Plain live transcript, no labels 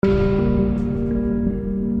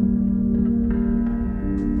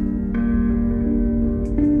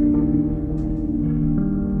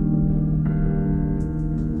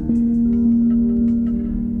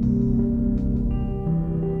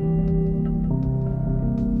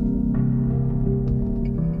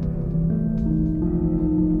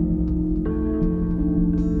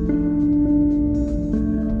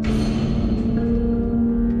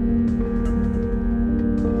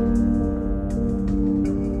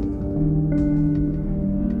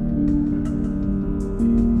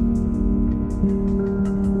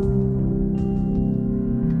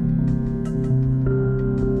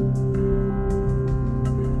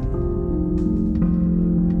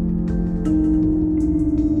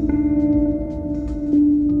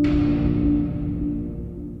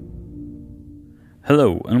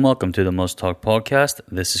Hello and welcome to the Must Talk podcast.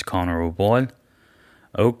 This is Connor O'Boyle.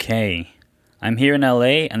 Okay, I'm here in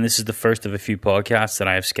LA and this is the first of a few podcasts that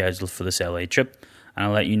I have scheduled for this LA trip, and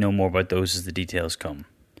I'll let you know more about those as the details come.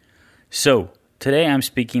 So, today I'm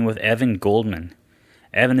speaking with Evan Goldman.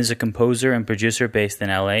 Evan is a composer and producer based in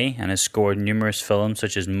LA and has scored numerous films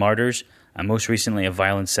such as Martyrs and most recently A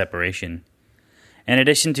Violent Separation. In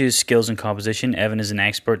addition to his skills in composition, Evan is an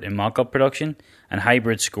expert in mock-up production and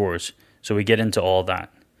hybrid scores, so we get into all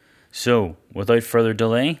that. So, without further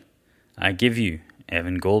delay, I give you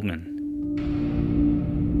Evan Goldman.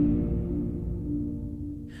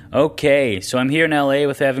 Okay, so I'm here in LA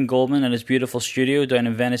with Evan Goldman at his beautiful studio down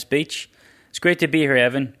in Venice Beach. It's great to be here,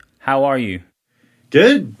 Evan. How are you?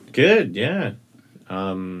 Good, yeah.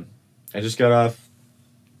 I just got off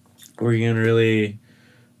working on a really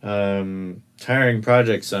tiring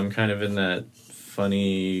project, so I'm kind of in that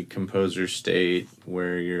funny composer state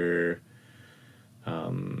where you're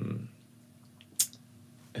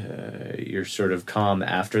sort of calm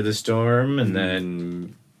after the storm, and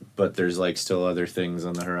then but there's like still other things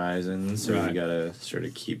on the horizon, so you gotta sort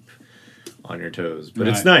of keep on your toes. But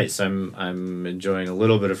it's nice. I'm enjoying a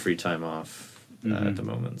little bit of free time off at the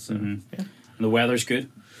moment. So yeah. The weather's good,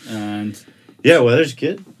 and weather's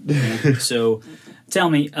good. So, tell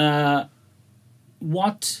me,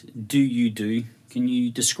 what do you do? Can you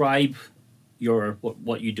describe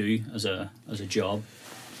what you do as a job?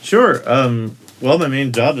 Sure. Well, my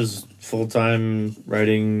main job is full-time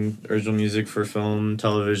writing original music for film,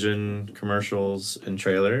 television, commercials, and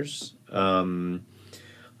trailers. I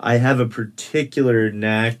have a particular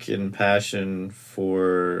knack and passion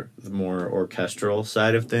for the more orchestral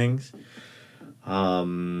side of things.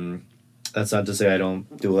 That's not to say I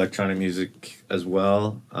don't do electronic music as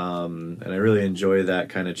well, and I really enjoy that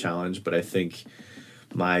kind of challenge, but I think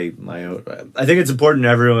I think it's important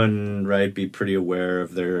everyone, be pretty aware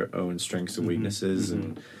of their own strengths and weaknesses,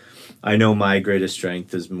 and I know my greatest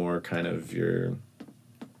strength is more kind of your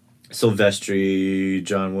Silvestri,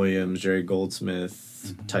 John Williams, Jerry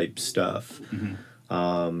Goldsmith type stuff.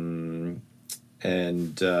 And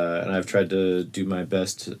I've tried to do my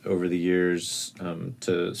best over the years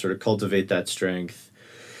to sort of cultivate that strength,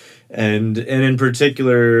 and in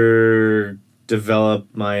particular develop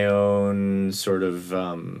my own sort of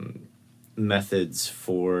methods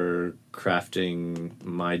for crafting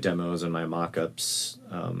my demos and my mock-ups,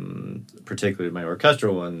 particularly my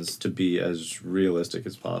orchestral ones, to be as realistic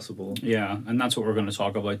as possible. Yeah, and that's what we're going to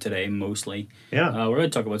talk about today mostly. Yeah. We're going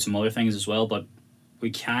to talk about some other things as well, but we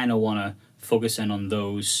kind of want to focus in on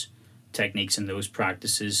those techniques and those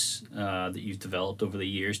practices that you've developed over the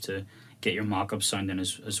years to get your mock-ups sounding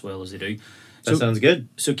as well as they do. That sounds good.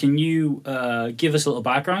 So can you give us a little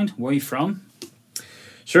background? Where are you from?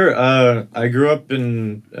 Sure. I grew up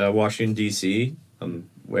in Washington, D.C.,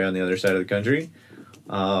 way on the other side of the country,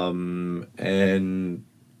 and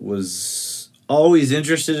was always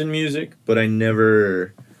interested in music, but I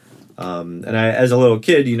never... as a little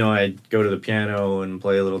kid, I'd go to the piano and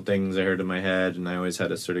play little things I heard in my head, and I always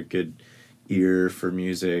had a sort of good ear for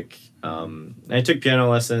music. I took piano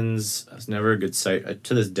lessons. I was never a good sight.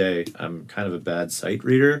 To this day, I'm kind of a bad sight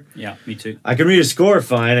reader. Yeah, me too. I can read a score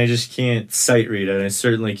fine. I just can't sight read, and I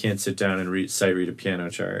certainly can't sit down and sight read a piano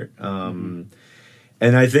chart. And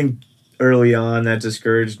I think early on that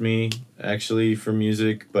discouraged me, actually, from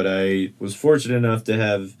music, but I was fortunate enough to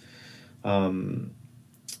have...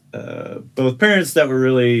 both parents that were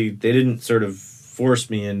really, they didn't sort of force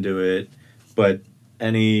me into it, but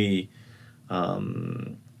any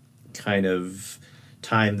kind of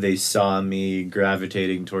time they saw me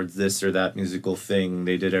gravitating towards this or that musical thing,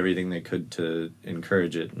 they did everything they could to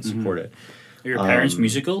encourage it and support it. Are your parents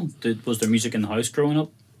musical? Was there music in the house growing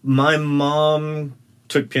up? My mom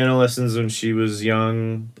took piano lessons when she was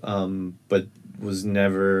young, but was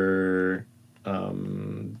never...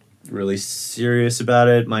 really serious about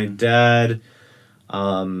it. My dad,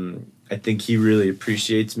 I think he really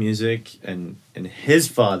appreciates music, and his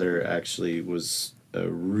father actually was a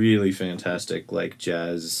really fantastic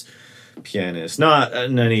jazz pianist. Not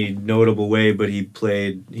in any notable way, but he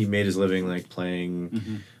made his living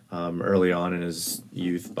playing early on in his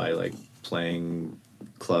youth by playing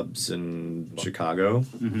clubs in Chicago.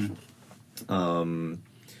 And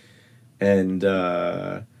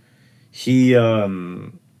he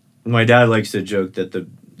my dad likes to joke that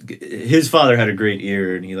his father had a great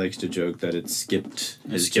ear, and he likes to joke that it skipped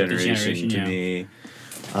his generation to me.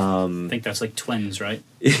 I think that's like twins, right?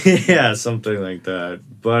 Yeah, something like that.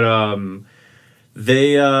 But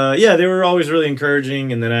they were always really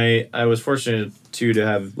encouraging, and then I was fortunate too to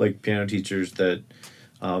have piano teachers that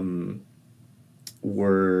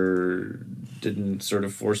were didn't sort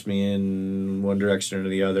of force me in one direction or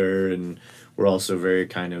the other, and were also very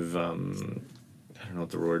kind of I don't know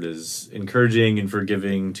what the word is, encouraging and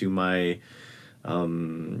forgiving to my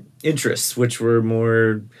interests, which were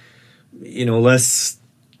more, less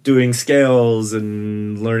doing scales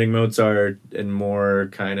and learning Mozart and more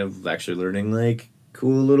kind of actually learning like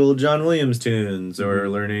cool little John Williams tunes or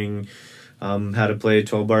learning how to play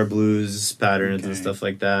 12-bar blues patterns and stuff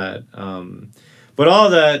like that. But all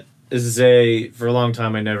that is to say, for a long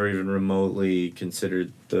time, I never even remotely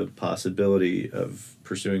considered the possibility of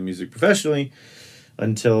pursuing music professionally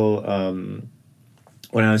until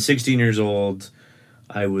when I was 16 years old.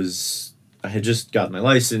 I had just gotten my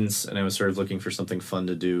license, and I was sort of looking for something fun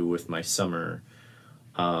to do with my summer.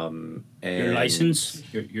 And your license?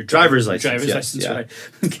 Your driver's license. Driver's yes, license, yeah. right.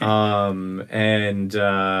 Okay. I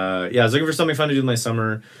was looking for something fun to do with my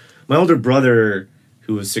summer. My older brother,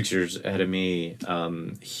 who was 6 years ahead of me,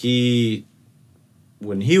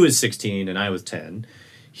 when he was 16 and I was 10,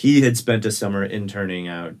 he had spent a summer interning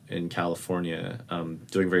out in California,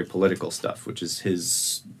 doing very political stuff, which is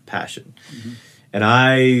his passion. Mm-hmm. And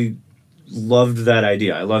I loved that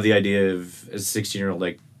idea. I love the idea of, as a 16-year-old,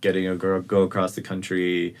 like, getting a girl go across the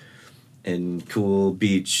country in cool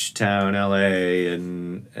beach town LA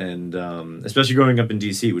and especially growing up in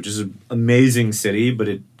DC, which is an amazing city, but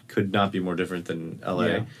it could not be more different than LA.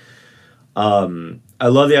 Yeah. I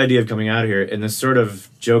love the idea of coming out here, and the sort of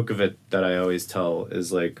joke of it that I always tell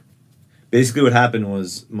is like, basically what happened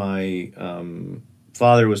was my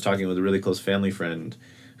father was talking with a really close family friend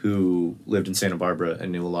who lived in Santa Barbara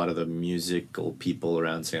and knew a lot of the musical people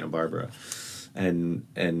around Santa Barbara.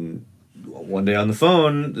 And one day on the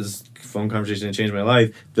phone, this phone conversation that changed my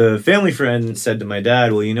life, the family friend said to my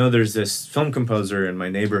dad, well, there's this film composer in my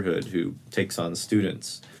neighborhood who takes on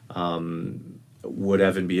students. Would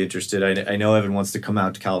Evan be interested? I know Evan wants to come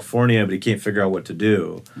out to California, but he can't figure out what to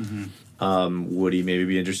do. Mm-hmm. Would he maybe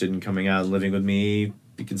be interested in coming out and living with me?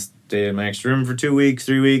 He can stay in my extra room for 2 weeks,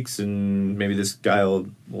 3 weeks, and maybe this guy will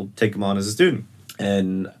take him on as a student.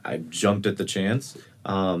 And I jumped at the chance.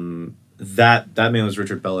 That man was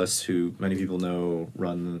Richard Bellis, who many people know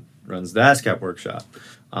runs the ASCAP workshop.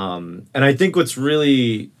 And I think what's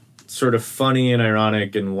really sort of funny and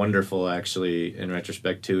ironic and wonderful, actually, in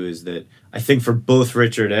retrospect, too, is that I think for both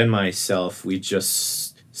Richard and myself, we just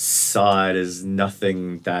saw it as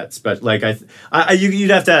nothing that special. Like,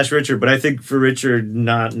 you'd have to ask Richard, but I think for Richard,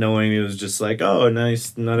 not knowing, it was just like, oh,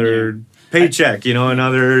 nice, another paycheck,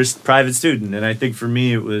 another private student. And I think for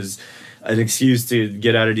me, it was an excuse to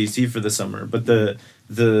get out of DC for the summer. But the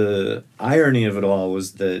irony of it all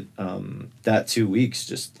was that that 2 weeks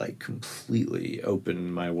just like completely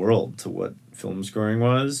opened my world to what film scoring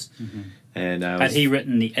was. Mm-hmm. And had he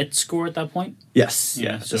written the IT score at that point? Yes,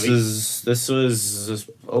 yeah. So this was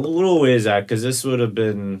a little ways out, because this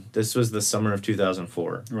was the summer of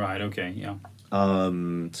 2004. Right. Okay. Yeah.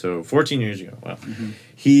 So 14 years ago. Wow. Mm-hmm.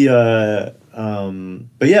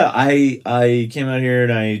 But yeah, I came out here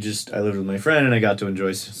and I lived with my friend, and I got to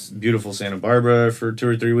enjoy beautiful Santa Barbara for 2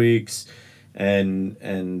 or 3 weeks,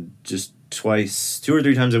 and just 2 or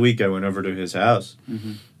 3 times a week I went over to his house.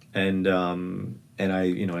 Mm-hmm. And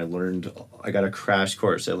I learned, I got a crash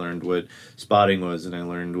course. I learned what spotting was, and I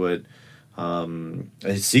learned what a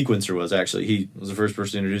sequencer was. Actually, he was the first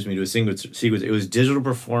person to introduce me to a sequencer. It was Digital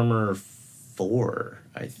Performer 4,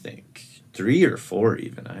 I think. 3 or 4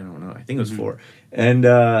 even. I don't know. I think it was 4. And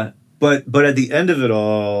but at the end of it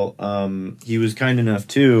all, he was kind enough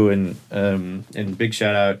too, and big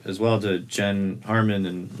shout out as well to Jen Harmon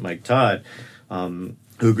and Mike Todd,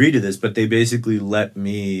 who agreed to this, but they basically let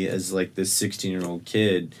me, as like this 16-year-old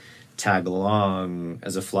kid, tag along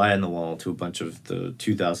as a fly on the wall to a bunch of the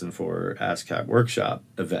 2004 ASCAP workshop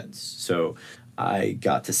events. So I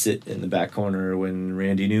got to sit in the back corner when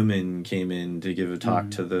Randy Newman came in to give a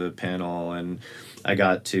talk to the panel, and I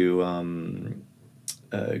got to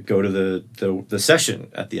go to the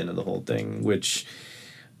session at the end of the whole thing, which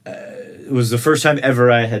it was the first time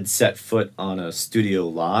ever I had set foot on a studio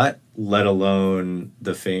lot, let alone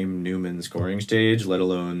the famed Newman scoring stage, let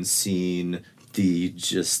alone seen the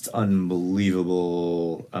just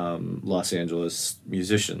unbelievable Los Angeles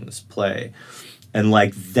musicians play. And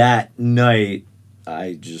like that night,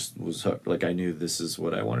 I just was hooked. Like I knew this is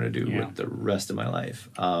what I wanted to do with the rest of my life.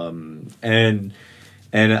 And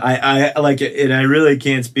I like it, and I really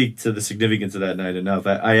can't speak to the significance of that night enough.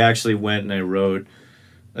 I actually went and I wrote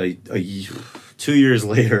 2 years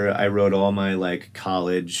later, I wrote all my like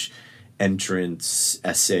college entrance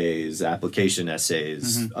essays, application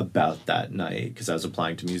essays about that night, because I was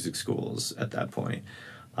applying to music schools at that point.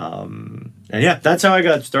 And yeah, that's how I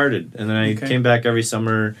got started. And then I Okay. came back every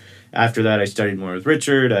summer. After that, I studied more with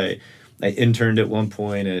Richard. I interned at one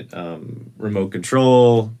point at Remote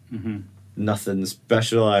Control. Mm-hmm. Nothing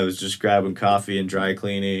special. I was just grabbing coffee and dry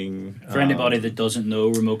cleaning. For anybody that doesn't know,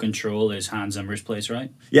 Remote Control is Hans Zimmer's place,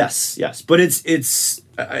 right? Yes, but it's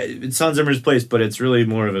Hans Zimmer's place, but it's really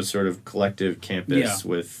more of a sort of collective campus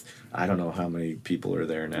with, I don't know how many people are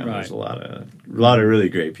there now. Right. There's a lot of really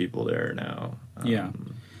great people there now. Yeah.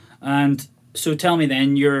 And so tell me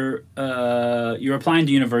then, you're applying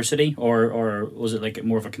to university, or was it like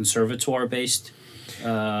more of a conservatoire based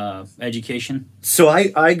education? So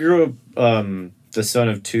I grew up the son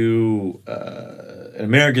of two,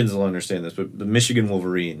 Americans will understand this, but the Michigan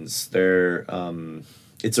Wolverines. They're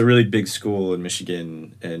it's a really big school in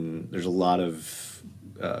Michigan, and there's a lot of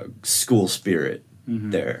school spirit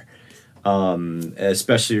there,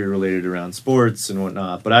 especially related around sports and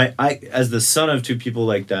whatnot. But I as the son of two people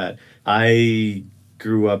like that, I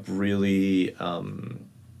grew up really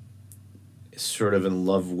sort of in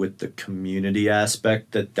love with the community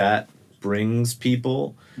aspect that brings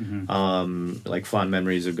people. Like fond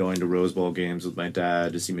memories of going to Rose Bowl games with my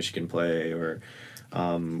dad to see Michigan play, or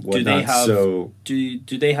whatnot. Do they have so do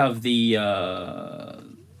they have the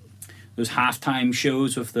those halftime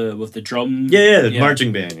shows with the drum? the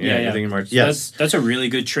marching band. Yeah. Everything in march. So Yes, that's a really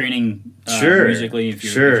good training Sure, musically if you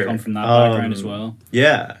sure. come from that background as well.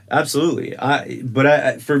 yeah, absolutely.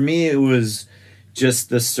 But for me, it was just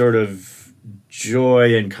this sort of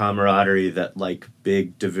joy and camaraderie that like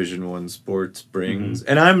big Division I sports brings.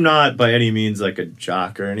 And I'm not by any means like a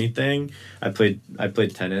jock or anything. I played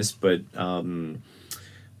tennis, but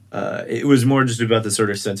it was more just about the sort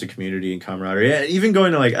of sense of community and camaraderie. Yeah, even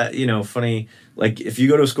going to like funny, like if you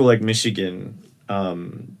go to a school like Michigan,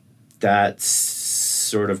 that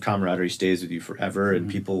sort of camaraderie stays with you forever, and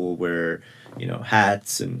people will wear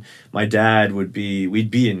hats. And my dad we'd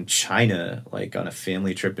be in China, like on a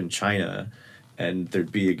family trip in China, and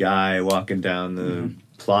there'd be a guy walking down the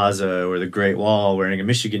plaza or the Great Wall wearing a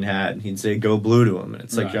Michigan hat, and he'd say "Go Blue" to him, and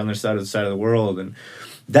it's like Right. you're on the side of the world. And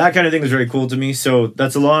that kind of thing was very cool to me. So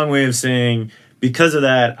that's a long way of saying, because of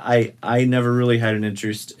that, I never really had an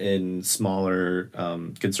interest in smaller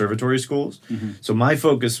conservatory schools. So my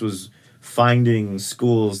focus was finding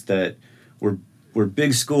schools that were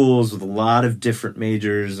big schools with a lot of different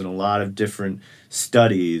majors and a lot of different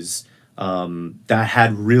studies that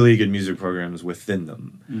had really good music programs within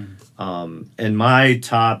them. And my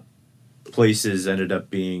top places ended up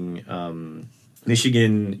being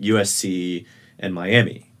Michigan, USC, and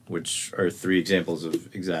Miami, which are three examples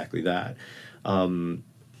of exactly that.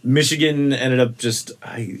 Michigan ended up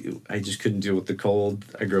I just couldn't deal with the cold.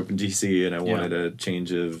 I grew up in DC, and I wanted a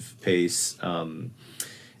change of pace. And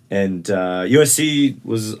USC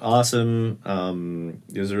was awesome.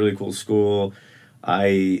 It was a really cool school.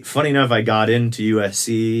 Funny enough, I got into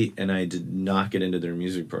USC and I did not get into their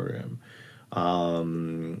music program.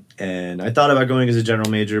 And I thought about going as a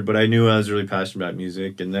general major, but I knew I was really passionate about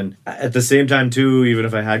music. And then at the same time too, even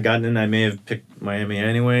if I had gotten in, I may have picked Miami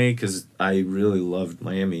anyway, because I really loved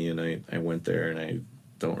Miami, and I went there and I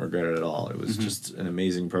don't regret it at all. It was just an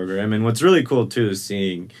amazing program. And what's really cool too is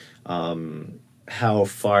seeing how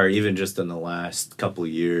far, even just in the last couple of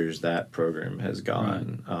years, that program has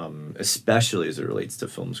gone, especially as it relates to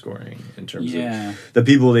film scoring, in terms of the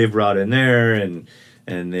people they've brought in there, and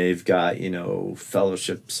they've got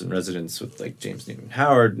fellowships and residents with like James Newton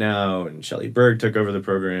Howard now, and Shelley Berg took over the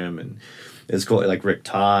program, and it's cool. Like Rick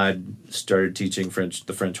Todd started teaching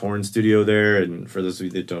the French horn studio there, and for those of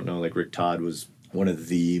you that don't know, like Rick Todd was one of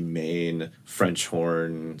the main French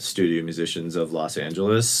horn studio musicians of Los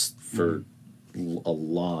Angeles for a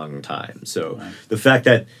long time. So the fact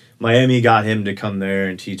that Miami got him to come there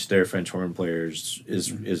and teach their French horn players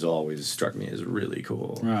is always struck me as really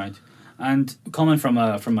cool. Right. And coming from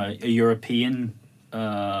a European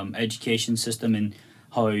education system, and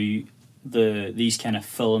how these kind of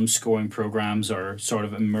film scoring programs are sort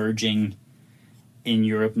of emerging in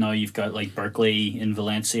Europe now. You've got like Berkeley in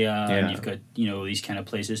Valencia, and you've got these kind of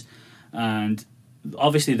places, and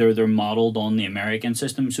obviously they're modeled on the American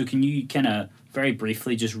system. So can you kind of very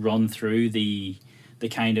briefly just run through the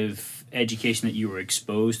kind of education that you were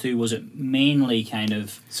exposed to? Was it mainly kind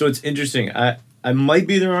of... So it's interesting. I might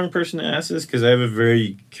be the wrong person to ask this, because I have a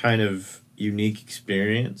very kind of unique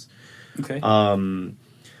experience. Okay.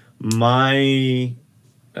 My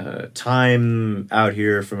time out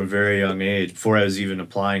here from a very young age, before I was even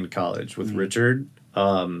applying to college with Richard,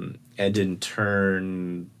 and in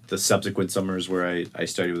turn the subsequent summers where I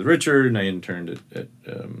studied with Richard, and I interned at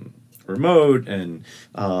Remote, and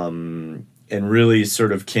really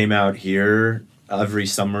sort of came out here every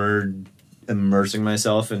summer immersing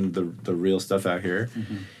myself in the real stuff out here.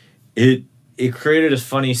 Mm-hmm. It created a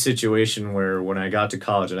funny situation where when I got to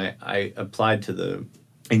college and I applied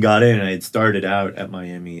and got in, and I had started out at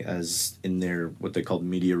Miami as in their what they called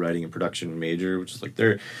media writing and production major, which is like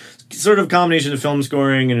their sort of combination of film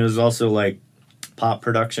scoring, and it was also like pop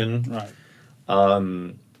production. Right.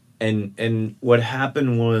 And what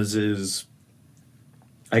happened is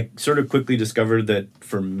I sort of quickly discovered that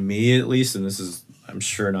for me at least, and this is I'm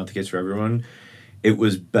sure not the case for everyone, it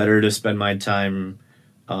was better to spend my time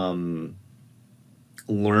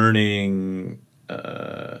learning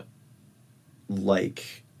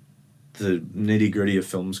like the nitty-gritty of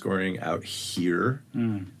film scoring out here,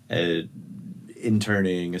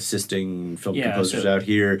 interning, assisting film composers out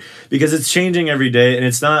here, because it's changing every day, and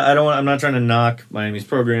it's not I'm not trying to knock Miami's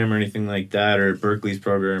program or anything like that, or Berkeley's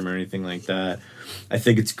program or anything like that. I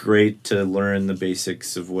think it's great to learn the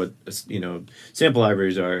basics of what, you know, sample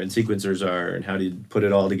libraries are and sequencers are and how to put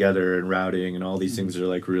it all together and routing and all these things are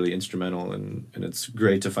like really instrumental, and it's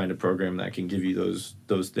great to find a program that can give you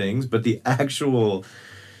those things. But the actual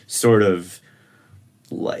sort of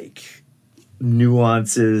like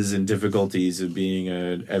nuances and difficulties of being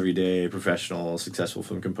an everyday professional successful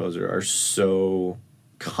film composer are so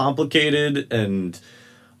complicated and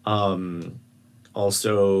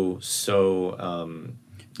also so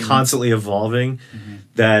constantly evolving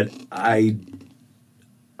that I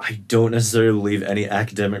don't necessarily believe any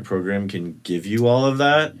academic program can give you all of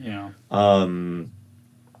that. Yeah. I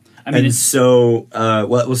mean, so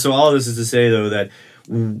all this is to say though that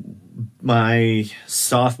my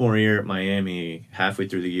sophomore year at Miami, halfway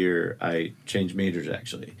through the year, I changed majors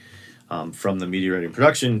actually, from the media writing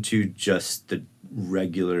production to just the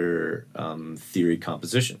regular theory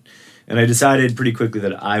composition. And I decided pretty quickly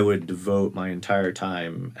that I would devote my entire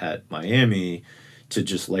time at Miami to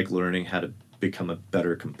just like learning how to become a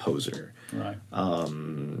better composer. Right.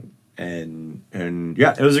 And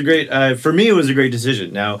yeah, it was a great, for me, it was a great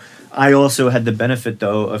decision. Now, I also had the benefit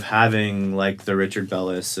though of having like the Richard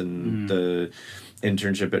Bellis and the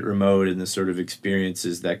internship at Remote and the sort of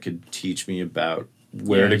experiences that could teach me about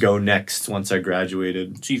where to go next once I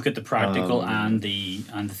graduated. So you've got the practical and the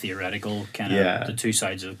theoretical kind of the two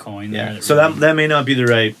sides of the coin. Yeah. There So that may not be the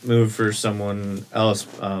right move for someone else,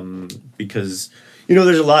 because you know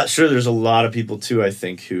there's a lot of people too, I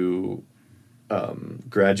think, who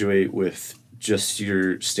graduate with just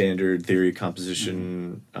your standard theory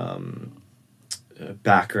composition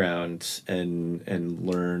background and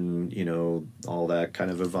learn, you know, all that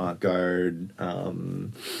kind of avant-garde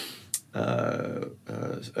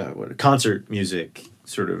concert music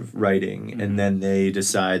sort of writing, and then they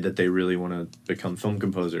decide that they really want to become film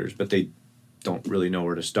composers, but they don't really know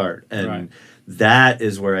where to start. And that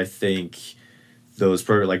is where I think those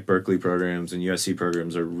like Berkeley programs and USC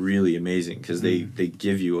programs are really amazing, because they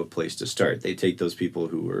give you a place to start. They take those people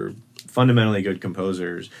who are fundamentally good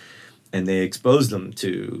composers and they expose them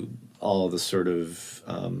to all the sort of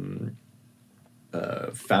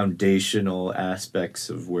foundational aspects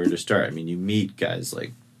of where to start. I mean, you meet guys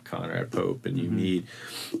like Conrad Pope, and you meet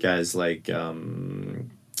guys like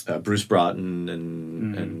Bruce Broughton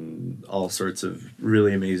and all sorts of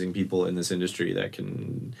really amazing people in this industry that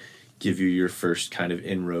can give you your first kind of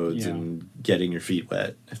inroads and getting your feet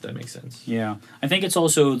wet, if that makes sense. Yeah. I think it's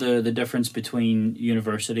also the difference between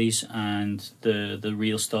universities and the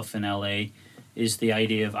real stuff in LA is the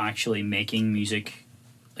idea of actually making music,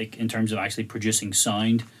 like in terms of actually producing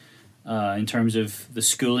sound. In terms of the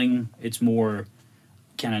schooling, it's more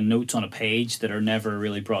kind of notes on a page that are never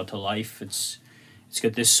really brought to life. It's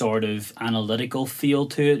got this sort of analytical feel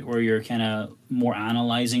to it, where you're kind of more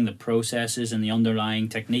analyzing the processes and the underlying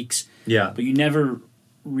techniques. Yeah. But you never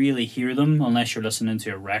really hear them unless you're listening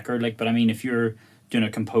to a record. Like, but I mean, if you're doing a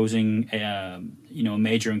composing, a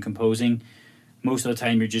major in composing, most of the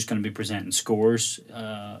time you're just going to be presenting scores,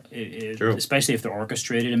 especially if they're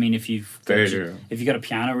orchestrated. I mean, if you've got a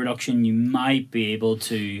piano reduction, you might be able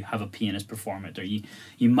to have a pianist perform it, or you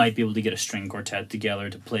might be able to get a string quartet together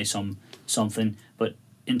to play something. But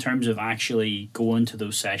in terms of actually going to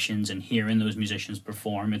those sessions and hearing those musicians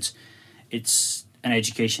perform, it's an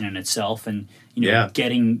education in itself, and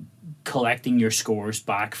collecting your scores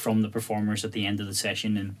back from the performers at the end of the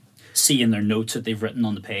session and seeing their notes that they've written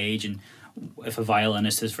on the page, and if a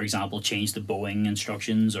violinist has, for example, changed the bowing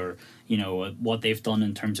instructions, or what they've done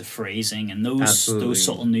in terms of phrasing, and those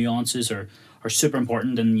subtle nuances are super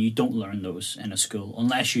important, and you don't learn those in a school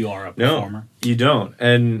unless you are a performer. No, you don't.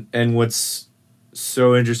 And what's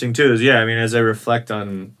so interesting too is as I reflect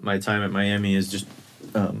on my time at Miami as just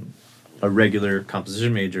a regular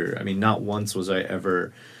composition major, not once was I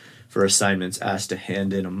ever for assignments asked to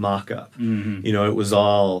hand in a mock-up. Mm-hmm. You know, it was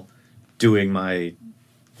all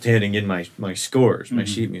handing in my scores, my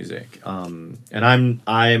sheet music. And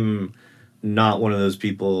I'm not one of those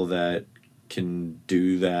people that can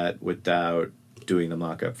do that without doing the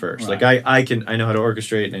mock-up first. Right. Like I know how to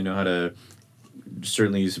orchestrate, and I know how to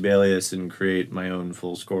certainly use Sibelius and create my own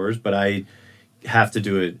full scores, but I have to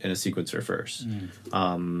do it in a sequencer first.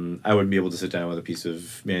 I wouldn't be able to sit down with a piece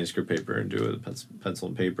of manuscript paper and do it with pencil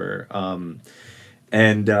and paper. But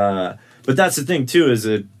that's the thing too, is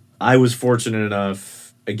that I was fortunate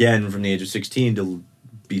enough, again, from the age of 16 to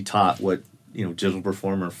be taught what, you know, Digital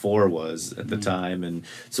Performer 4 was at the time. And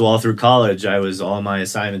so all through college, all my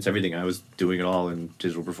assignments, everything, I was doing it all in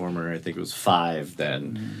Digital Performer. I think it was 5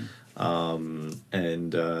 then. And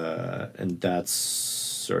that's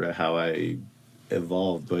sort of how I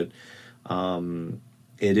evolved. But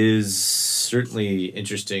it is certainly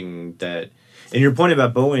interesting that, and your point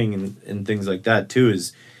about Boeing and things like that too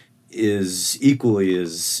is equally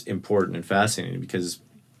as important and fascinating, because,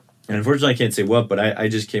 and unfortunately I can't say what, but I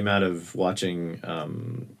just came out of watching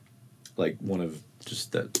like one of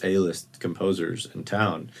just the A-list composers in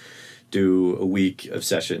town do a week of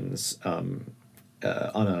sessions on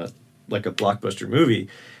a blockbuster movie,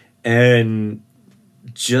 and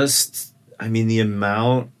just, I mean, the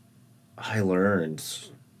amount I learned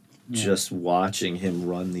just watching him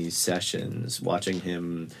run these sessions, watching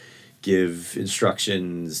him give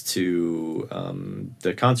instructions to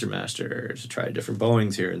the concertmaster to try different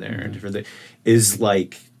bowings here and there and different things, is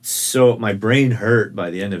like, so my brain hurt by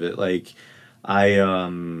the end of it. Like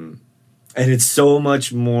and it's so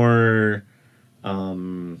much more I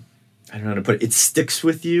don't know how to put it. It sticks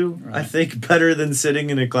with you, right. I think, better than sitting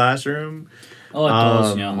in a classroom. Oh, it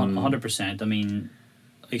does, 100%. I mean,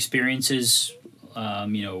 experiences,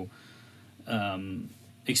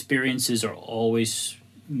 experiences are always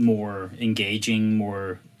more engaging,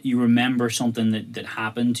 more, you remember something that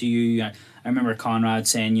happened to you. I remember Conrad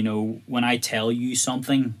saying, you know, when I tell you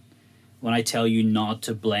something, when I tell you not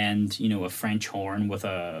to blend, you know, a French horn with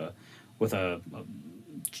a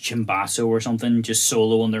chimbasso or something, just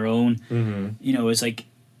solo on their own, you know, it's like,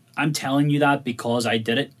 I'm telling you that because I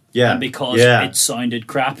did it. Yeah. And because it sounded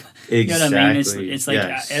crap. Exactly. You know what I mean? It's like,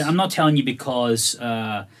 I'm not telling you because,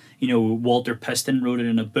 you know, Walter Piston wrote it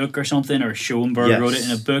in a book or something, or Schoenberg wrote it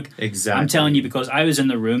in a book. Exactly. I'm telling you because I was in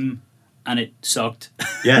the room and it sucked.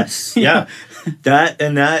 Yes. Yeah.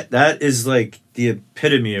 That is like the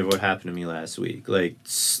epitome of what happened to me last week. Like,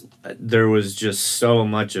 there was just so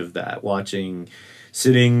much of that,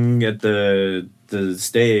 sitting at the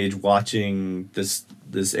stage, watching this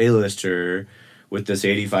A-lister with this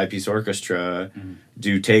 85-piece orchestra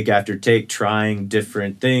do take after take, trying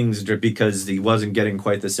different things because he wasn't getting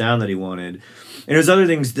quite the sound that he wanted. And there's other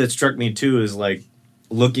things that struck me too, is like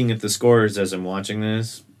looking at the scores as I'm watching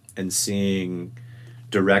this and seeing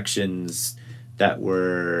directions that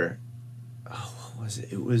were, what was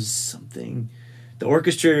it? It was something, the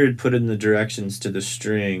orchestrator had put in the directions to the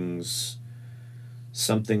strings,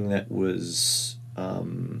 something that was,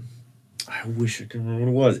 I wish I could remember what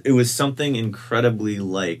it was. It was something incredibly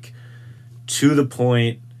like to the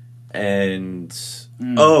point, and I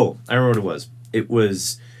remember what it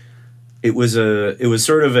was. It was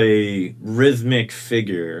sort of a rhythmic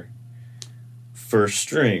figure for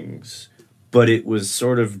strings, but it was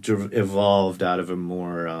sort of evolved out of a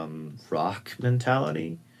more rock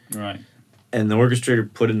mentality. Right. And the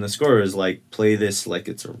orchestrator put in the score is like, play this like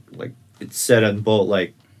it's set on bolt,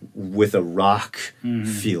 like with a rock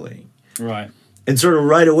feeling. Right. And sort of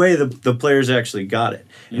right away, the players actually got it.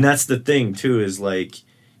 Yeah. And that's the thing, too, is like,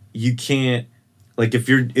 you can't, like, if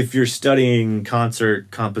you're studying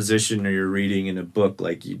concert composition or you're reading in a book,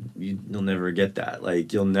 like, you'll never get that.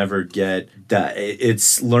 Like, you'll never get that.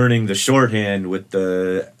 It's learning the shorthand with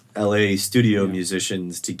the LA studio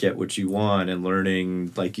musicians to get what you want, and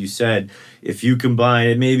learning, like you said, if you combine,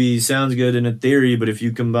 it maybe sounds good in a theory, but if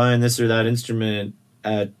you combine this or that instrument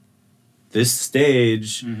at this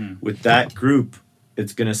stage with that group,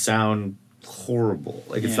 it's going to sound horrible.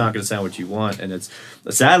 Like, it's not going to sound what you want. And it's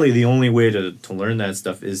sadly the only way to learn that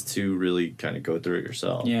stuff is to really kind of go through it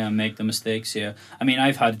yourself. Yeah, make the mistakes. Yeah. I mean,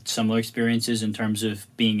 I've had similar experiences in terms of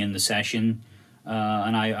being in the session.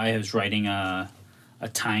 And I was writing a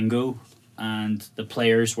tango, and the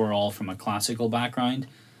players were all from a classical background.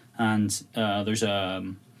 And there's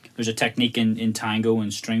a technique in tango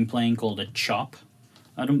and string playing called a chop.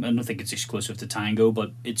 I don't think it's exclusive to tango,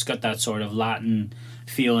 but it's got that sort of Latin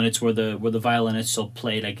feel, and it's where the violinists will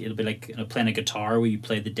play, like, it'll be like playing a guitar where you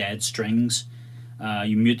play the dead strings.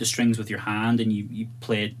 You mute the strings with your hand and you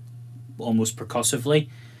play it almost percussively,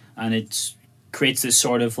 and it's creates this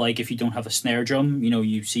sort of like, if you don't have a snare drum,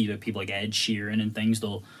 you see the people like Ed Sheeran and things,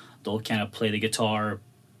 they'll kind of play the guitar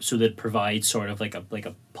so that it provides sort of like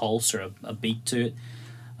a pulse or a beat to it.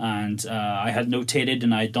 And I had notated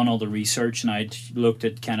and I'd done all the research and I'd looked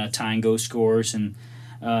at kind of tango scores and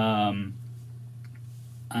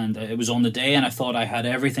it was on the day and I thought I had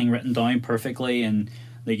everything written down perfectly, and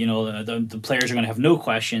like, the players are going to have no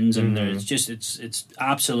questions, and it's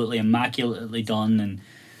absolutely immaculately done, and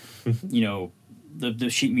the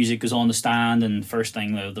sheet music goes on the stand, and first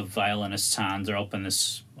thing the violinist's hands are up in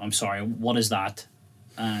this, I'm sorry, what is that?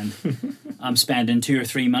 And I'm spending 2 or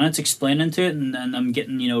 3 minutes explaining to it, and I'm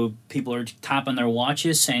getting, people are tapping their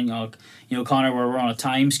watches saying, oh, Connor, we're on a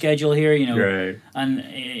time schedule here, Right.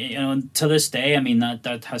 And to this day, I mean,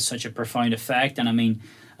 that has such a profound effect. And I mean,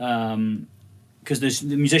 because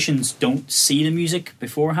the musicians don't see the music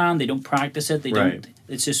beforehand, they don't practice it, don't,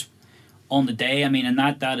 it's just on the day. I mean, and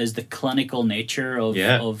that is the clinical nature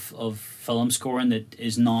of film scoring that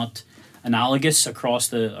is not analogous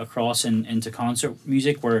across into concert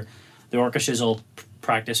music, where the orchestras will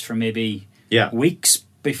practice for maybe weeks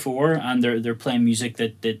before, and they're playing music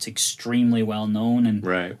that's extremely well known,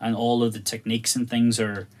 and all of the techniques and things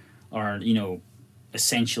are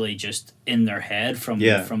essentially just in their head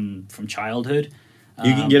from childhood.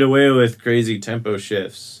 You can get away with crazy tempo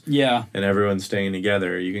shifts. Yeah. And everyone staying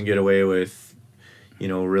together. You can get away with,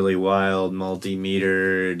 really wild,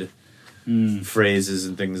 multi-metered phrases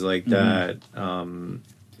and things like that.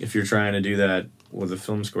 If you're trying to do that with a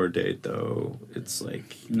film score date, though, it's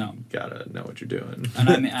like, no, you gotta know what you're doing.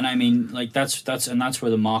 and I mean, like that's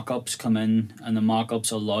where the mock-ups come in, and the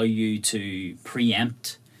mock-ups allow you to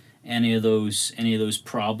preempt any of those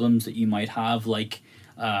problems that you might have, like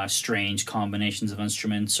strange combinations of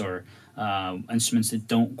instruments, or instruments that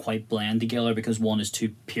don't quite blend together because one is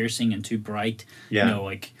too piercing and too bright.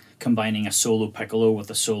 Like combining a solo piccolo with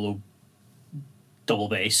a solo double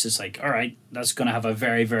bass is like, all right, that's going to have a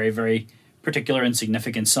very, very, very particular and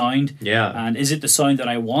significant sound. And is it the sound that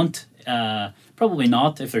I want? Probably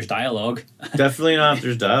not if there's dialogue. Definitely not if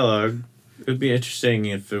there's dialogue. It would be interesting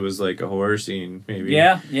if it was like a horror scene, maybe.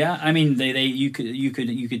 Yeah. I mean, you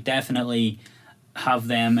could definitely have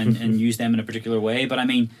them and use them in a particular way, but I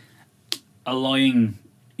mean, allowing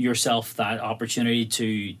yourself that opportunity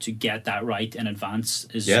to get that right in advance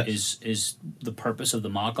is the purpose of the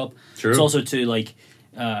mock-up. True. It's also to like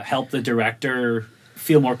help the director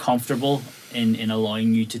feel more comfortable in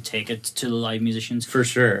allowing you to take it to the live musicians. For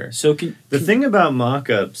sure. So the thing about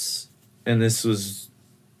mock-ups, and this was,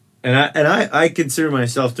 and I consider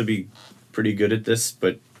myself to be pretty good at this,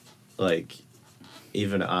 but like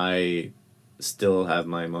even I still have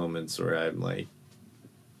my moments where I'm like,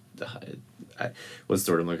 what's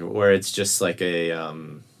the word I'm looking for? Where it's just like a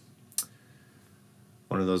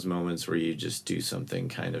one of those moments where you just do something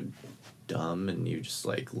kind of dumb and you just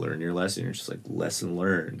like learn your lesson. You're just like lesson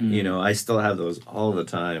learned. I still have those all the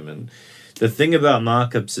time. And the thing about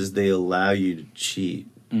mock-ups is they allow you to cheat.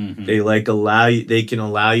 They like they can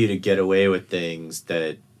allow you to get away with things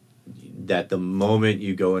that the moment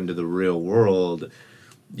you go into the real world,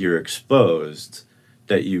 you're exposed,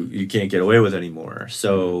 that you can't get away with anymore.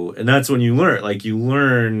 So, and that's when you learn. Like, you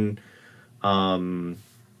learn... I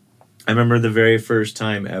remember the very first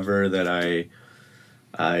time ever that I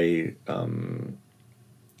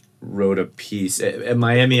wrote a piece. At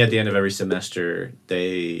Miami, at the end of every semester,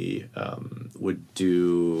 they would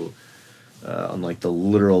do... on, like, the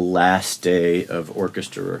literal last day of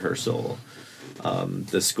orchestra rehearsal,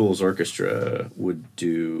 the school's orchestra would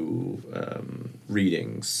do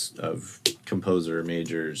readings of composer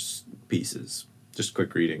majors pieces, just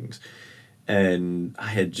quick readings. And I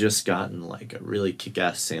had just gotten like a really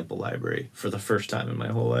kick-ass sample library for the first time in my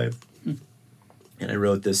whole life. And I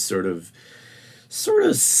wrote this sort of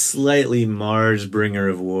slightly Mars Bringer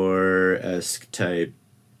of War-esque type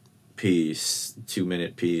piece,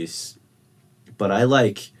 2-minute piece. But I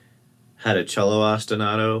had a cello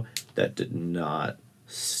ostinato that did not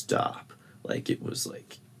stop. Like, it was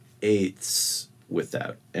like eighths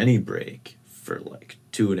without any break for like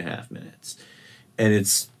 2.5 minutes. And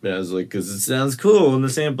I was like, because it sounds cool in the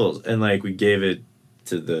samples. And like, we gave it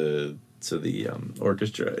to the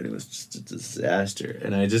orchestra, and it was just a disaster.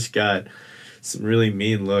 And I just got some really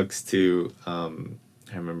mean looks too. I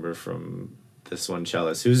remember from this one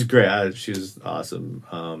cellist, who was great. She was awesome.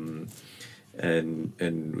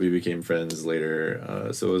 And we became friends later,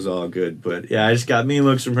 so it was all good. But yeah, I just got mean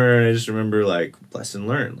looks from her, and I just remember like, lesson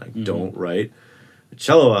learned. Like, don't write a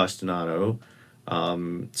cello ostinato.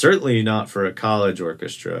 Certainly not for a college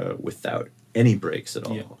orchestra without any breaks at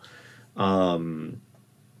all. Yeah.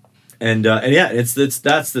 And yeah, that's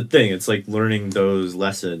the thing. It's like learning those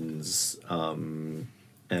lessons. One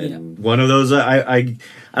of those, I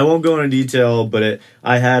won't go into detail, but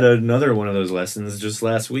I had another one of those lessons just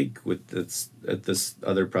last week with this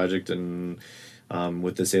other project and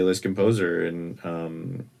with this A-list composer,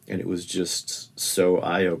 and it was just so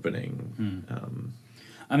eye-opening.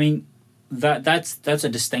 I mean, that's a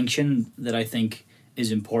distinction that I think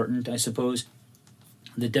is important, I suppose.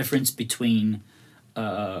 The difference between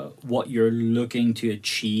what you're looking to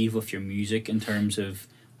achieve with your music in terms of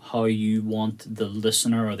how you want the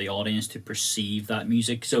listener or the audience to perceive that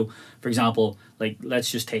music. So, for example, like let's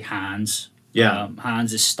just take Hans. Yeah.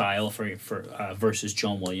 Hans' style for versus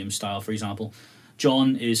John Williams' style, for example.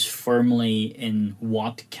 John is firmly in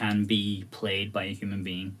what can be played by a human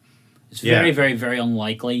being. It's very, very, very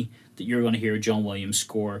unlikely that you're going to hear a John Williams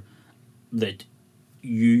score that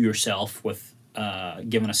you yourself, with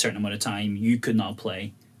given a certain amount of time, you could not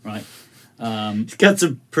play, right? He's got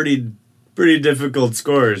some pretty difficult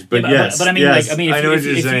scores, but yes. But I mean, yes,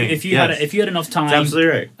 if you had enough time, that's absolutely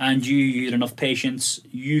right, and you had enough patience,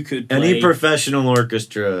 you could play. Any professional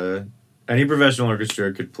orchestra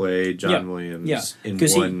could play John Williams in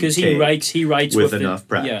one because he writes with enough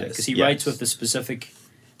practice. Yeah, because he writes with the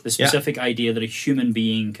specific idea that a human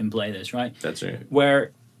being can play this, right? That's right.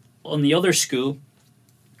 Where on the other school,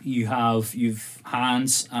 you've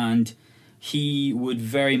Hans, and he would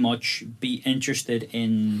very much be interested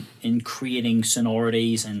in creating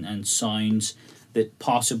sonorities and sounds that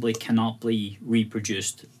possibly cannot be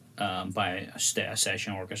reproduced by a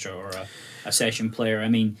session orchestra or a session player. I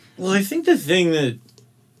mean, well, I think the thing that,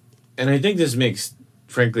 and I think this makes,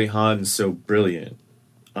 frankly, Hans so brilliant,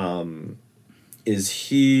 is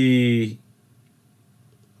he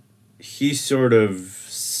sort of,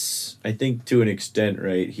 I think to an extent,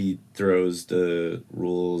 right, he throws the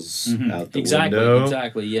rules out the window.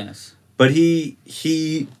 Exactly, yes. But he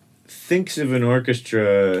thinks of an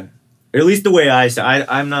orchestra, or at least the way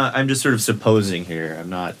I'm just sort of supposing here.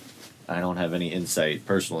 I don't have any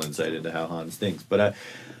personal insight into how Hans thinks. But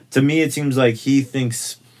to me, it seems like he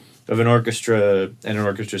thinks of an orchestra and an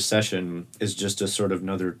orchestra session is just a sort of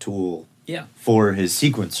another tool for his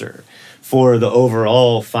sequencer, for the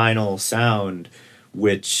overall final sound,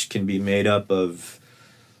 which can be made up of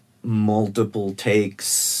multiple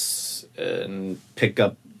takes and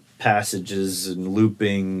pickup passages and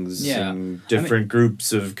loopings and different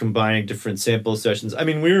groups of combining different sample sessions. I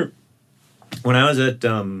mean, when I was at,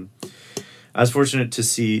 I was fortunate to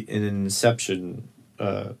see in Inception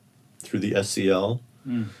through the SCL,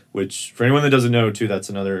 which for anyone that doesn't know too, that's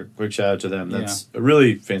another quick shout out to them. That's a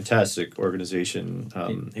really fantastic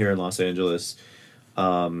organization here in Los Angeles.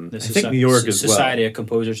 I think New York as well. Society of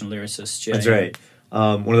Composers and Lyricists. Yeah, that's right.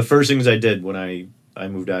 One of the first things I did when I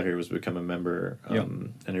moved out here was become a member,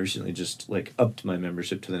 and I recently just upped my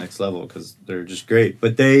membership to the next level because they're just great.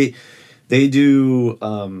 But they do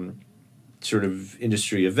sort of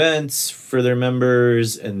industry events for their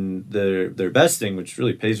members, and their best thing, which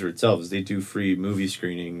really pays for itself, is they do free movie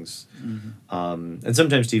screenings, and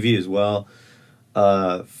sometimes TV as well.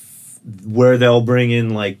 Where they'll bring in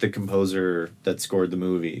the composer that scored the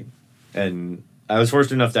movie, and I was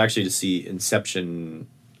fortunate enough to see Inception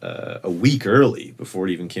a week early before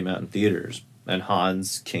it even came out in theaters, and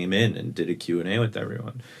Hans came in and did a Q&A with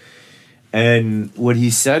everyone, and what he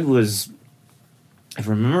said was, if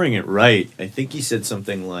I'm remembering it right, I think he said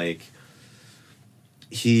something like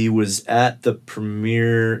he was at the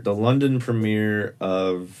London premiere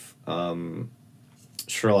of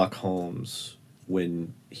Sherlock Holmes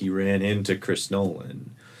when he ran into Chris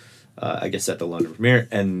Nolan, I guess at the London premiere,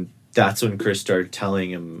 and that's when Chris started telling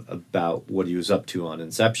him about what he was up to on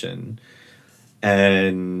Inception,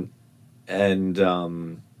 and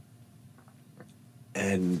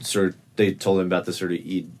sort of they told him about the sort of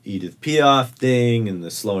Edith Piaf thing and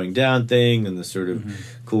the slowing down thing and the sort of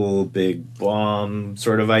cool big bomb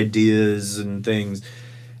sort of ideas and things,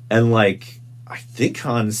 and I think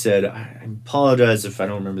Hans said, I apologize if I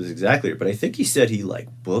don't remember this exactly, but I think he said he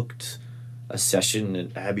booked a session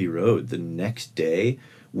at Abbey Road the next day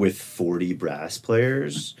with 40 brass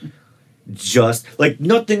players, just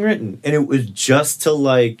nothing written, and it was just to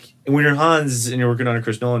and when you're Hans and you're working on a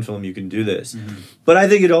Chris Nolan film, you can do this. But I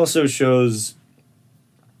think it also shows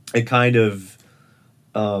a kind of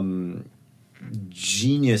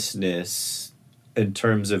geniusness in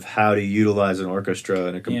terms of how to utilize an orchestra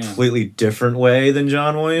in a completely different way than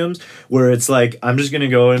John Williams, where it's I'm just going to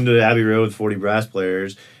go into Abbey Road with 40 brass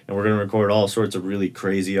players and we're going to record all sorts of really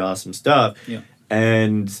crazy, awesome stuff. Yeah.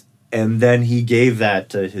 And then he gave that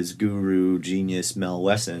to his guru, genius Mel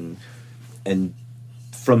Wesson, and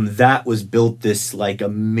from that was built this like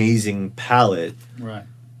amazing palette, Right.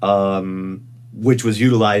 which was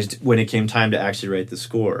utilized when it came time to actually write the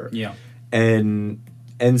score. Yeah. And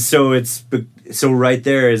so so right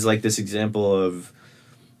there is like this example of,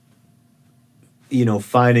 you know,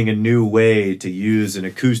 finding a new way to use an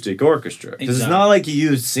acoustic orchestra. Because it's not like he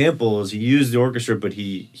used samples, he used the orchestra, but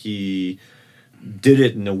he did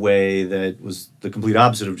it in a way that was the complete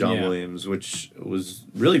opposite of John Williams, which was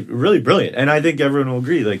really, really brilliant. And I think everyone will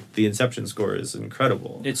agree, like, the Inception score is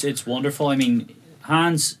incredible. It's wonderful. I mean,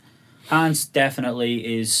 Hans definitely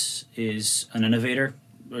is an innovator.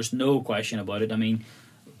 There's no question about it. I mean,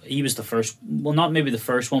 he was the first, well, not maybe the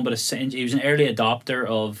first one, but he was an early adopter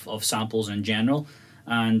of samples in general,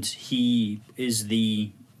 and he is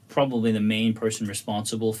probably the main person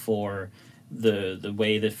responsible for the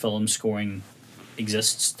way that film scoring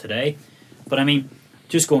exists today. But I mean,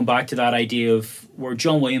 just going back to that idea of where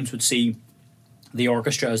John Williams would see the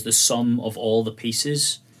orchestra as the sum of all the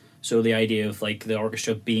pieces, so the idea of like the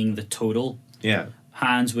orchestra being the total. Yeah.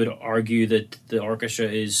 Hans would argue that the orchestra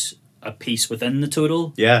is a piece within the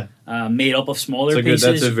total. Yeah. Made up of smaller pieces.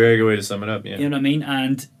 That's a very good way to sum it up, yeah. You know what I mean?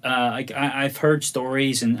 And I've heard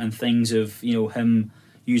stories and things of, you know, him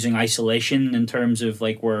using isolation in terms of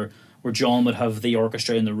like where John would have the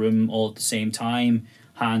orchestra in the room all at the same time.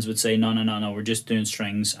 Hans would say, no, we're just doing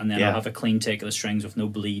strings, and then I'll have a clean take of the strings with no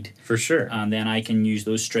bleed. For sure. And then I can use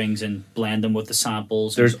those strings and blend them with the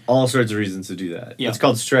samples. There's all sorts of reasons to do that. Yeah. It's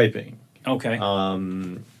called striping. Okay.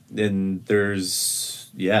 And there's,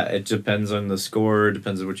 it depends on the score,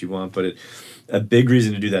 depends on what you want, but a big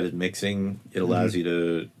reason to do that is mixing. It allows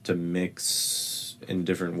you to mix in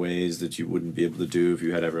different ways that you wouldn't be able to do if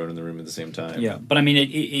you had everyone in the room at the same time. Yeah, but I mean,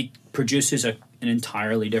 it produces an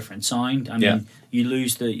entirely different sound. I mean, you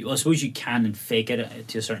lose I suppose you can fake it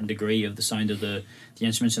to a certain degree of the sound of the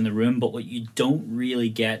instruments in the room, but what you don't really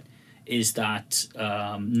get is that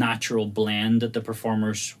natural blend that the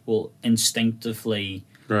performers will instinctively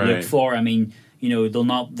look for. I mean, you know,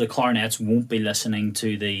 the clarinets won't be listening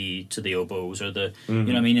to the oboes or the you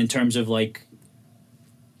know what I mean, in terms of like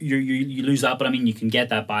you lose that, but I mean you can get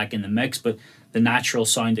that back in the mix, but the natural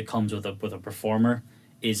sound that comes with a performer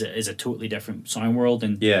is a totally different sound world,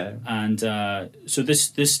 and so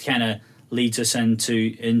this kind of leads us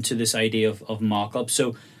into this idea of mock-up.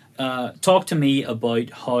 So talk to me about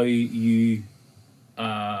how you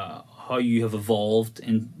have evolved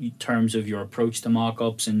in terms of your approach to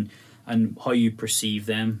mock-ups and how you perceive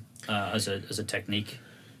them as a technique.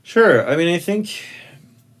 Sure. I mean, I think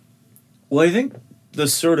the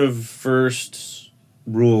sort of first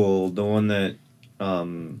rule, the one that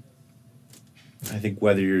I think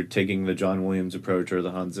whether you're taking the John Williams approach or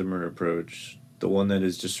the Hans Zimmer approach, the one that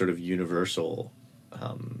is just sort of universal,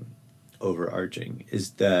 overarching,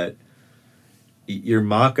 is that your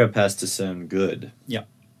mock-up has to sound good. Yeah.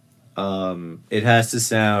 It has to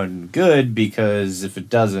sound good because if it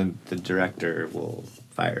doesn't, the director will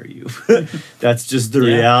fire you. That's just the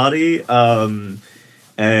reality. I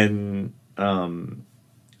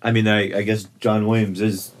mean, I guess John Williams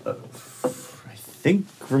is, I think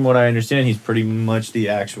from what I understand, he's pretty much the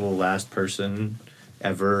actual last person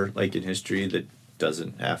ever, like in history, that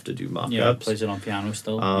doesn't have to do mock-ups. Yeah, plays it on piano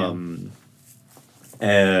still. And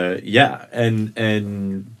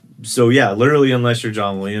so literally, unless you're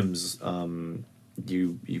John Williams,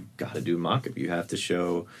 you got to do mock-up. You have to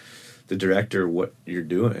show the director what you're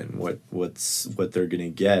doing, what they're gonna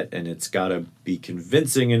get, and it's got to be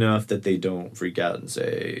convincing enough that they don't freak out and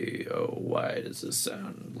say, "Oh, why does this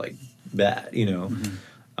sound like that?" You know.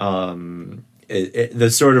 The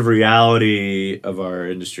sort of reality of our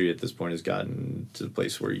industry at this point has gotten to the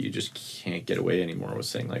place where you just can't get away anymore with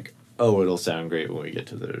saying like, "Oh, it'll sound great when we get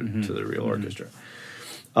to the real orchestra."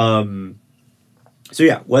 So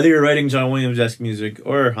whether you're writing John Williams-esque music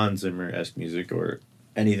or Hans Zimmer-esque music or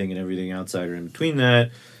anything and everything outside or in between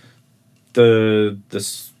that,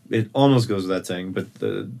 it almost goes without saying, but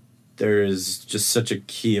there is just such a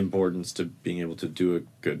key importance to being able to do a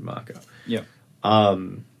good mock-up. Yeah.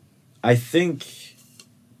 I think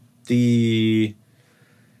the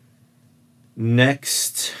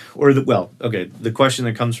next, the question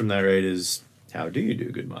that comes from that, right, is how do you do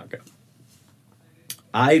a good mock-up?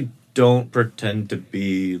 I don't pretend to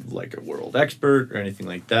be like a world expert or anything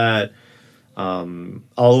like that. I'll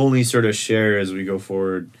only sort of share as we go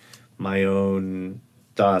forward my own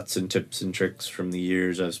thoughts and tips and tricks from the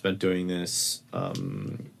years I've spent doing this,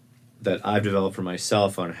 that I've developed for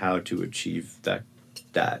myself on how to achieve that.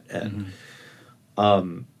 And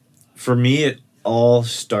for me, it all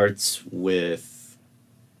starts with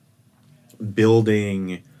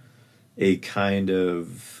building a kind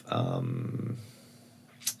of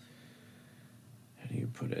do you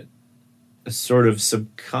put it? A sort of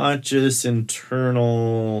subconscious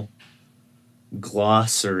internal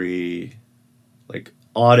glossary, like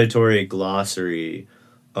auditory glossary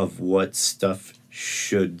of what stuff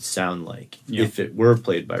should sound like if it were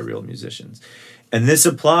played by real musicians. And this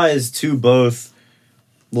applies to both,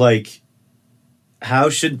 like, how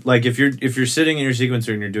should, like, if you're sitting in your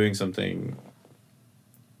sequencer and you're doing something,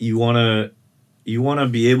 you want to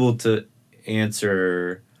be able to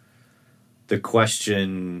answer the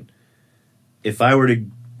question, if I'm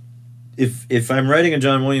writing a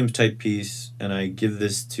John Williams type piece and I give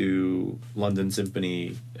this to London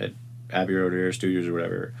Symphony at Abbey Road Air Studios or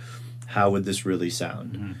whatever, how would this really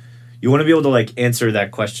sound? Mm-hmm. You want to be able to, like, answer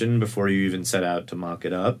that question before you even set out to mock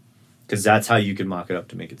it up, because that's how you can mock it up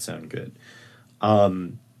to make it sound good.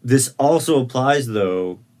 This also applies,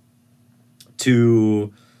 though,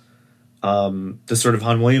 to the sort of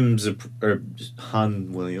Hans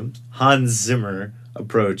Zimmer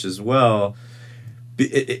approach as well,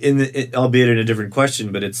 albeit in a different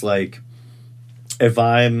question, but it's like, if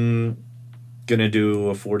I'm gonna do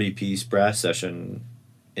a 40-piece brass session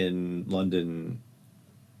in London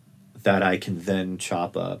that I can then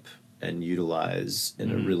chop up and utilize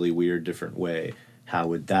in a really weird different way, how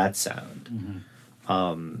would that sound?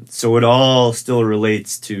 So it all still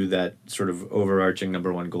relates to that sort of overarching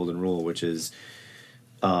number one golden rule, which is,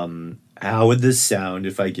 how would this sound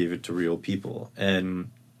if I gave it to real people? And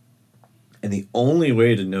the only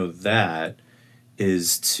way to know that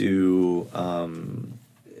is to,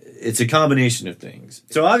 it's a combination of things.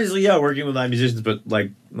 So obviously, yeah, working with live musicians, but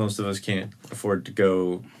like most of us can't afford to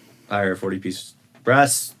go hire a 40-piece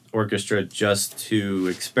brass orchestra just to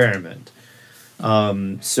experiment.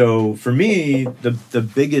 So for me, the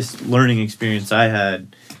biggest learning experience I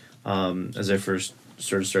had as I first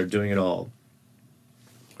sort of started doing it all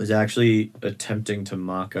was actually attempting to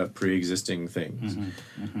mock up pre-existing things.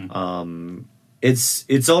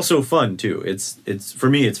 It's also fun too. It's for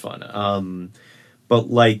me, it's fun. But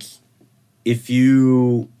like, if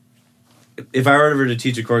I were ever to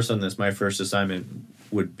teach a course on this, my first assignment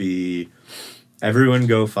would be, everyone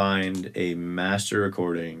go find a master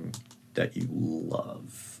recording that you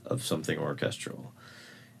love of something orchestral,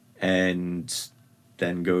 and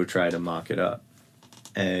then go try to mock it up,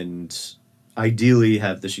 and ideally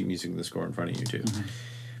have the sheet music and the score in front of you too.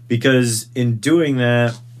 Because in doing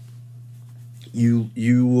that,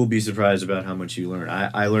 you will be surprised about how much you learn.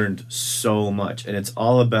 I learned so much, and it's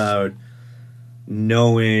all about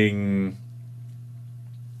knowing,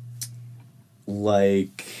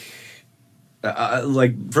 like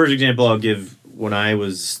first example I'll give, when I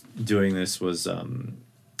was doing this was,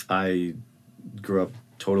 I grew up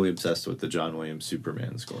totally obsessed with the John Williams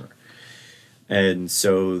Superman score. And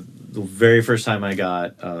so the very first time I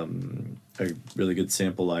got a really good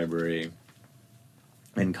sample library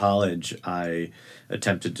in college, I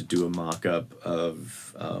attempted to do a mock-up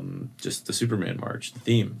of just the Superman March, the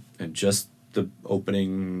theme, and just the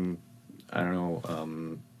opening,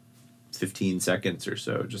 15 seconds or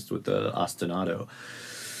so, just with the ostinato.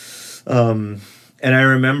 And I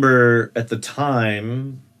remember at the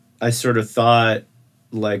time, I sort of thought,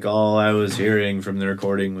 like, all I was hearing from the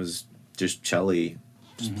recording was just Celli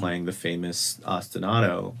just playing the famous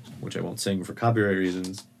ostinato, which I won't sing for copyright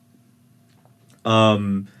reasons.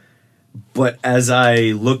 But as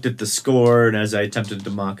I looked at the score and as I attempted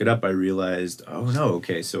to mock it up, I realized, oh no,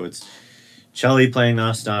 okay, so it's Celli playing the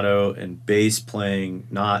ostinato and bass playing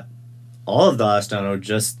not all of the ostinato,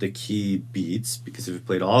 just the key beats, because if it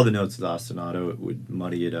played all the notes of the ostinato, it would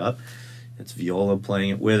muddy it up. It's viola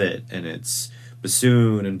playing it with it, and it's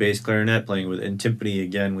bassoon and bass clarinet playing with it, and timpani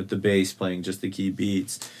again with the bass playing just the key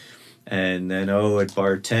beats. And then, at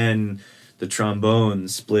bar 10, the trombone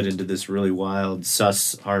split into this really wild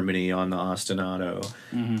sus harmony on the ostinato,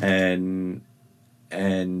 and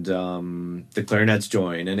the clarinets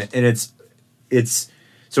join, and it's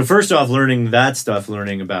so first off, learning that stuff,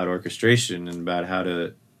 learning about orchestration and about how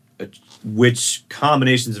to which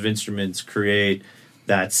combinations of instruments create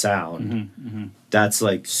that sound. That's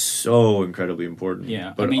like so incredibly important.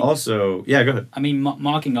 Yeah, but also, yeah, go ahead. I mean,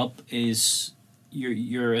 mocking up is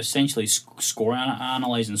you're essentially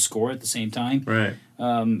analyzing score at the same time. Right.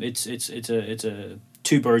 It's a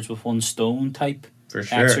two birds with one stone type For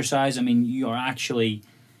sure. exercise. I mean, you are actually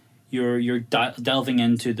you're delving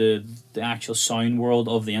into the actual sound world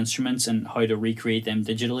of the instruments and how to recreate them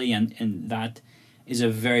digitally, and that is a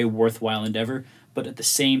very worthwhile endeavor. But at the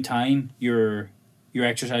same time, you're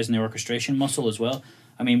exercising the orchestration muscle as well.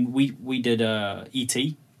 I mean, we did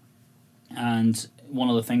E.T., and one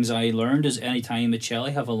of the things I learned is anytime a cello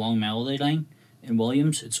have a long melody line in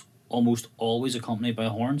Williams, it's almost always accompanied by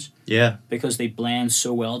horns Yeah. because they blend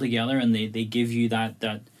so well together, and they give you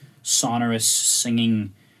that sonorous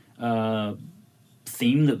singing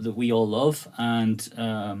theme that we all love. And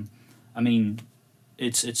I mean,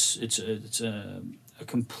 it's a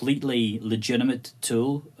completely legitimate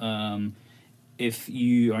tool. If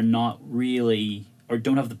you are not really, or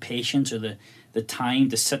don't have the patience or the time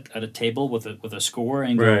to sit at a table with a score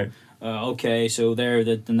and go, Right. Okay, so there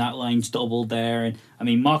then that line's doubled there, and I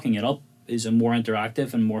mean, mocking it up is a more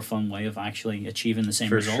interactive and more fun way of actually achieving the same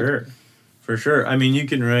For result. sure. For sure. I mean, you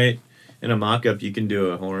can write in a mock-up, you can do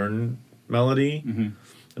a horn melody,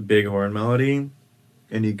 a big horn melody,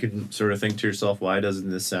 and you can sort of think to yourself, why doesn't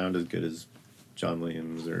this sound as good as John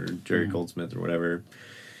Williams or Jerry Goldsmith or whatever?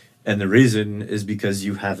 And the reason is because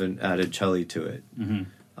you haven't added cello to it.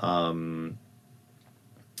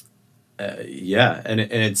 Yeah, and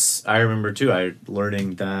it's, I remember too,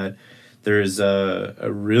 learning that there's a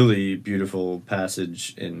really beautiful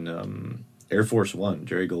passage in Air Force One,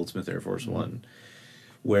 Jerry Goldsmith Air Force One,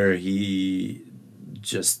 where he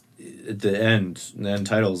just, at the end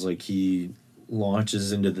titles, like he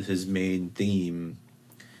launches into his main theme,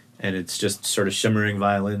 and it's just sort of shimmering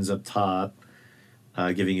violins up top,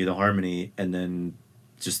 giving you the harmony, and then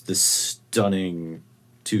just this stunning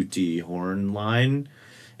tutti horn line.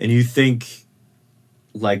 And you think,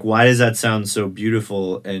 like, why does that sound so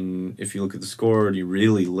beautiful? And if you look at the score and you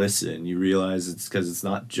really listen, you realize it's because it's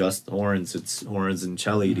not just horns, it's horns and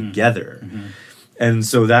cello together. And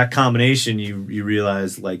so that combination, you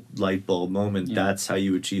realize, like, light bulb moment, that's how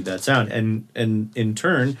you achieve that sound. And in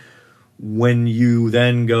turn, when you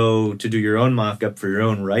then go to do your own mock-up for your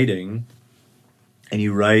own writing, and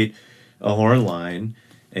you write a horn line,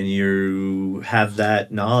 and you have that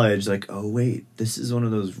knowledge, like, oh, wait, this is one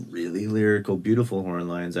of those really lyrical, beautiful horn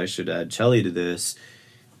lines. I should add cello to this.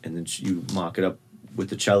 And then you mock it up with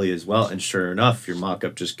the cello as well. And sure enough, your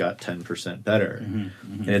mock-up just got 10% better.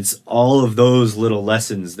 And it's all of those little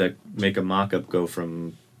lessons that make a mock-up go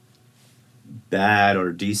from bad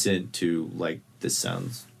or decent to, like, this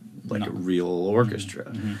sounds like a real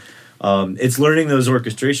orchestra. It's learning those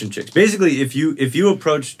orchestration tricks. Basically, if you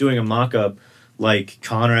approach doing a mock-up like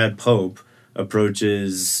Conrad Pope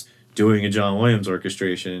approaches doing a John Williams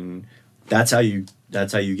orchestration, that's how you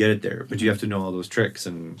get it there. But you have to know all those tricks,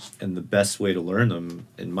 and the best way to learn them,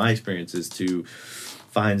 in my experience, is to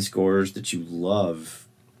find scores that you love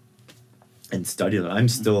and study them. I'm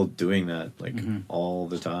still doing that, like, all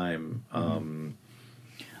the time.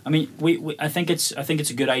 I mean, I think it's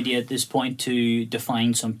a good idea at this point to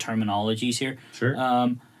define some terminologies here. Sure.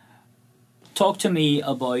 Talk to me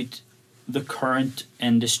about the current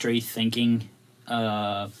industry thinking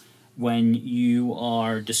when you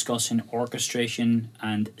are discussing orchestration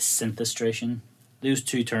and synthestration. Those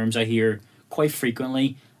two terms I hear quite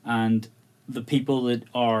frequently, and the people that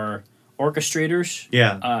are orchestrators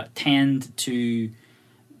tend to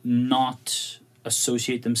not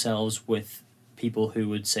associate themselves with people who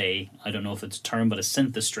would say, I don't know if it's a term, but a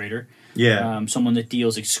synthestrator. Someone that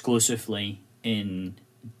deals exclusively in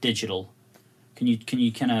digital. Can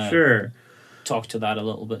you kind of talk to that a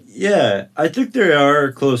little bit? Yeah, I think they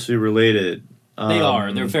are closely related.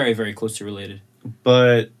 They're very, very closely related.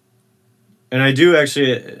 But, and I do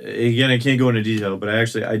actually, again, I can't go into detail, but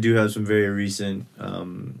I do have some very recent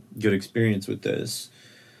good experience with this.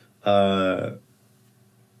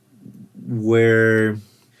 Where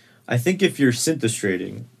I think if you're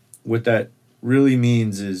synthestrating, what that really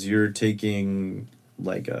means is you're taking,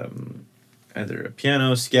 like, either a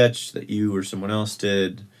piano sketch that you or someone else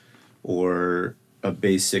did, or a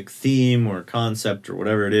basic theme or concept or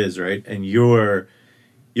whatever it is, right? And you're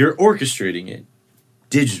orchestrating it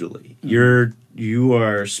digitally. You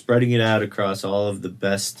are spreading it out across all of the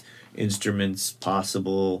best instruments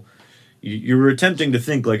possible. You're attempting to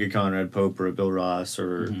think like a Conrad Pope or a Bill Ross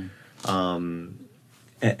or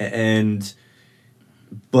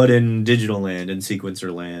but in digital land, in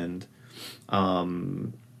sequencer land.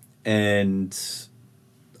 And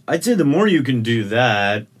I'd say the more you can do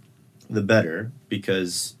that, the better,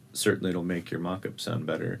 because certainly it'll make your mock-up sound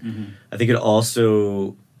better. I think it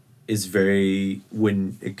also is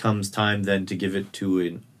when it comes time then to give it to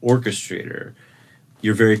an orchestrator,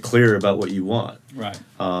 you're very clear about what you want. Right.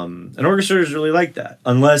 And orchestrators really like that,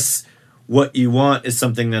 unless what you want is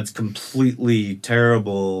something that's completely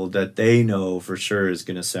terrible that they know for sure is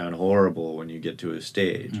going to sound horrible when you get to a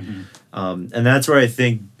stage. And that's where I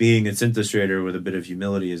think being a synthestrator with a bit of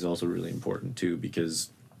humility is also really important too, because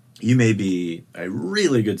you may be a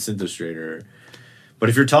really good synthestrator, but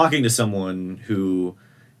if you're talking to someone who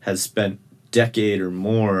has spent decade or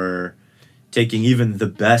more taking even the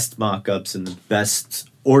best mock-ups and the best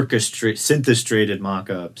synthestrated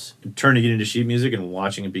mock-ups and turning it into sheet music and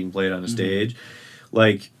watching it being played on a stage,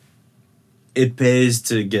 like, it pays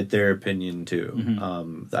to get their opinion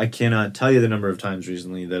too. I cannot tell you the number of times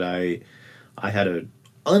recently that I had a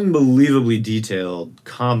unbelievably detailed,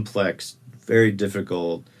 complex, very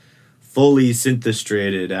difficult, fully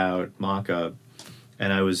synthestrated out mock-up,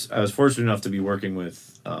 and I was fortunate enough to be working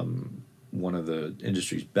with one of the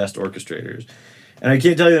industry's best orchestrators, and I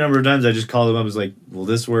can't tell you the number of times I just called him up and was like, will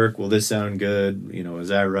this work? Will this sound good? You know, is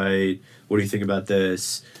that right? What do you think about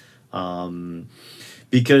this?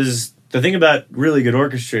 Because the thing about really good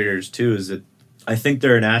orchestrators too is that I think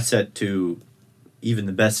they're an asset to even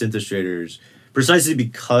the best synthestrators, precisely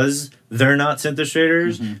because they're not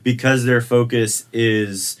synthestrators, because their focus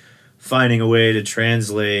is finding a way to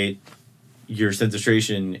translate your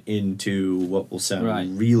synthestration into what will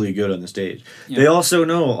sound really good on the stage. Yeah. They also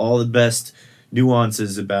know all the best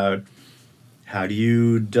nuances about how do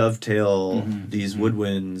you dovetail these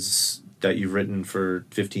woodwinds that you've written for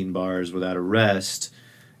 15 bars without a rest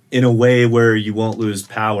in a way where you won't lose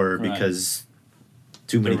power because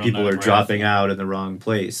too many people are dropping out in the wrong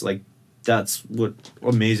place. Like, that's what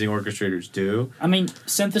amazing orchestrators do. I mean,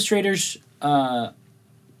 synthestrators,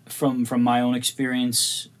 from my own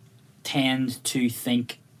experience, tend to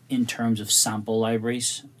think in terms of sample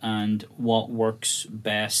libraries and what works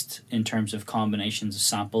best in terms of combinations of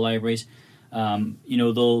sample libraries. You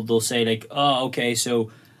know, they'll say like, oh, okay,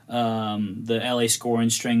 so the LA Scoring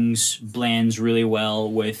Strings blends really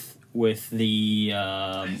well with the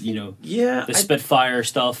you know, the Spitfire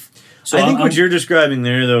stuff. So I think what you're describing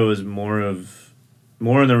there though is more in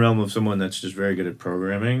the realm of someone that's just very good at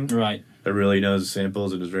programming. Right. That really knows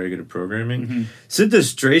samples and is very good at programming.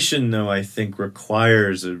 Synthestration, though, I think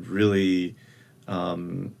requires a really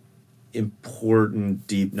important,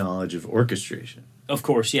 deep knowledge of orchestration. Of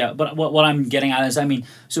course, yeah. But what I'm getting at is, I mean,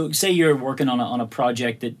 so say you're working on a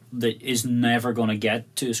project that is never going to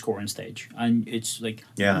get to a scoring stage, and it's like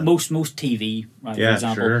most TV, right? For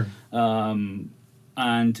example,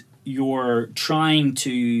 and you're trying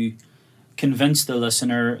to convince the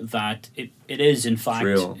listener that it is in fact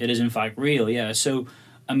real. Yeah. So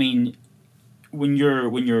I mean, when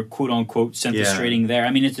you're quote unquote synthestrating there,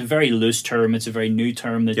 I mean, it's a very loose term. It's a very new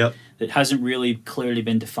term that hasn't really clearly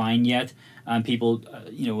been defined yet. And people,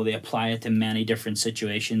 you know, they apply it to many different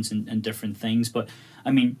situations and different things. But I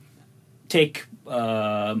mean, take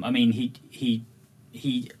I mean, he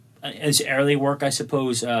his early work, I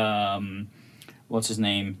suppose. What's his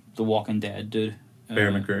name? The Walking Dead dude.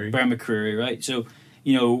 Bear McCreary, right? So,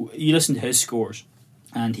 you know, you listen to his scores,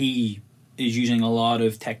 and he is using a lot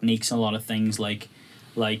of techniques, a lot of things like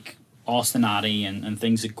ostinati and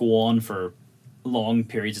things that go on for long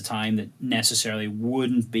periods of time that necessarily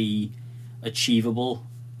wouldn't be achievable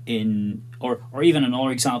in, or even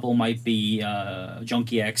another example might be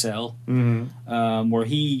Junkie XL, where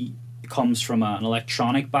he comes from an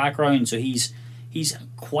electronic background, so he's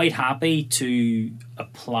quite happy to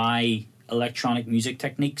apply electronic music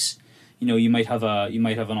techniques. You know, you might have an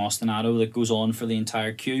ostinato that goes on for the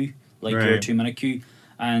entire cue, like your 2-minute cue,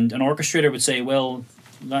 and an orchestrator would say, well,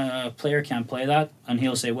 the player can't play that, and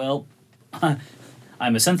he'll say, well,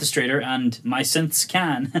 I'm a synthestrator and my synths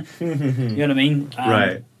can. You know what I mean?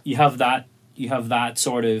 Right. You have that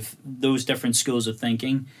sort of, those different schools of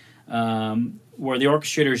thinking, where the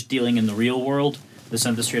orchestrator is dealing in the real world, the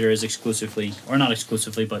synthestrator is exclusively, or not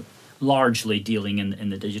exclusively, but largely dealing in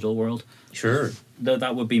the digital world. Sure.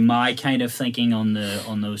 That would be my kind of thinking on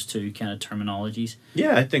those two kind of terminologies.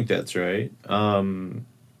 Yeah, I think that's right. I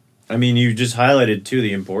mean, you just highlighted too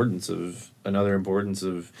the importance of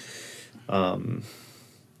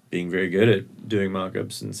being very good at doing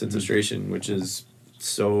mock-ups and synthestration, which is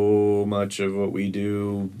so much of what we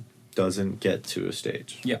do doesn't get to a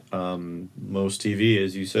stage. Yeah. Most TV,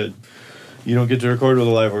 as you said, you don't get to record with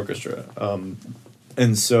a live orchestra.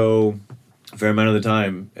 And so a fair amount of the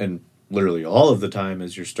time, and literally all of the time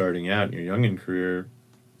as you're starting out in your youngin' career,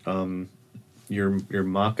 your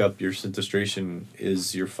mock-up, your synthestration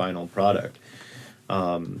is your final product.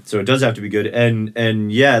 So it does have to be good.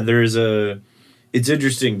 And yeah, it's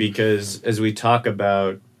interesting because as we talk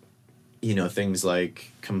about, you know, things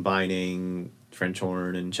like combining French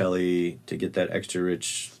horn and cello to get that extra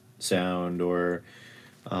rich sound, or,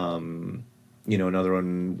 you know, another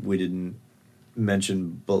one we didn't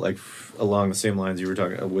mention, but like along the same lines you were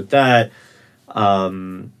talking with that,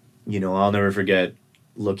 you know, I'll never forget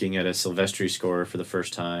looking at a Silvestri score for the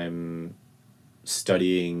first time,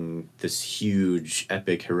 studying this huge,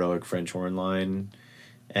 epic, heroic French horn line,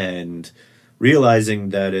 and realizing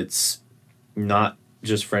that it's not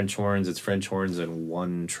just French horns, it's French horns and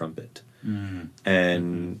one trumpet.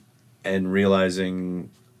 And realizing,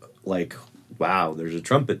 like, wow, there's a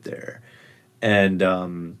trumpet there. And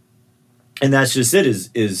that's just it,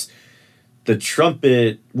 is the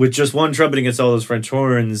trumpet, with just one trumpet against all those French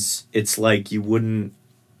horns, it's like you wouldn't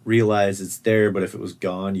realize it's there, but if it was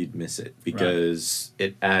gone, you'd miss it, because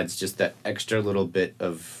it adds just that extra little bit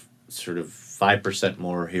of sort of 5%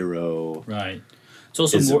 more hero. Right. It's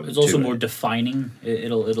also more defining.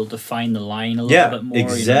 It'll define the line a little bit more.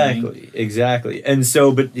 Exactly, you know what I mean? exactly. And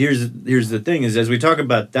so, but here's the thing: is as we talk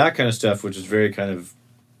about that kind of stuff, which is very kind of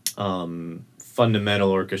fundamental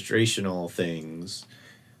orchestrational things,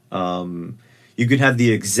 you can have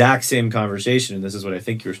the exact same conversation, and this is what I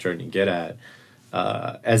think you're starting to get at,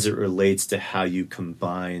 as it relates to how you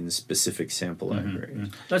combine specific sample libraries.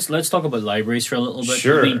 Let's talk about libraries for a little bit.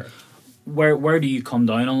 Sure. I mean, where do you come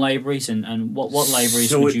down on libraries, and what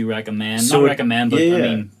libraries would you recommend? So Not recommend, but I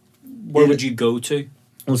mean, where would you go to?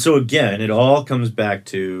 Well, so again, it all comes back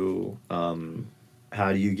to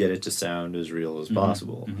how do you get it to sound as real as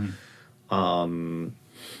possible. And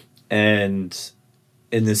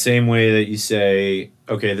in the same way that you say,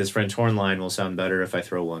 okay, this French horn line will sound better if I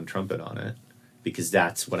throw one trumpet on it, because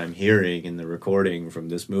that's what I'm hearing in the recording from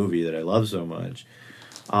this movie that I love so much.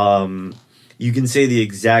 You can say the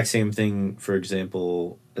exact same thing, for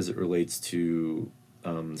example, as it relates to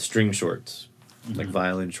string shorts, like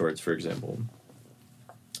violin shorts, for example.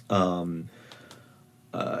 And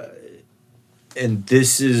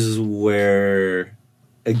this is where,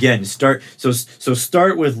 again, start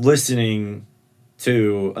with listening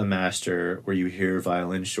to a master where you hear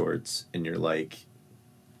violin shorts and you're like,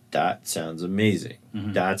 that sounds amazing.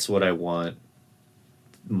 That's what I want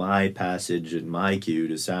my passage and my cue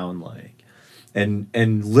to sound like.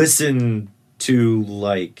 And listen to,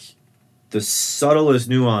 like, the subtlest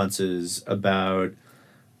nuances about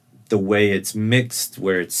the way it's mixed,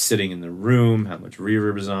 where it's sitting in the room, how much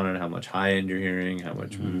reverb is on it, how much high end you're hearing, how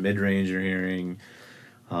much mid range you're hearing,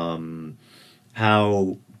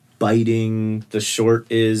 how biting the short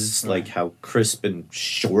is, like how crisp and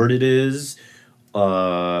short it is,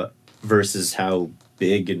 versus how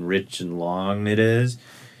big and rich and long it is.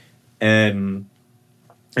 And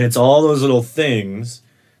it's all those little things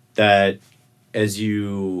that, as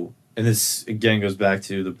you, and this again goes back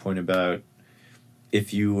to the point about,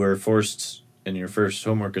 if you were forced in your first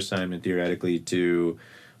homework assignment, theoretically, to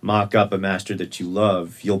mock up a master that you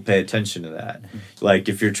love, you'll pay attention to that. Like,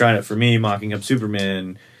 if you're trying to, for me, mocking up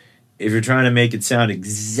Superman, if you're trying to make it sound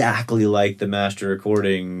exactly like the master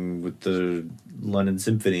recording with the London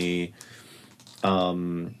Symphony,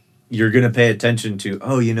 you're going to pay attention to,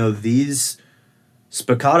 oh, you know, these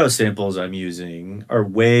spiccato samples I'm using are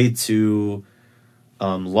way too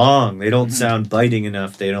long. They don't sound biting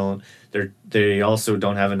enough. They also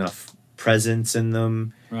don't have enough presence in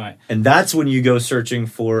them. Right. And that's when you go searching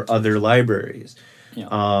for other libraries. Yeah.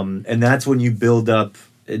 And that's when you build up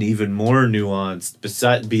an even more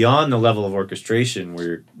nuanced, beyond the level of orchestration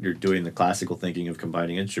where you're doing the classical thinking of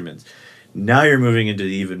combining instruments. Now you're moving into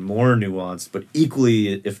the even more nuanced, but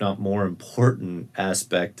equally, if not more important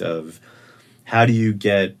aspect of how do you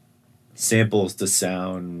get samples to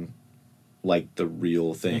sound like the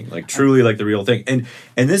real thing, like truly like the real thing. And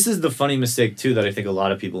this is the funny mistake too that I think a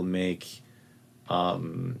lot of people make,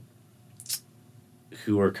 who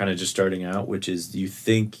are kind of just starting out, which is, you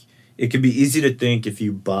think it can be easy to think if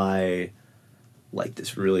you buy like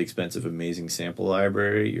this really expensive, amazing sample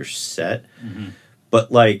library, you're set. But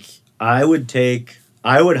like, I would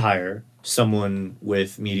hire someone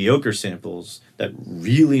with mediocre samples that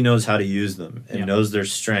really knows how to use them and knows their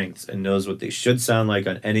strengths and knows what they should sound like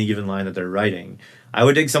on any given line that they're writing. I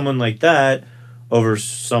would take someone like that over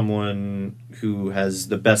someone who has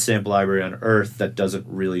the best sample library on earth that doesn't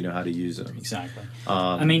really know how to use them. Exactly.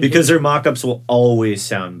 Because their mock-ups will always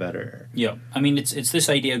sound better. Yeah. I mean, it's this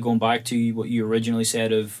idea, going back to what you originally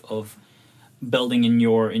said, of building in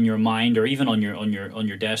your mind, or even on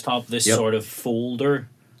your desktop, this sort of folder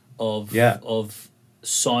of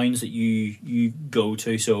sounds that you go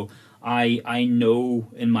to. So I know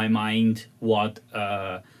in my mind what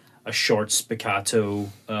a short spiccato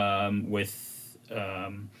with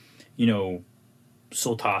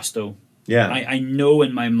sol tasto. Yeah. I know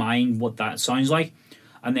in my mind what that sounds like,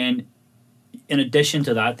 and then in addition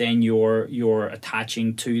to that, then you're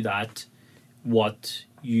attaching to that what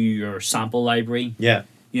your sample library. Yeah.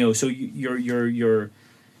 So your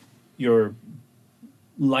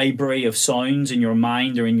library of sounds in your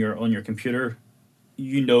mind or on your computer,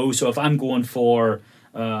 so if I'm going for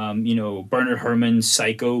Bernard Herrmann's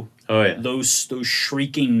Psycho, those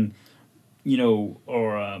shrieking,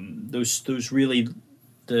 or those really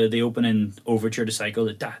the opening overture to Psycho,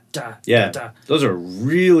 the da da Yeah, da da. those are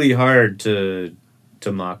really hard to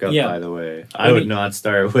mock up. Yeah. By the way, I would not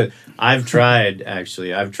start with. I've tried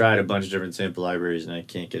actually. I've tried a bunch of different sample libraries, and I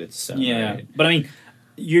can't get it to sound right. But I mean,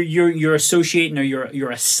 you're associating or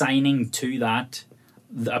you're assigning to that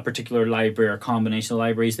a particular library or combination of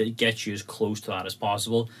libraries that gets you as close to that as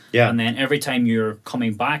possible. Yeah. And then every time you're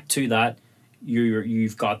coming back to that,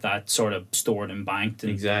 you've got that sort of stored and banked.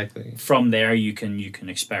 And Exactly. from there, you can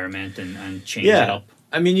experiment and change it up.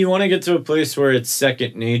 I mean, you want to get to a place where it's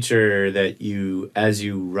second nature that you, as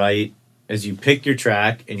you pick your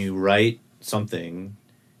track and you write something,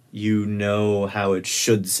 you know how it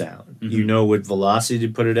should sound. Mm-hmm. You know what velocity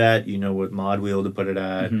to put it at. You know what mod wheel to put it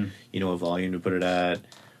at. Mm-hmm. You know what volume to put it at.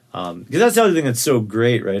 Because that's the other thing that's so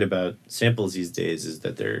great, right, about samples these days is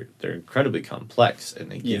that they're incredibly complex,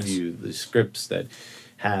 and they give you the scripts that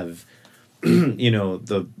have, you know,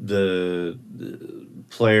 the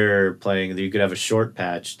player playing. You could have a short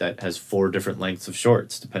patch that has 4 different lengths of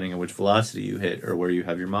shorts depending on which velocity you hit or where you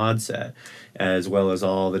have your mod set, as well as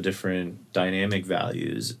all the different dynamic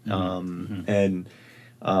values. And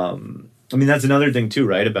I mean, that's another thing too,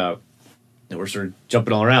 right, about, we're sort of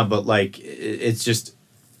jumping all around, but like it's just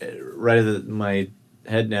right at my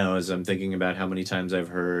head now as I'm thinking about how many times I've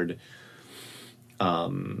heard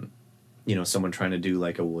you know, someone trying to do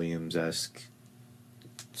like a Williams-esque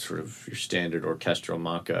sort of your standard orchestral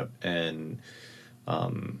mock-up, and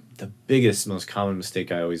the biggest, most common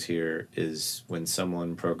mistake I always hear is when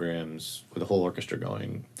someone programs with a whole orchestra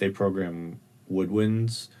going, they program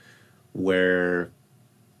woodwinds where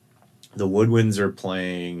the woodwinds are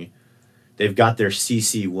playing, they've got their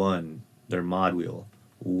CC1, their mod wheel,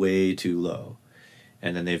 way too low,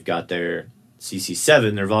 and then they've got their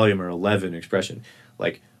CC7, their volume or 11 expression,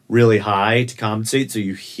 like really high to compensate so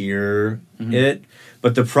you hear it.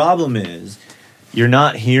 But the problem is you're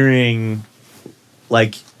not hearing,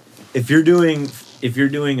 like, if you're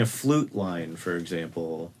doing a flute line, for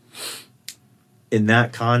example, in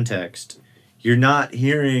that context, you're not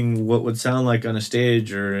hearing what would sound like on a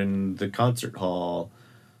stage or in the concert hall.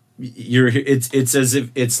 It's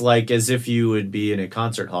as if you would be in a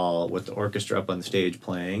concert hall with the orchestra up on the stage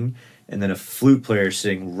playing, and then a flute player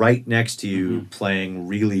sitting right next to you playing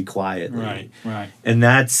really quietly. Right. And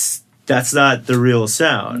that's not the real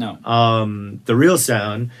sound. No. The real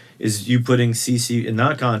sound is you putting CC, in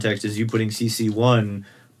that context, is you putting CC1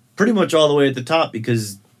 pretty much all the way at the top,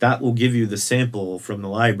 because that will give you the sample from the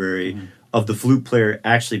library of the flute player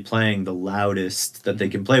actually playing the loudest that they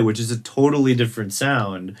can play, which is a totally different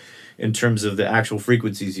sound in terms of the actual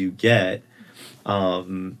frequencies you get.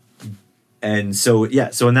 And so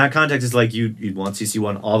in that context, it's like you'd want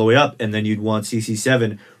CC1 all the way up, and then you'd want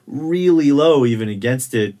CC7 really low even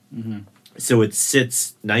against it, so it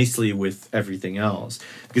sits nicely with everything else,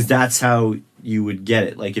 because that's how you would get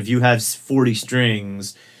it. Like if you have 40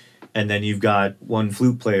 strings and then you've got one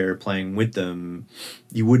flute player playing with them,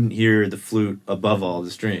 you wouldn't hear the flute above all the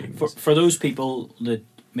strings. For those people that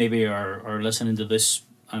maybe are listening to this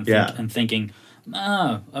and thinking,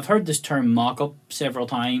 I've heard this term mock-up several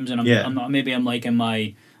times, and I'm not, maybe I'm like in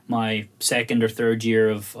my second or third year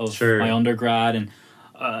of my undergrad, and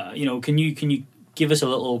you know, can you give us a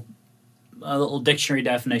little dictionary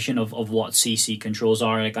definition of what CC controls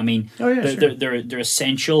are? Like, I mean, they're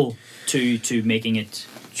essential to making it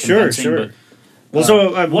convincing. Sure.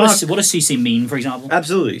 But, what does CC mean, for example?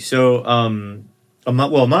 Absolutely. So,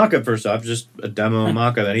 mock-up, first off, just a demo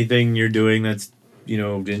mock-up. Anything you're doing that's, you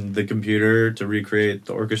know, in the computer to recreate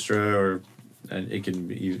the orchestra, and it can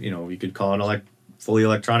be, you could call an fully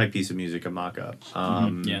electronic piece of music a mock-up.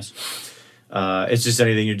 Yes. It's just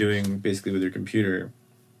anything you're doing basically with your computer.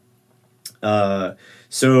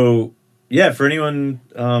 So, for anyone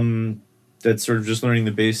that's sort of just learning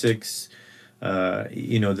the basics,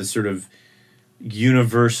 the sort of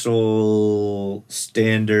universal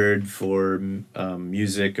standard for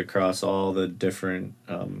music across all the different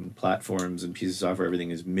platforms and pieces of software,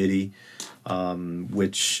 everything is MIDI,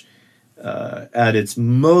 which at its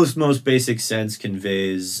most basic sense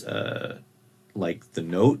conveys like the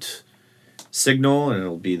note signal, and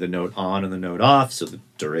it'll be the note on and the note off, so the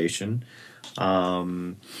duration. But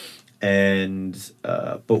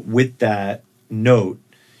with that note,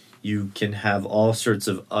 you can have all sorts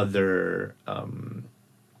of other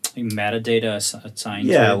metadata assigned.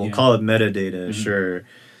 We'll call it metadata, sure.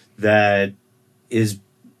 That is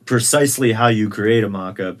precisely how you create a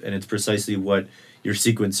mock-up, and it's precisely what your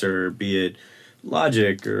sequencer, be it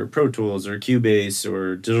Logic or Pro Tools or Cubase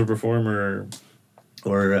or Digital Performer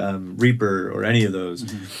or Reaper or any of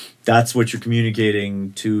those, that's what you're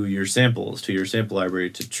communicating to your samples, to your sample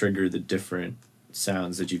library, to trigger the different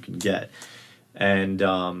sounds that you can get. And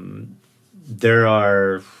there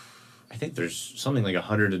are, I think there's something like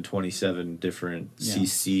 127 different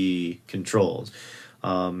CC controls. I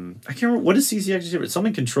can't remember, what does CC actually stand for?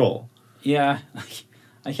 Something control. Yeah,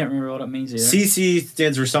 I can't remember what it means either. CC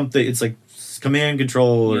stands for something, it's like command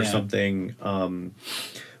control or something.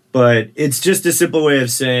 But it's just a simple way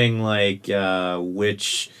of saying like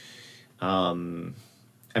which...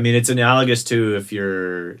 I mean, it's analogous to if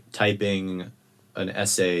you're typing an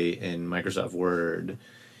essay in Microsoft Word,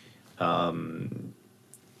 and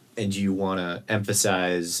you want to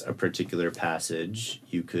emphasize a particular passage,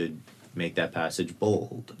 you could make that passage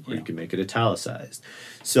bold, or you can make it italicized.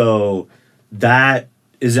 So that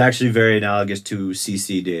is actually very analogous to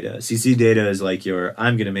CC data. CC data is like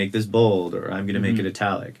I'm going to make this bold, or I'm going to make it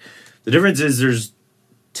italic. The difference is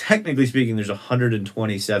technically speaking, there's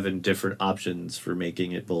 127 different options for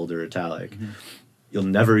making it bold or italic. You'll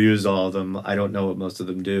never use all of them. I don't know what most of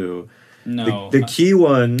them do. No. The key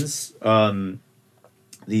ones,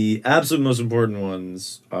 the absolute most important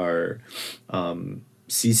ones are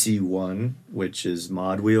CC1, which is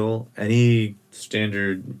mod wheel. Any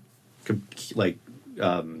standard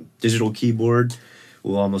digital keyboard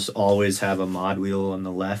will almost always have a mod wheel on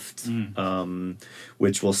the left,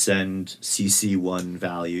 which will send CC1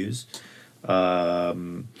 values.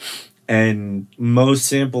 And most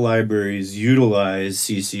sample libraries utilize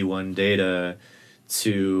CC1 data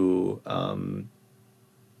to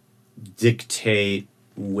dictate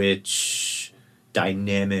which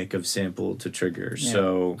dynamic of sample to trigger. Yeah.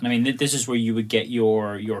 So I mean, this is where you would get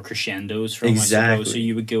your crescendos from. Exactly. I suppose. So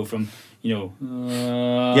you would go from, you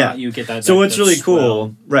get that. So what's really swell.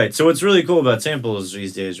 cool, right? So what's really cool about samples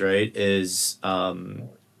these days, right, is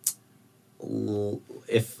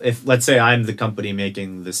if let's say I'm the company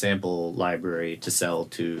making the sample library to sell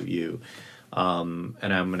to you, and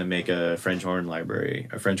I'm going to make a French horn library,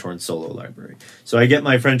 a French horn solo library. So I get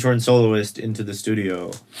my French horn soloist into the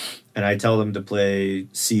studio, and I tell them to play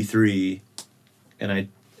C3,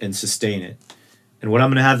 and sustain it. And what I'm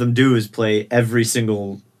going to have them do is play every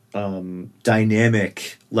single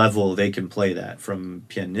dynamic level they can play that, from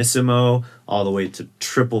pianissimo all the way to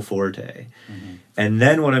triple forte. And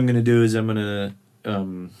then what I'm going to do is I'm going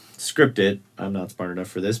to script it. I'm not smart enough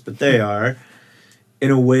for this, but they are,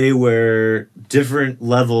 in a way where different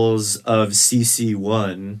levels of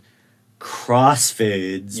CC1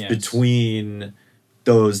 crossfades between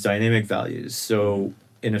those dynamic values. So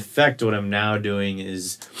in effect, what I'm now doing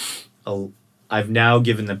is I've now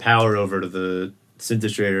given the power over to the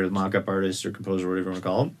synthesis the mock-up artist or composer, whatever you want to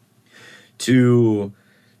call them, to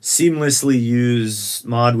seamlessly use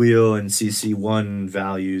mod wheel and CC1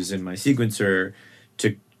 values in my sequencer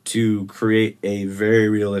to create a very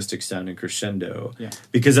realistic sounding crescendo.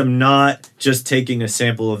 Because I'm not just taking a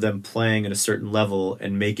sample of them playing at a certain level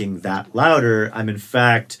and making that louder. I'm in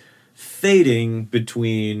fact fading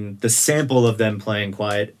between the sample of them playing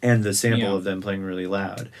quiet and the sample of them playing really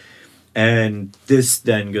loud. And this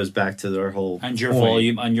then goes back to their whole your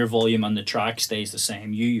point. volume on the track stays the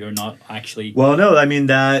same. You're not actually... Well, no, I mean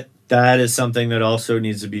that is something that also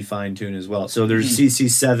needs to be fine-tuned as well. So there's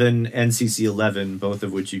CC7 and CC11, both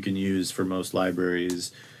of which you can use for most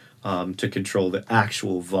libraries to control the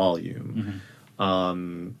actual volume.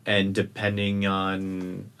 And depending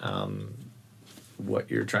on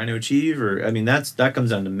what you're trying to achieve, or I mean that comes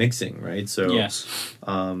down to mixing, right? So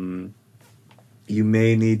you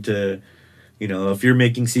may need to, if you're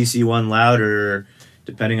making CC1 louder,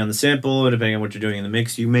 depending on the sample and depending on what you're doing in the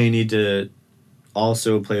mix, you may need to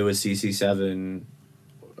also play with CC7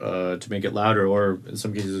 to make it louder, or in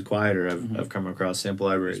some cases quieter. I've come across sample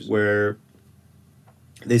libraries where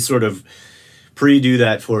they sort of pre-do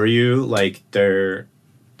that for you, like they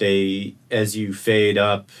as you fade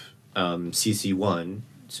up CC1,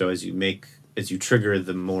 so as you trigger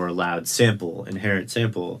the more loud inherent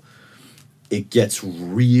sample, it gets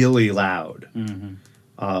really loud,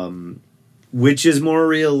 which is more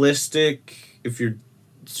realistic if you're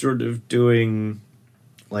sort of doing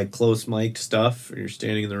like close mic stuff or you're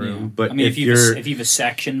standing in the room. But I mean, if you have a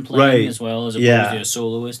section playing as well as opposed to a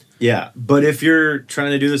soloist. Yeah, but if you're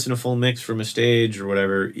trying to do this in a full mix from a stage or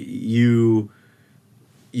whatever, you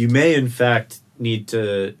may in fact need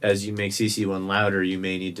to, as you make CC1 louder, you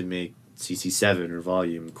may need to make CC7 or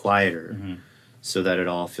volume quieter, so that it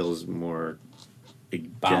all feels more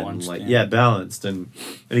balanced. Balanced. And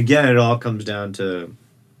again, it all comes down to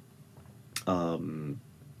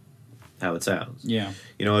how it sounds. Yeah.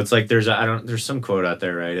 It's like there's some quote out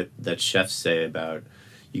there, right, that chefs say about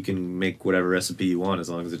you can make whatever recipe you want as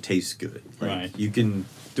long as it tastes good. Like, right. You can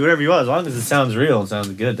do whatever you want as long as it sounds real and sounds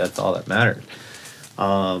good. That's all that matters.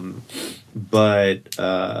 But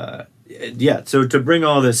yeah, so to bring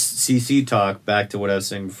all this CC talk back to what I was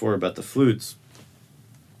saying before about the flutes,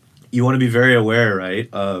 you want to be very aware, right,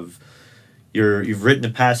 of you've written a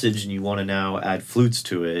passage and you want to now add flutes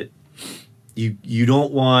to it. You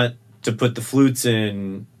don't want to put the flutes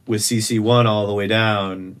in with CC1 all the way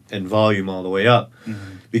down and volume all the way up,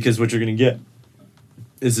 because what you're going to get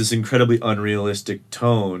is this incredibly unrealistic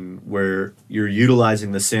tone where you're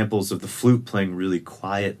utilizing the samples of the flute playing really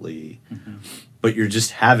quietly, but you're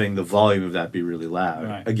just having the volume of that be really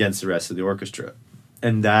loud against the rest of the orchestra.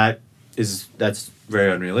 And that's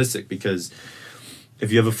very unrealistic, because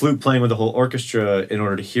if you have a flute playing with the whole orchestra, in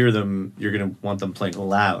order to hear them, you're going to want them playing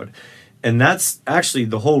loud. And that's actually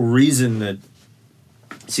the whole reason that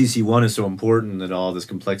CC1 is so important, that all this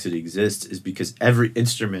complexity exists, is because every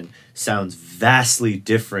instrument sounds vastly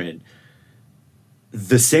different.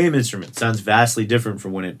 The same instrument sounds vastly different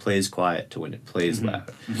from when it plays quiet to when it plays loud.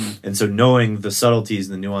 And so knowing the subtleties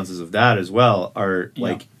and the nuances of that as well are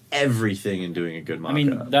like everything in doing a good mock-up. I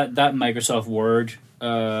mean, that Microsoft Word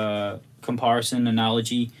comparison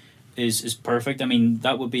analogy is perfect. I mean,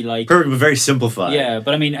 that would be like perfect, but very simplified. Yeah,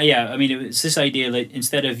 but I mean, it's this idea that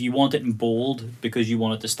instead of, you want it in bold because you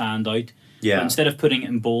want it to stand out. Yeah. But instead of putting it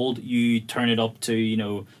in bold, you turn it up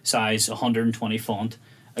to size 120 font.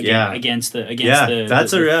 Against the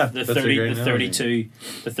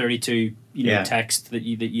 32 text that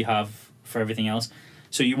you have for everything else.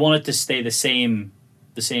 So you want it to stay the same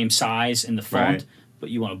size in the font, but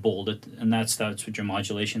you want to bold it, and that's what your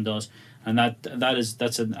modulation does. And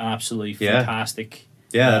that's an absolutely fantastic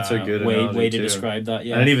that's a good way to too. describe that.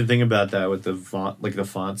 Yeah, I didn't even think about that with the font, like the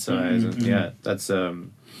font size. And that's a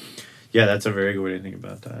very good way to think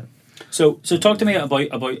about that. So talk to me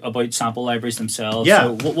about sample libraries themselves. Yeah.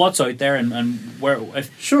 So what's out there, and where?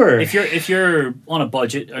 If you're on a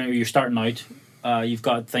budget or you're starting out, you've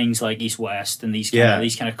got things like East West and these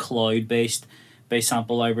kind of cloud based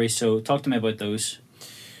sample libraries. So talk to me about those.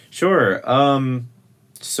 Sure.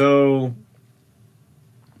 So,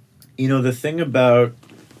 the thing about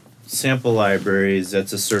sample libraries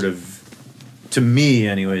that's a sort of, to me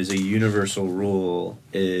anyways, a universal rule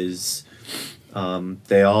is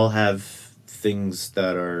they all have things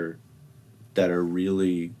that they're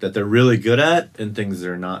really good at, and things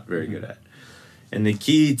they're not very good at. And the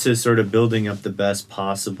key to sort of building up the best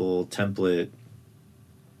possible template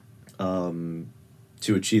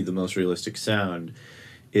to achieve the most realistic sound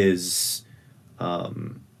is,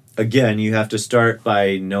 again, you have to start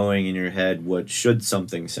by knowing in your head what should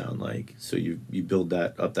something sound like. So you build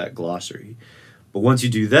that glossary. But once you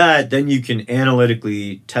do that, then you can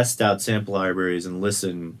analytically test out sample libraries and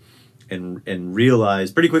listen and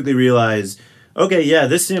pretty quickly realize, okay, yeah,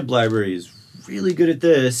 this sample library is really good at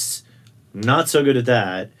this, not so good at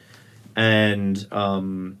that. And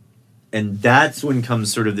that's when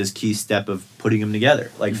comes sort of this key step of putting them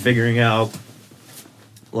together, like figuring out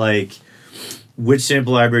like which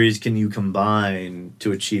sample libraries can you combine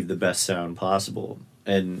to achieve the best sound possible.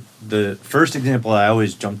 And the first example I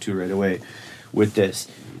always jump to right away with this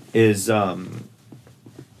is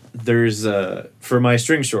there's for my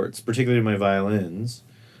string shorts, particularly my violins,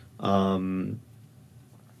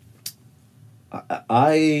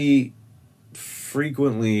 I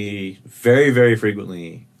frequently, very, very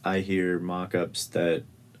frequently, I hear mock-ups that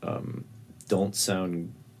don't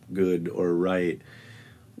sound good or right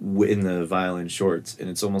in the violin shorts, and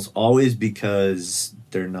it's almost always because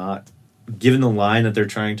they're not given the line that they're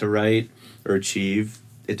trying to write or achieve.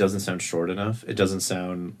 It doesn't sound short enough. It doesn't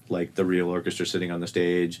sound like the real orchestra sitting on the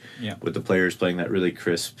stage with the players playing that really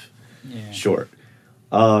crisp short.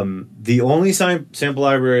 The only sample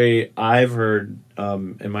library I've heard,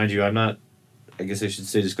 and mind you, I guess I should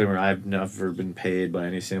say disclaimer, I've never been paid by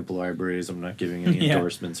any sample libraries. I'm not giving any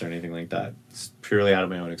endorsements or anything like that. It's purely out of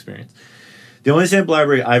my own experience. The only sample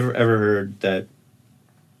library I've ever heard that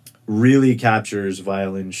really captures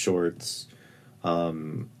violin shorts,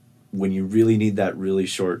 when you really need that really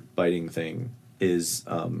short biting thing, is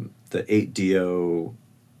the 8-Dio,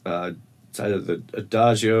 it's either the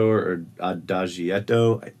Adagio or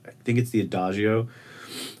Adagietto. I think it's the Adagio,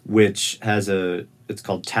 which has it's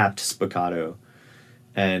called tapped spiccato,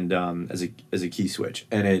 and as a key switch,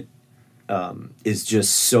 and it is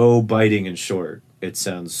just so biting and short. It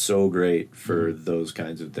sounds so great for those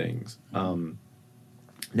kinds of things.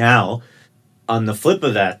 Now, on the flip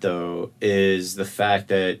of that, though, is the fact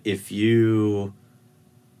that if you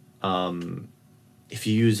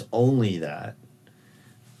use only that,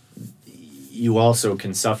 you also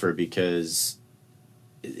can suffer, because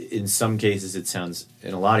in some cases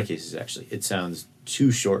in a lot of cases actually, it sounds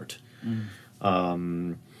too short.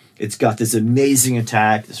 it's got this amazing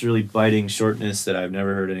attack, this really biting shortness that I've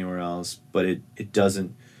never heard anywhere else, but it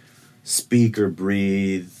doesn't speak or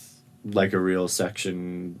breathe like a real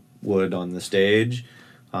section would on the stage,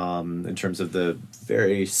 in terms of the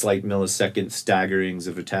very slight millisecond staggerings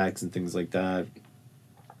of attacks and things like that.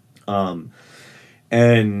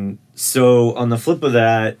 And so on the flip of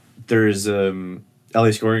that, there's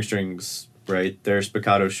LA Scoring Strings, right? Their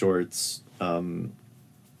spiccato shorts.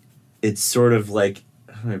 It's sort of like,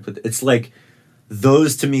 how do I put it's like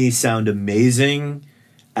those to me sound amazing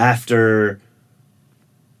after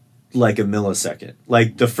like a millisecond.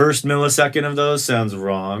 Like the first millisecond of those sounds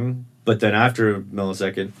wrong, but then after a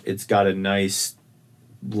millisecond, it's got a nice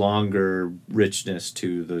longer richness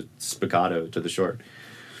to the spiccato, to the short.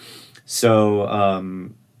 So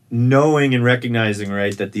knowing and recognizing,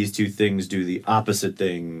 right, that these two things do the opposite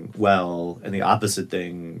thing well and the opposite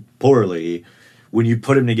thing poorly, when you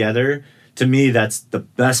put them together, to me, that's the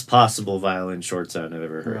best possible violin short sound I've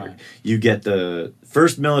ever heard. Right. You get the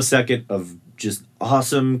first millisecond of just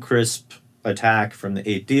awesome, crisp attack from the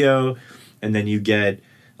 8 Dio, and then you get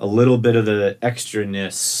a little bit of the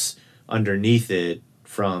extraness underneath it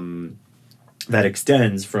from that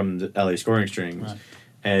extends from the LA Scoring Strings. Right.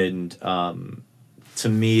 And to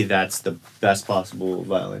me, that's the best possible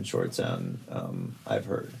violin short sound I've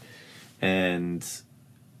heard. And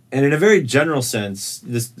in a very general sense,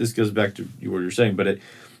 this goes back to what you're saying, but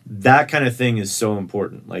that kind of thing is so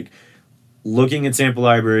important. Like looking at sample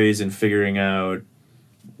libraries and figuring out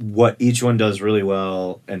what each one does really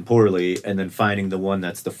well and poorly, and then finding the one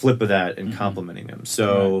that's the flip of that and complementing them.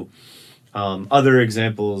 So other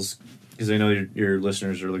examples, because I know your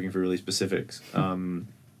listeners are looking for really specifics.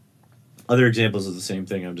 Other examples of the same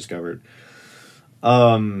thing I've discovered.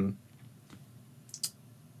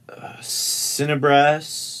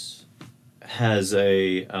 Cinebrass has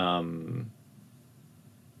a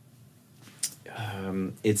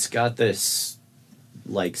it's got this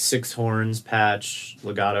like 6 horns patch,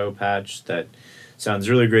 legato patch, that sounds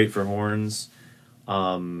really great for horns,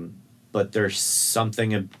 but there's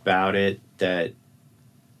something about it that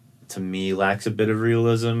to me lacks a bit of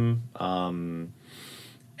realism,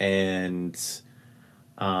 and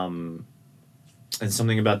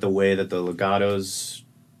something about the way that the legatos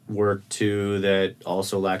work too that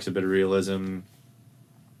also lacks a bit of realism,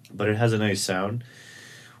 but it has a nice sound.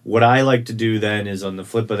 What I like to do then is on the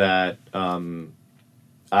flip of that,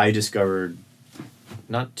 I discovered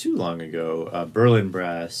not too long ago Berlin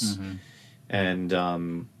Brass, and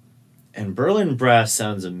Berlin Brass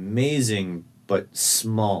sounds amazing but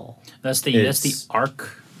small. That's the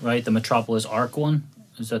Arc, right? The Metropolis Arc one.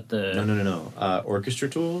 Is that the no? Orchestra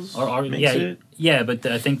Tools. Makes yeah, it? yeah, but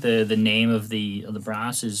I think the name of the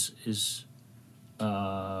brass is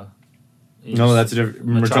no, that's a different.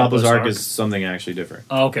 Metropolis Arc is something actually different.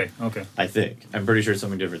 Oh, okay. I think I'm pretty sure it's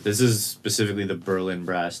something different. This is specifically the Berlin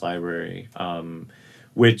Brass Library,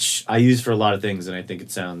 which I use for a lot of things, and I think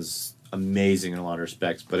it sounds amazing in a lot of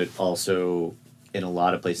respects. But it also, in a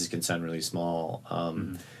lot of places, can sound really small.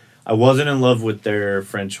 I wasn't in love with their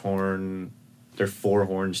French horn. They're 4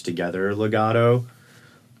 horns together legato,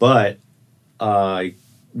 but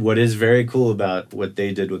what is very cool about what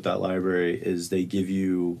they did with that library is they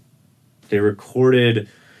recorded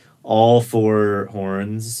all 4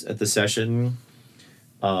 horns at the session,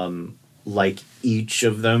 like each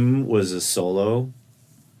of them was a solo,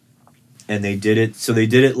 and they did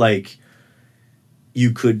it like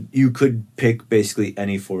you could pick basically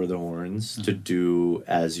any 4 of the horns to do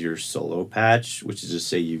as your solo patch, which is to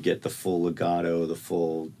say you get the full legato, the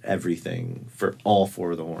full everything for all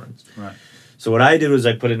 4 of the horns. Right. So what I did was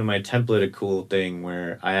I put into my template a cool thing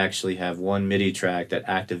where I actually have one MIDI track that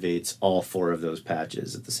activates all 4 of those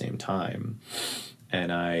patches at the same time,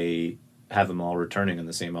 and I have them all returning on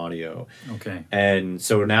the same audio. Okay. And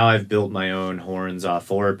so now I've built my own horns off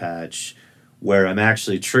 4 patch where I'm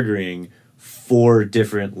actually triggering 4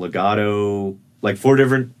 different legato, like 4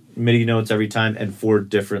 different MIDI notes every time, and 4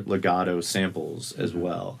 different legato samples as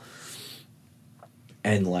well.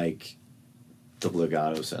 And like the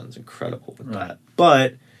legato sounds incredible with that.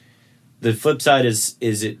 But the flip side is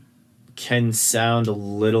it can sound a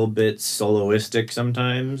little bit soloistic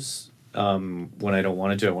sometimes, when I don't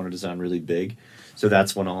want it to. I want it to sound really big. So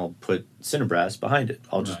that's when I'll put Cinebrass behind it.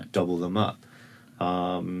 I'll just double them up.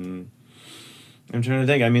 I'm trying to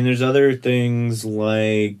think. I mean, there's other things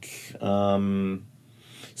like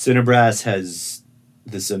Cinebrass has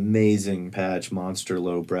this amazing patch, Monster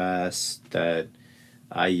Low Brass, that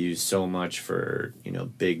I use so much for,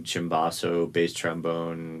 big chimbasso, bass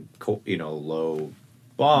trombone, low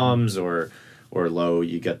bombs or low,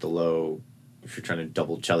 you get the low if you're trying to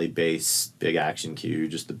double cello bass, big action cue,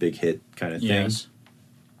 just the big hit kind of thing. Yes.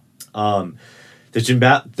 The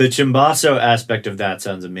chimbasso aspect of that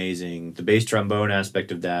sounds amazing. The bass trombone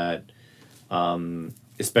aspect of that,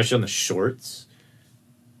 especially on the shorts,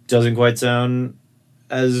 doesn't quite sound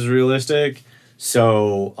as realistic.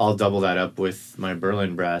 So I'll double that up with my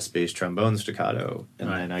Berlin brass bass trombone staccato, and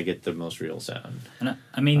then I get the most real sound. And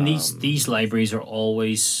I mean, these libraries are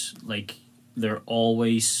always like, they're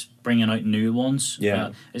always bringing out new ones.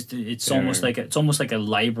 Yeah, it's almost like a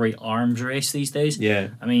library arms race these days. Yeah,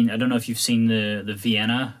 I mean, I don't know if you've seen the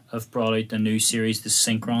Vienna have brought out the new series, the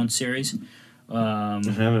Synchron series. I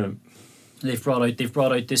haven't. They've brought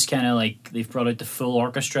out this kind of like, they've brought out the full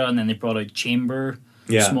orchestra, and then they brought out chamber.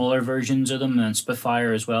 Smaller versions of them, and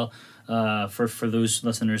Spitfire as well. For those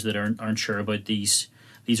listeners that aren't sure about these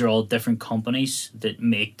are all different companies that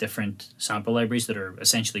make different sample libraries that are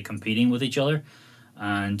essentially competing with each other.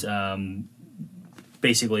 And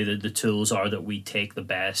basically the tools are that we take the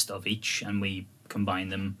best of each and we combine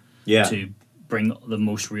them to bring the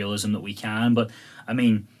most realism that we can. But I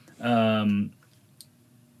mean,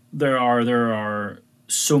 there are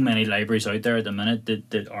so many libraries out there at the minute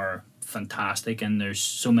that are fantastic, and there's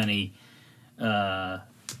so many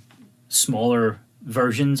smaller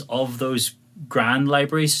versions of those grand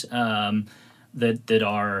libraries that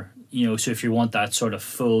are, you know, so if you want that sort of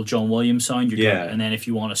full John Williams sound, and then if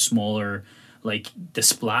you want a smaller like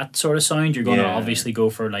Desplat sort of sound, you're going to obviously go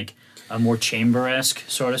for like a more chamber-esque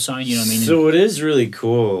sort of sound, you know what I mean? So what is really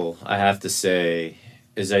cool, I have to say,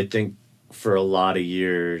 is I think for a lot of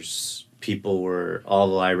years all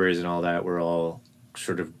the libraries and all that were all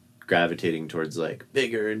sort of gravitating towards like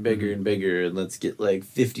bigger and bigger and bigger, and let's get like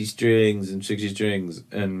 50 strings and 60 strings,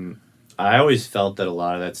 and I always felt that a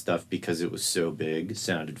lot of that stuff, because it was so big,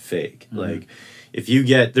 sounded fake. Like if you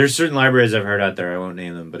there's certain libraries I've heard out there, I won't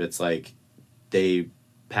name them, but it's like they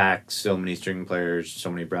pack so many string players, so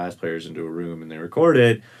many brass players into a room and they record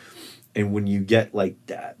it, and when you get like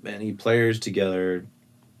that many players together,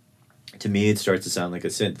 to me it starts to sound like a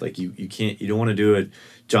synth. Like you don't want to do it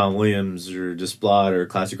John Williams or Desplat or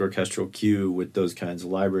classic orchestral cue with those kinds of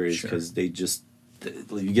libraries, because they just,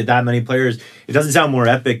 you get that many players, it doesn't sound more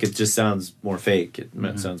epic, it just sounds more fake. It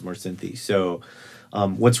sounds more synthy. So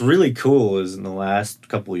what's really cool is in the last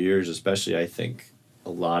couple of years especially, I think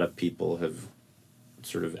a lot of people have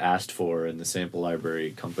sort of asked for, and the sample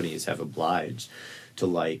library companies have obliged to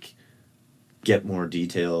like get more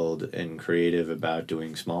detailed and creative about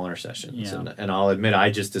doing smaller sessions. And I'll admit,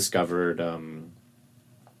 I just discovered on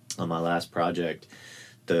my last project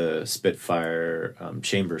the Spitfire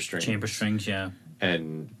chamber strings,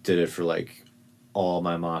 and did it for like all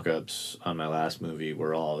my mock-ups on my last movie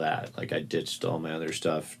were all that. Like I ditched all my other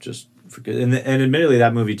stuff just for, and admittedly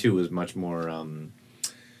that movie too was much more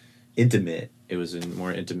intimate. It was a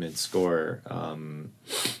more intimate score,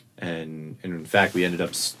 and in fact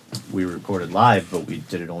we recorded live, but we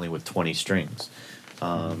did it only with 20 strings.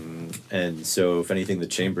 And so if anything, the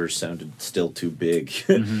chambers sounded still too big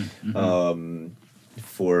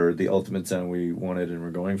for the ultimate sound we wanted and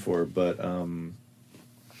were going for. But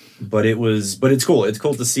it's cool. It's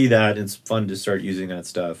cool to see that. It's fun to start using that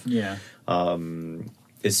stuff. Yeah.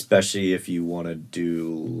 Especially if you want to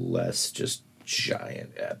do less just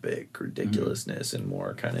giant epic ridiculousness and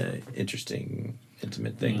more kind of interesting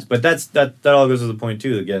intimate things. But that all goes to the point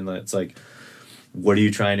too. Again, it's like, what are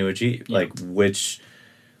you trying to achieve? Like which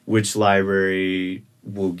library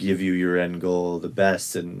will give you your end goal the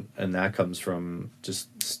best, and that comes from just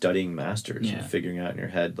studying masters and figuring out in your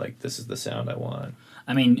head like, this is the sound I want.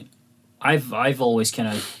 I mean, I've always kind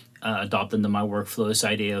of adopted into my workflow this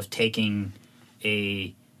idea of taking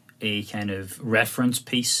a kind of reference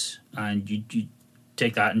piece, and you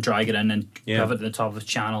take that and drag it in and have it at the top of the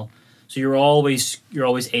channel. So you're always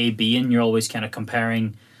A/B-ing, you're always kind of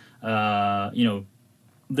comparing,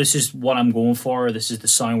 this is what I'm going for, this is the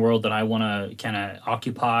sound world that I want to kind of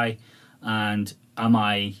occupy, and am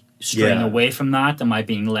I straying away from that? Am I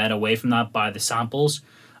being led away from that by the samples?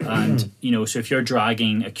 And, so if you're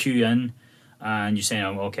dragging a cue in and you're saying,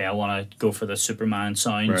 okay, I want to go for the Superman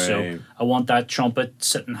sound, so I want that trumpet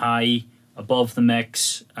sitting high above the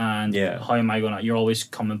mix, and how am I going to... You're always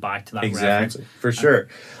coming back to that reference. For sure.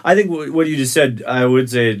 I think what you just said, I would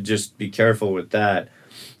say just be careful with that,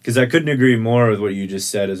 because I couldn't agree more with what you just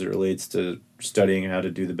said as it relates to studying how to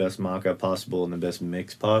do the best mock-up possible and the best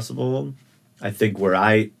mix possible. I think where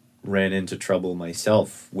I ran into trouble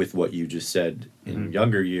myself with what you just said in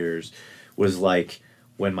younger years was like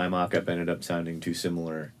when my mock-up ended up sounding too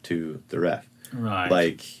similar to the ref. Right.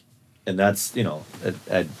 Like, and that's,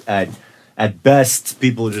 at best,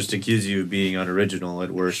 people just accuse you of being unoriginal.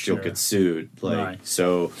 At worst, Sure. you'll get sued. Right.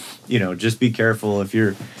 So, just be careful if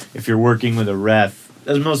you're working with a ref,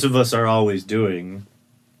 as most of us are always doing.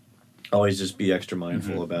 Always just be extra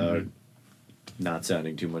mindful about not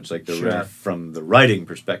sounding too much like the Sure. ref from the writing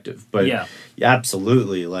perspective. But Yeah.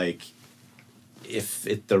 absolutely, like if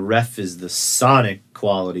the ref is the sonic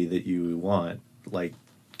quality that you want, like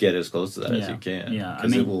get as close to that as you can. Yeah,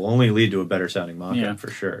 because it will only lead to a better sounding mock-up Yeah. for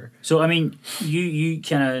sure. So, I mean, you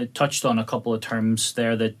kind of touched on a couple of terms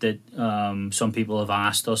there that some people have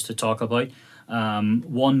asked us to talk about.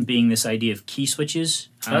 One being this idea of key switches,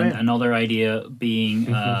 and another idea being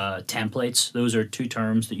templates. Those are two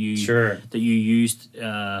terms that you used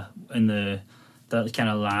in the kind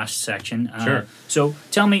of last section. Sure. So,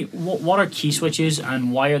 tell me, what are key switches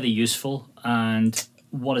and why are they useful? And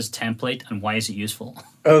what is template and why is it useful?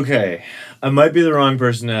 Okay, I might be the wrong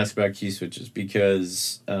person to ask about key switches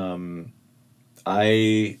because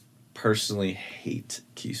I personally hate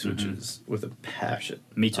key switches with a passion.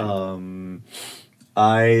 Me too.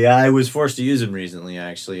 I was forced to use them recently,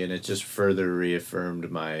 actually, and it just further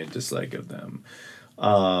reaffirmed my dislike of them.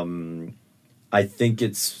 I think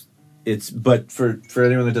but for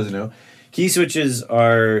anyone that doesn't know, key switches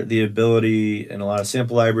are the ability, and a lot of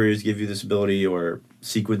sample libraries give you this ability, or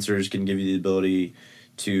sequencers can give you the ability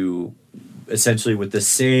to essentially, with the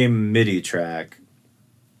same MIDI track,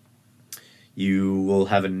 you will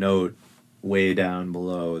have a note way down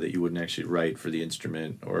below that you wouldn't actually write for the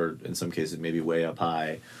instrument, or in some cases maybe way up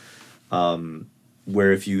high,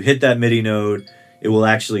 where if you hit that MIDI note, it will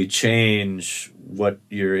actually change what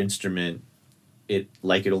your instrument,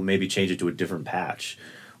 it'll maybe change it to a different patch,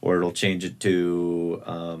 or it'll change it to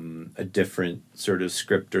a different sort of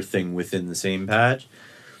script or thing within the same patch.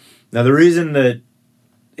 Now, the reason that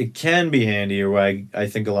it can be handy, or why I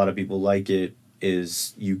think a lot of people like it,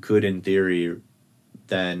 is you could, in theory,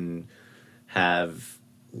 then have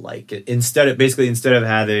instead of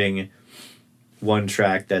having one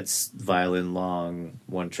track that's violin long,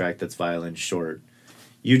 one track that's violin short,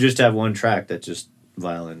 you just have one track that just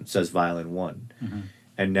says violin 1. Mm-hmm.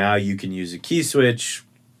 And now you can use a key switch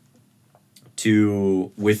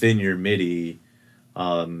to, within your MIDI,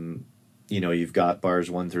 you've got bars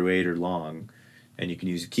 1 through 8 are long, and you can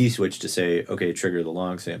use a key switch to say, okay, trigger the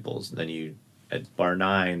long samples. And then at bar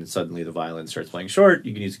 9, suddenly the violin starts playing short.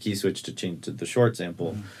 You can use a key switch to change to the short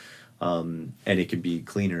sample, and it can be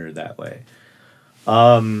cleaner that way.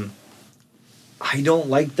 I don't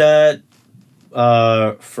like that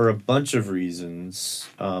for a bunch of reasons.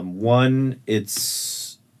 One,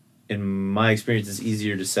 in my experience, it's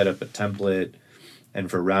easier to set up a template, and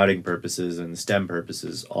for routing purposes and stem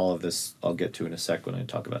purposes, all of this I'll get to in a sec when I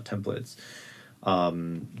talk about templates.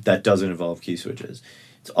 That doesn't involve key switches.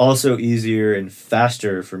 It's also easier and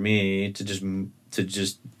faster for me to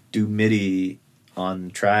just do MIDI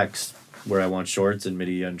on tracks where I want shorts, and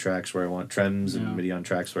MIDI on tracks where I want trems, and MIDI on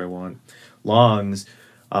tracks where I want longs,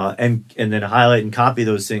 and then highlight and copy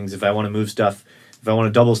those things if I want to move stuff. If I want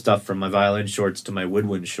to double stuff from my violin shorts to my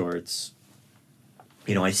woodwind shorts,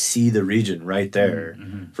 I see the region right there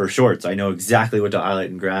for shorts. I know exactly what to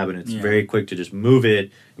highlight and grab, and it's very quick to just move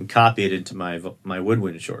it and copy it into my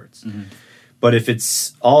woodwind shorts. Mm-hmm. But if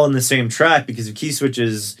it's all in the same track, because of key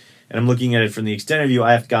switches, and I'm looking at it from the extended view,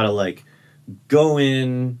 I've got to go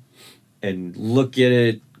in and look at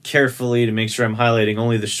it carefully to make sure I'm highlighting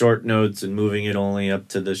only the short notes and moving it only up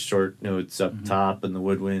to the short notes up top and the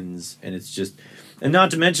woodwinds. And it's just, and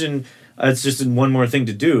not to mention, it's just one more thing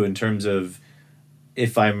to do in terms of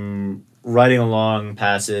if I'm writing a long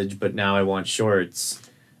passage, but now I want shorts,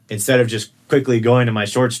 instead of just quickly going to my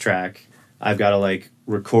shorts track, I've got to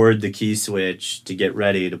record the key switch to get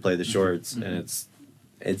ready to play the shorts. And it's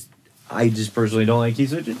I just personally don't like key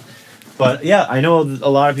switches. But yeah, I know a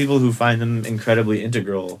lot of people who find them incredibly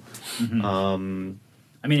integral. Mm-hmm.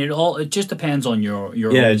 I mean, it just depends on your own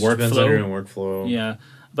workflow. Depends on your own workflow. Yeah,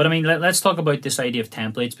 but I mean, let's talk about this idea of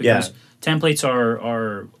templates, because templates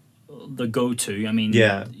are the go-to. I mean,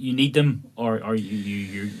 you need them, or are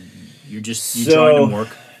you join them work.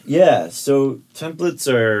 Yeah, so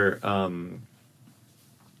templates are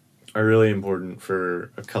really important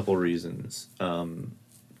for a couple reasons.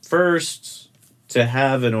 First, to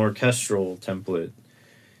have an orchestral template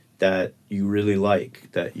that you really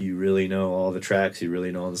like, that you really know all the tracks, you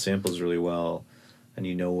really know all the samples really well, and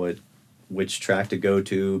you know which track to go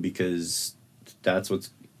to, because that's what's,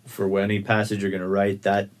 for any passage you're going to write,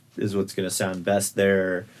 that is what's going to sound best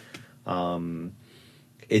there.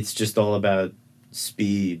 It's just all about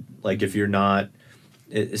speed. If you're not,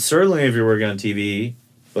 certainly if you're working on TV,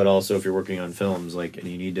 but also if you're working on films, like, and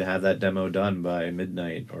you need to have that demo done by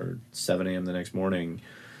midnight or 7 a.m. the next morning,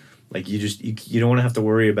 like, you don't want to have to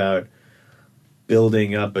worry about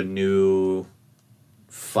building up a new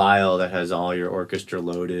file that has all your orchestra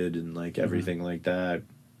loaded and like everything like that.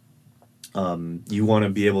 You want to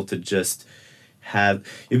be able to just have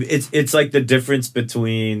it's like the difference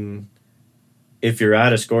between, if you're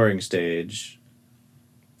at a scoring stage,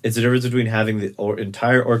 it's the difference between having the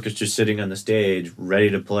entire orchestra sitting on the stage ready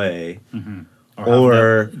to play,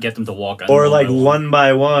 or get them to walk on, or like one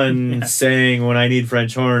by one saying, when I need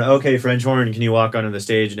French horn, okay, French horn, can you walk onto the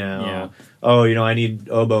stage now? Yeah. Oh, I need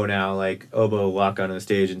oboe now, like oboe, walk onto the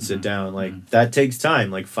stage and sit down. Like that takes time,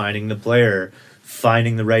 like finding the player,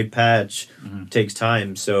 finding the right patch takes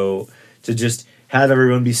time. So to just have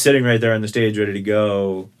everyone be sitting right there on the stage ready to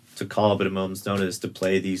go, to call up at a moment's notice to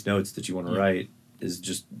play these notes that you want to write, is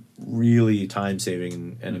just really time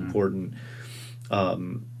saving and important.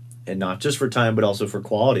 And not just for time, but also for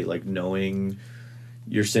quality, like knowing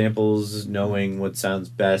your samples, knowing what sounds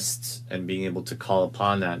best, and being able to call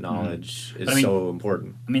upon that knowledge is so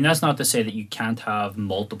important. I mean, that's not to say that you can't have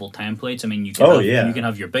multiple templates. I mean, you can you can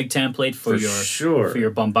have your big template for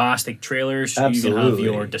your bombastic trailers. Absolutely. You can have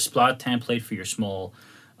your Desplat template for your small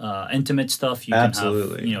intimate stuff. You can have,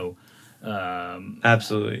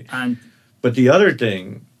 absolutely. But the other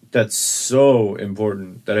thing that's so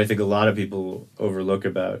important that I think a lot of people overlook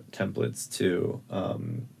about templates too,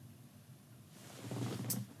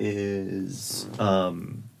 is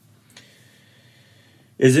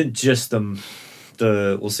isn't just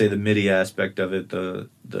the we'll say the MIDI aspect of it, the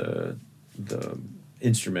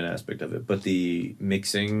instrument aspect of it, but the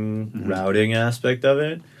mixing routing aspect of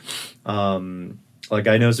it. Like,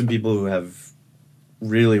 I know some people who have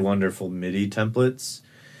really wonderful MIDI templates,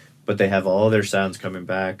 but they have all their sounds coming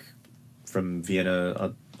back from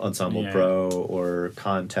Vienna Ensemble Pro or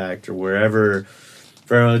Contact or wherever.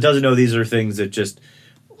 For anyone that doesn't know, these are things that just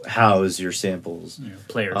house your samples.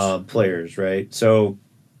 Players, right? So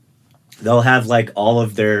they'll have like all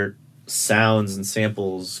of their sounds and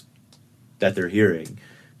samples that they're hearing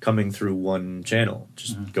coming through one channel,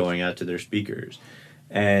 just going out to their speakers.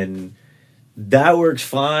 And that works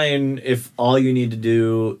fine if all you need to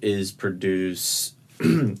do is produce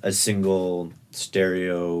a single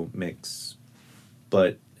stereo mix.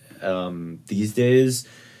 But these days,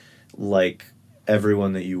 like,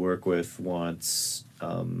 everyone that you work with wants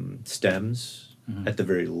stems at the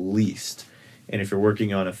very least. And if you're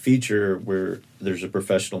working on a feature where there's a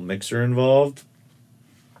professional mixer involved,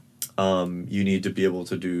 you need to be able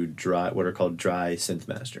to do what are called dry synth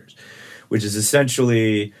masters, which is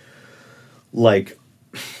essentially like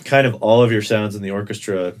kind of all of your sounds in the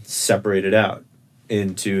orchestra separated out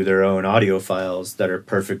into their own audio files that are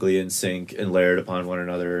perfectly in sync and layered upon one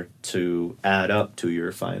another to add up to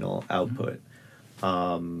your final output.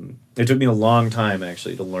 It took me a long time,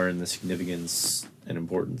 actually, to learn the significance and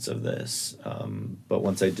importance of this. But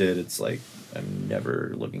once I did, it's like I'm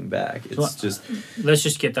never looking back. It's let's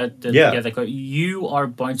just get that together. You are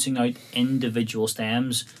bouncing out individual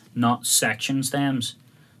stems, not section stems.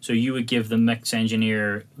 So you would give the mix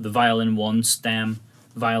engineer the violin 1 stem,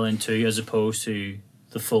 violin 2, as opposed to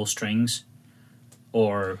the full strings,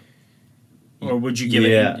 or would you give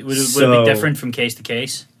it? Would it be different from case to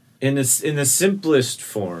case? In the simplest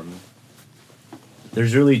form,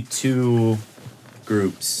 there's really two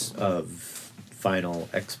groups of final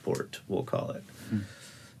export, we'll call it.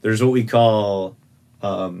 There's what we call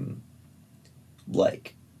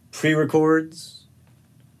like pre-records,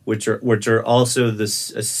 which are also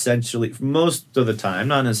this essentially, most of the time,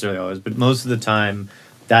 not necessarily always, but most of the time,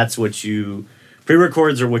 that's what you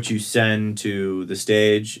pre-records are what you send to the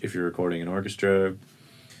stage if you're recording an orchestra.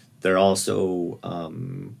 They're also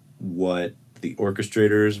what the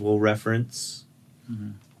orchestrators will reference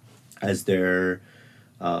as they're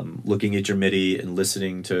looking at your MIDI and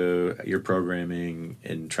listening to your programming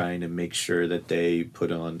and trying to make sure that they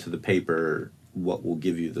put onto the paper what will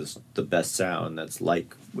give you the best sound that's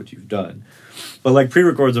like what you've done. But like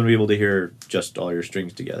pre-records, want to be able to hear just all your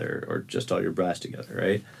strings together or just all your brass together,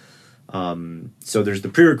 right? So there's the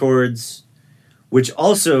pre-records, which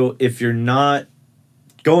also, if you're not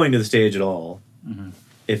going to the stage at all,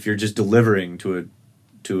 if you're just delivering to a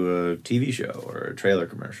TV show or a trailer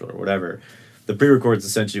commercial or whatever, the pre-records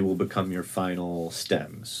essentially will become your final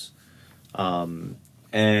stems.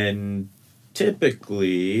 And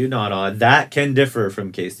typically, not odd, that can differ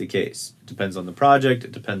from case to case. It depends on the project.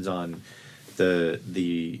 It depends on the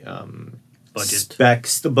budget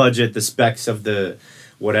specs, the specs of the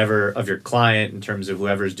whatever of your client in terms of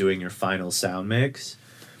whoever's doing your final sound mix,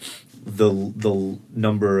 the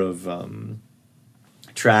number of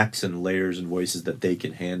tracks and layers and voices that they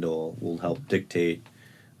can handle will help dictate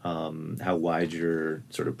how wide your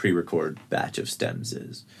sort of pre-record batch of stems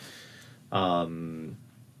is. I don't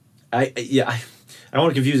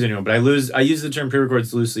want to confuse anyone, but I use the term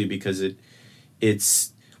pre-records loosely because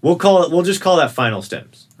we'll just call that final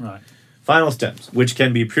stems. Right. Final stems, which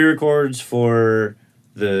can be pre-records for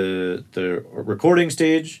the recording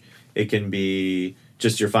stage. It can be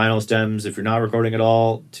just your final stems if you're not recording at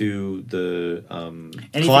all to the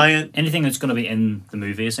client. Anything that's going to be in the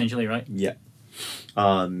movie, essentially, right? Yeah.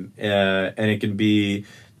 And it can be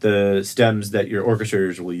the stems that your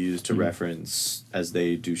orchestrators will use to reference as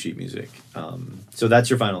they do sheet music. So that's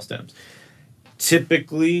your final stems.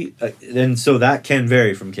 Typically, and so that can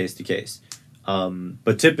vary from case to case.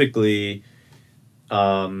 But typically,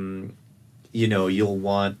 you'll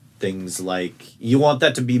want things like, you want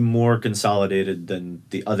that to be more consolidated than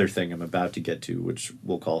the other thing I'm about to get to, which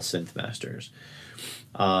we'll call synth masters.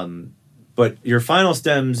 But your final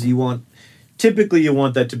stems, you want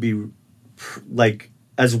that to be like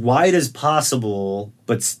as wide as possible,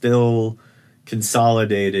 but still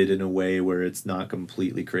consolidated in a way where it's not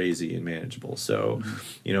completely crazy and manageable. So,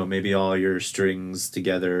 maybe all your strings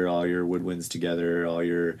together, all your woodwinds together, all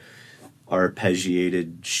your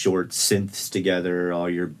arpeggiated short synths together, all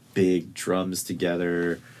your big drums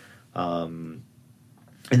together. And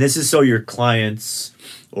this is so your clients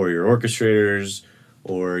or your orchestrators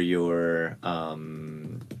or your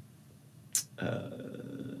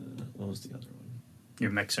what was the other one?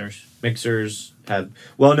 Your mixers. Mixers have...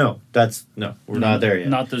 Well, we're not there yet.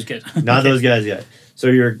 Not those guys. Not those guys yet. So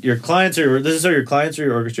your clients this is so your clients or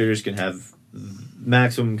your orchestrators can have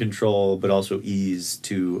maximum control, but also ease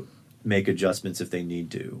to make adjustments if they need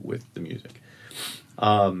to with the music.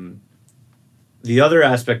 The other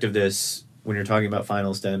aspect of this, when you're talking about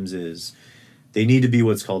final stems, is they need to be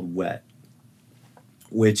what's called wet,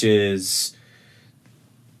 which is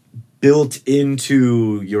built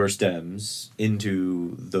into your stems,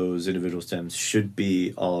 into those individual stems, should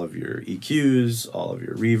be all of your EQs, all of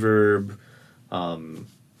your reverb,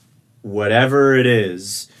 whatever it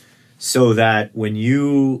is, so that when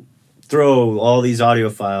you throw all these audio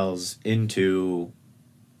files into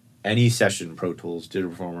any session, Pro Tools, Digital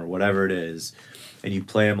Performer, whatever it is, and you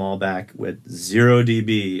play them all back with 0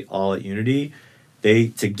 dB all at unity, they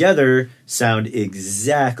together sound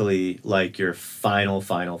exactly like your final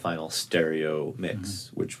stereo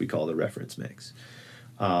mix, which we call the reference mix.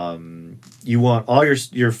 You want all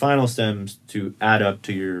your final stems to add up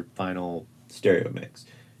to your final stereo mix.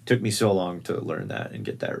 It took me so long to learn that and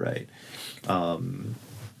get that right.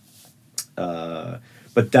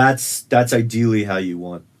 But that's ideally how you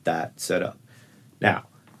want that set up. Now,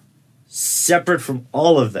 separate from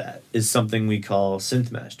all of that is something we call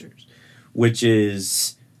synth masters, which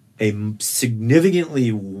is a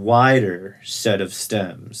significantly wider set of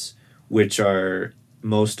stems, which are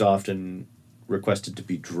most often requested to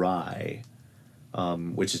be dry,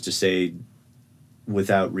 which is to say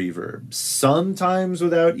without reverb. Sometimes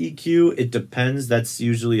without EQ, it depends. That's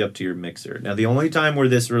usually up to your mixer. Now, the only time where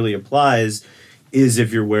this really applies is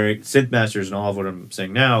if you're wearing synth masters, and all of what I'm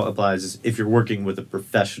saying now applies is if you're working with a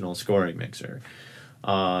professional scoring mixer.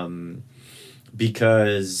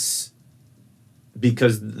 Because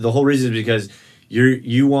the whole reason is because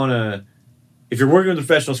you want to, if you're working with a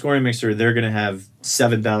professional scoring mixer, they're going to have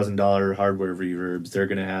 $7,000 hardware reverbs. They're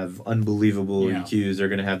going to have unbelievable EQs. They're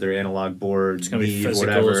going to have their analog boards, it's going to be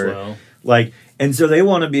physical whatever. as well. And so they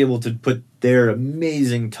want to be able to put their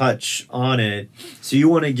amazing touch on it. So you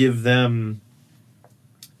want to give them,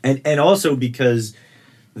 and also because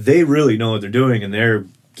they really know what they're doing and they're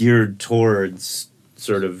geared towards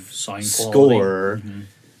sort of sound score.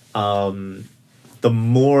 Mm-hmm. The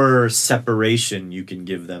more separation you can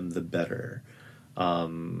give them, the better.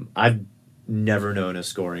 I've never known a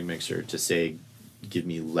scoring mixer to say, give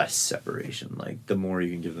me less separation. Like, the more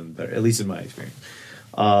you can give them, the better, at least in my experience.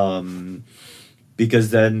 Because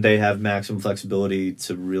then they have maximum flexibility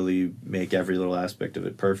to really make every little aspect of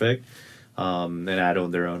it perfect, and add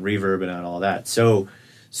on their own reverb and add all that. So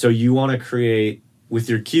you want to create, with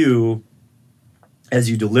your cue, as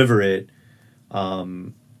you deliver it,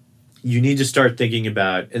 you need to start thinking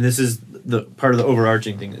about, and this is the part of the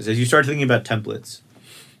overarching thing, is as you start thinking about templates,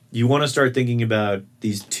 you want to start thinking about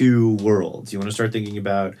these two worlds. You want to start thinking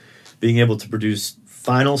about being able to produce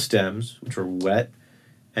final stems, which are wet,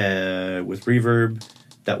 with reverb,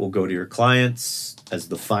 that will go to your clients as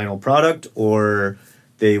the final product, or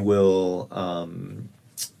they will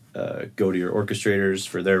go to your orchestrators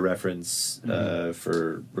for their reference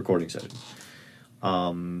for recording sessions.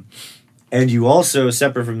 And you also,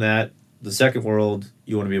 separate from that, the second world,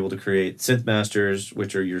 you want to be able to create synth masters,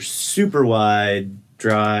 which are your super wide,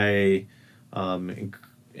 dry,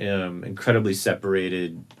 incredibly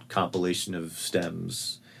separated compilation of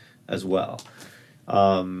stems as well.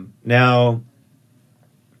 Now,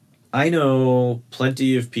 I know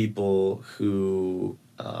plenty of people who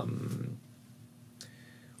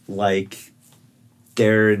like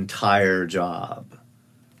their entire job,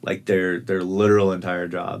 like their literal entire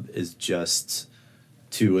job is just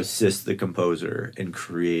to assist the composer in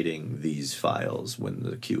creating these files when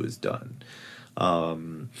the cue is done.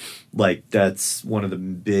 Like that's one of the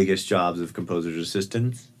biggest jobs of composer's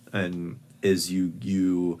assistants, and is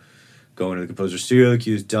you go into the composer's studio, the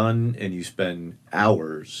cue's done, and you spend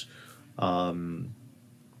hours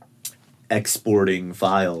exporting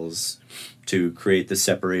files to create the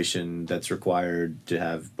separation that's required to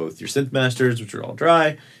have both your synth masters, which are all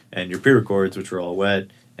dry, and your pre-records, which are all wet,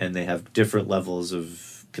 and they have different levels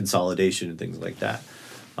of consolidation and things like that.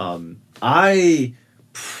 I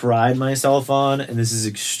pride myself on, and this is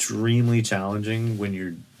extremely challenging when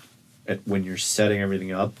you're setting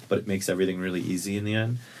everything up, but it makes everything really easy in the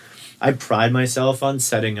end. I pride myself on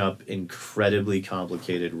setting up incredibly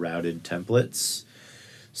complicated routed templates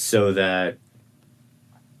so that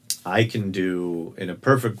I can do, in a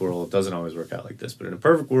perfect world, it doesn't always work out like this, but in a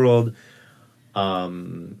perfect world,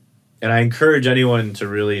 and I encourage anyone to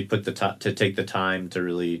really to take the time to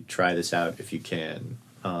really try this out if you can.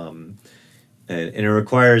 And it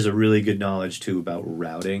requires a really good knowledge too about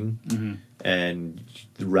routing, and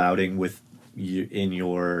routing in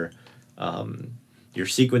your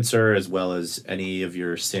sequencer, as well as any of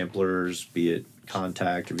your samplers, be it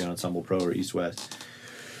Kontakt or be it Ensemble Pro or East West.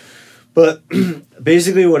 But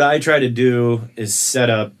basically what I try to do is set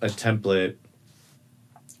up a template,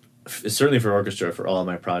 certainly for orchestra, for all of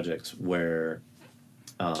my projects, where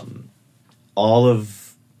all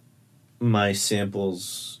of my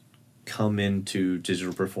samples come into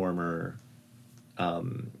Digital Performer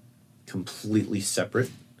completely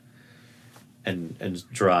separate and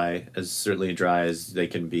dry, certainly dry as they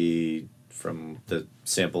can be from the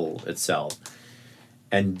sample itself.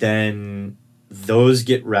 And then those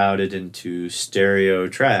get routed into stereo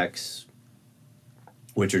tracks,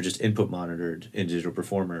 which are just input monitored in Digital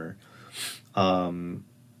Performer. And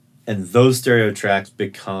those stereo tracks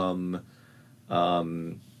become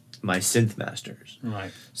my synth masters.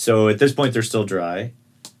 Right. So at this point, they're still dry,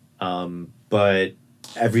 but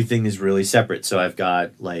everything is really separate. So I've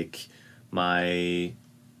got like my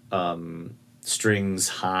strings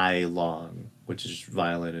high long, which is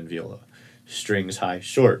violin and viola. Strings high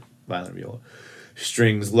short, violin and viola.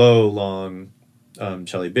 Strings low long,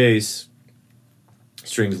 cello bass.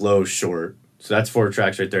 Strings low short. So that's 4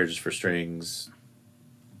 tracks right there just for strings.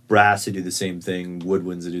 Brass to do the same thing.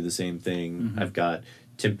 Woodwinds to do the same thing. I've got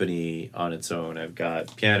timpani on its own. I've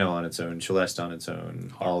got piano on its own. Celeste on its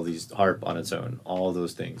own. All these, harp on its own. All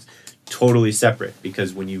those things. Totally separate,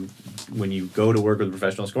 because when you go to work with a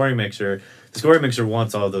professional scoring mixer, the scoring mixer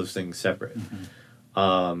wants all those things separate.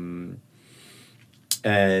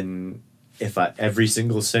 And if every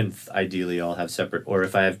single synth, ideally, I'll have separate. Or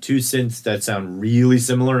if I have 2 synths that sound really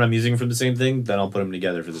similar and I'm using from the same thing, then I'll put them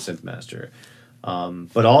together for the synth master.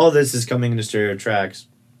 But all of this is coming into stereo tracks.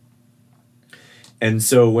 And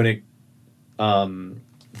so when it...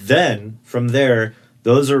 then, from there,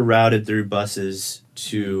 those are routed through buses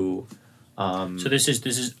to... so this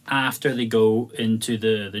is after they go into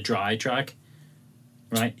the dry track,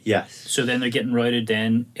 right? Yes. So then they're getting routed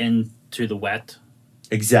then into the wet.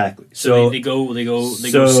 Exactly. So they go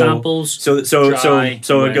samples. So dry,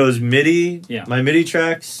 so wet. it goes MIDI. Yeah. My MIDI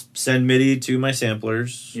tracks send MIDI to my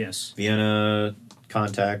samplers. Yes. Vienna,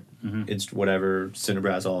 Kontakt, it's whatever,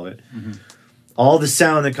 Cinebrass, all of it. All the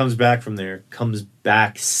sound that comes back from there comes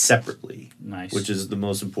back separately. Nice. Which is the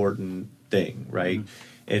most important thing, right?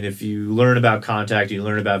 And if you learn about Kontakt, you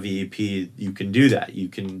learn about VEP, you can do that. You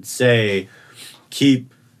can say,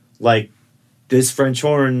 keep like this French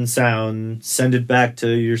horn sound, send it back to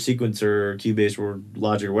your sequencer or Cubase or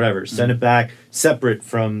Logic or whatever. Send it back separate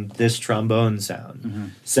from this trombone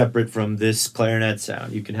sound, separate from this clarinet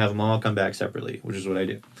sound. You can have them all come back separately, which is what I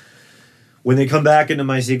do. When they come back into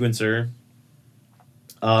my sequencer,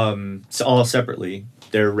 so all separately,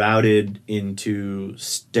 they're routed into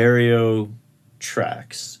stereo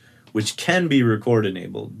tracks, which can be record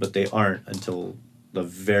enabled, but they aren't until the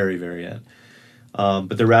very, very end.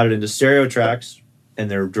 But they're routed into stereo tracks,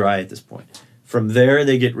 and they're dry at this point. From there,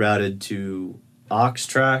 they get routed to aux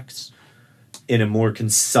tracks in a more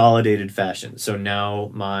consolidated fashion. So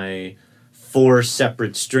now my 4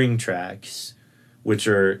 separate string tracks, which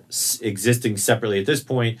are existing separately at this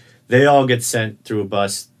point, they all get sent through a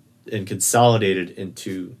bus and consolidated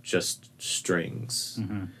into just strings.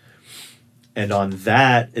 Mm-hmm. And on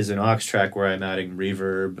that is an aux track where I'm adding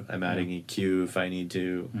reverb, I'm adding EQ if I need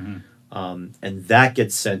to. Mm-hmm. And that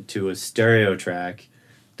gets sent to a stereo track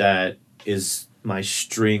that is my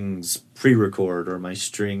strings pre-record or my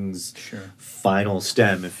strings final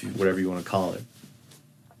stem, whatever you want to call it.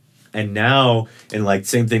 And now, and like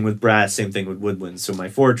same thing with brass, same thing with woodwinds. So my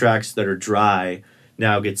 4 tracks that are dry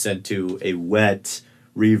now get sent to a wet,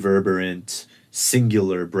 reverberant,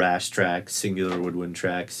 singular brass track, singular woodwind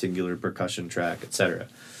track, singular percussion track, etc.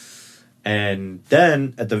 And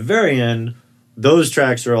then at the very end, those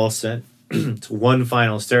tracks are all sent to one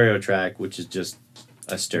final stereo track, which is just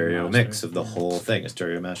a stereo mix of the whole thing, a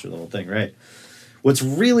stereo master of the whole thing, right? What's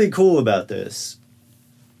really cool about this,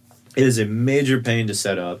 it is a major pain to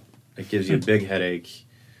set up. It gives you a big headache,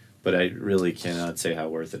 but I really cannot say how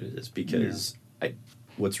worth it is because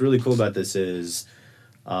what's really cool about this is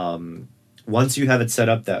once you have it set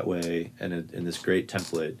up that way and in this great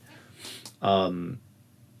template,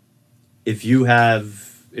 if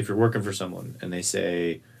you're working for someone and they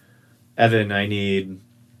say, Evan, I need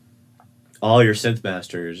all your synth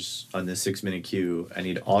masters on this 6-minute queue. I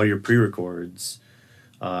need all your pre-records.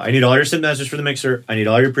 I need all your synth masters for the mixer. I need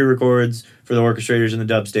all your pre-records for the orchestrators and the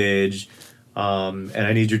dub stage. And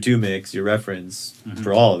I need your 2 mix, your reference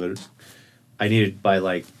for all of it. I need it by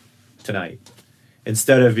like tonight.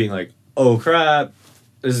 Instead of being like, oh crap,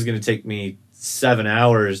 this is going to take me 7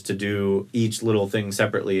 hours to do each little thing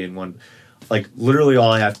separately in one. Like literally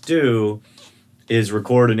all I have to do is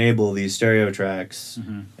record, enable these stereo tracks,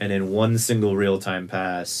 and in one single real-time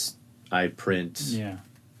pass, I print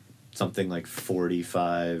something like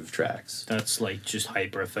 45 tracks. That's like just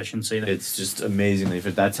hyper efficiency. It's just amazingly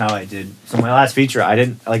fit. That's how I did. So my last feature, I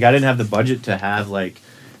didn't have the budget to have like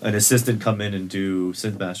an assistant come in and do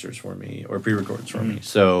synth masters for me or pre-records for me.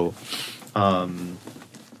 So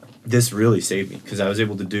this really saved me because I was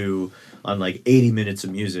able to do on like 80 minutes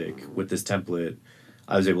of music with this template.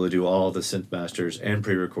 I was able to do all the synth masters and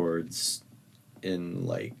pre-records in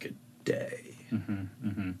like a day.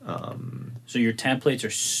 So your templates are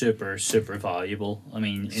super, super valuable. I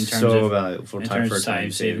mean, in terms of valuable for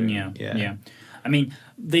time saving. Yeah. I mean,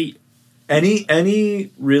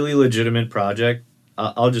 any really legitimate project.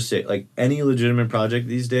 I'll just say, like any legitimate project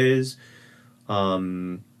these days,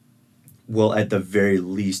 will at the very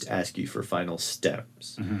least ask you for final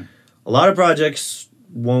stems. A lot of projects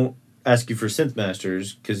won't ask you for synth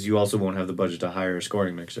masters because you also won't have the budget to hire a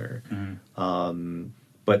scoring mixer.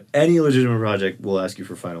 But any legitimate project will ask you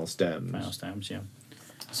for final stems. Final stems, yeah.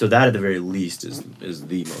 So that at the very least is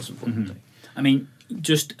the most important thing. I mean,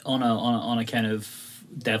 just on a kind of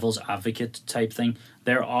devil's advocate type thing,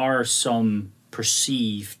 there are some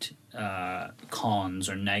perceived cons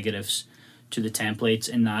or negatives to the templates,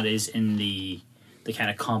 and that is in the kind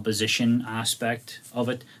of composition aspect of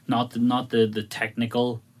it, not the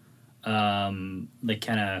technical, the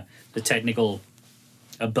technical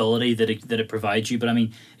ability that it provides you. But I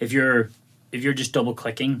mean, if you're just double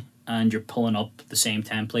clicking and you're pulling up the same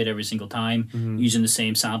template every single time, using the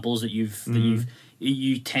same samples that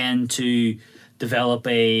you tend to develop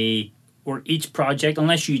each project,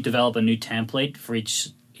 unless you develop a new template for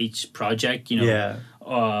each project,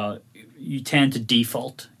 you tend to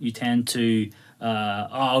default. You tend to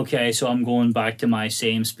okay, so I'm going back to my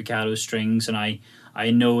same spiccato strings, and I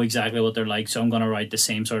know exactly what they're like, so I'm going to write the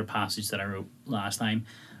same sort of passage that I wrote last time.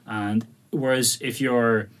 And whereas if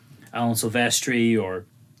you're Alan Silvestri, or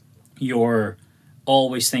you're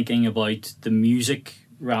always thinking about the music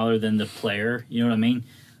rather than the player, you know what I mean?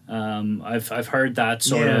 I've heard that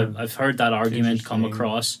I've heard that argument come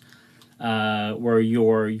across, where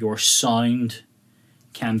your sound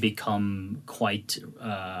can become quite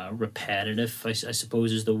repetitive, I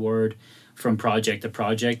suppose is the word, from project to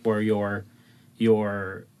project, where your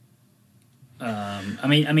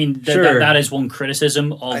that is one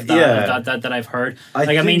criticism of that I've heard.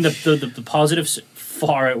 The positives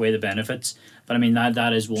far outweigh the benefits, but I mean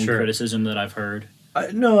that is one criticism that I've heard.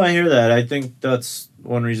 No, I hear that. I think that's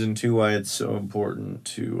one reason too why it's so important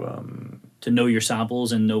to know your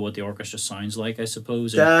samples and know what the orchestra sounds like, I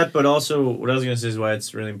suppose. That, but also what I was going to say is why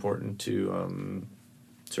it's really important to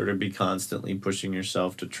sort of be constantly pushing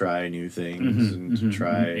yourself to try new things and to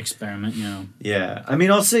try experiment. Yeah, I mean,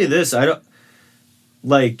 I'll say this: I don't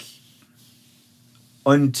like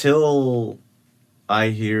until I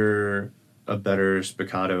hear a better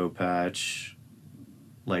spiccato patch,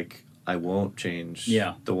 like I won't change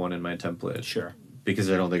the one in my template. Sure.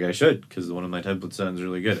 Because I don't think I should, because the one in my template sounds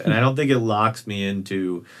really good. And I don't think it locks me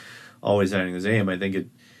into always having the same. I think it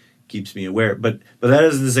keeps me aware. But that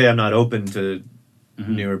doesn't say I'm not open to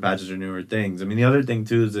newer patches or newer things. I mean, the other thing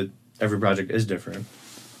too is that every project is different.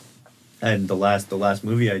 And the last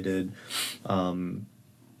movie I did,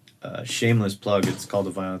 shameless plug, it's called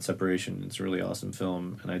A Violent Separation. It's a really awesome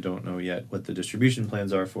film, and I don't know yet what the distribution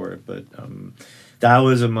plans are for it, but that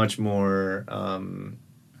was a much more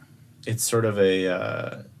it's sort of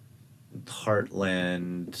a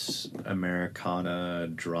heartland Americana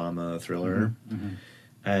drama thriller.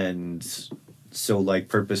 And so, like,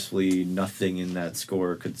 purposefully nothing in that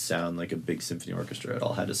score could sound like a big symphony orchestra. It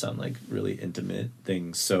all had to sound like really intimate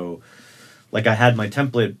things. So, like, I had my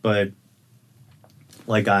template, but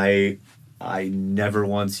like I never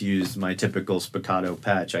once used my typical spiccato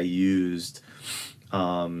patch. I used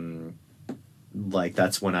like,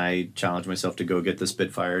 that's when I challenged myself to go get the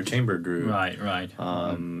Spitfire chamber groove. Right.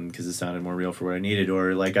 Because it sounded more real for what I needed.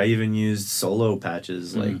 Or, like, I even used solo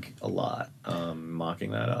patches, like, a lot,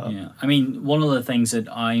 mocking that up. Yeah. I mean, one of the things that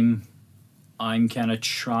I'm kind of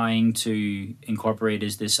trying to incorporate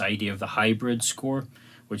is this idea of the hybrid score,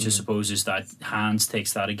 which I suppose is that Hans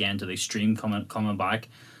takes that again to the extreme coming back.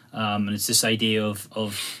 And it's this idea of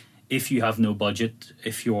if you have no budget,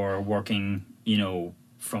 if you're working,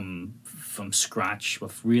 from scratch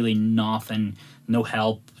with really nothing, no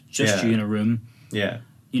help, just you in a room. Yeah.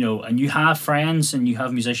 And you have friends and you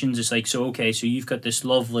have musicians. It's like, so you've got this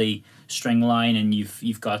lovely string line, and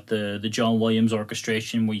you've got the John Williams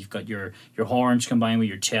orchestration where you've got your horns combined with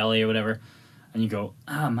your cello or whatever, and you go,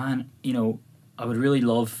 man, I would really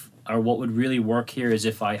love, or what would really work here is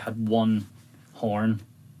if I had one horn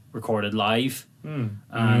recorded live,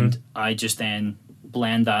 and I just then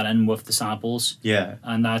blend that in with the samples. Yeah.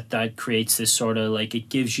 And that creates this sort of, like, it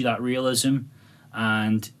gives you that realism,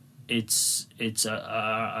 and it's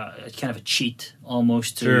a kind of a cheat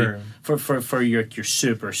almost to for your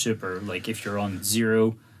super, like, if you're on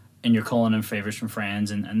 0 and you're calling in favors from friends,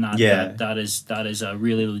 and that is a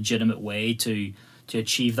really legitimate way to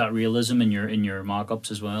achieve that realism in your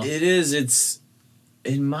mock-ups as well. It is. It's,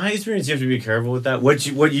 in my experience, you have to be careful with that. What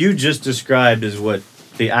you just described is what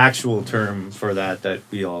the actual term for that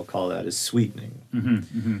we all call that is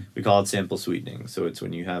sweetening. We call it sample sweetening. So it's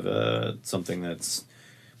when you have something that's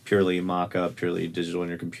purely mock-up, purely digital on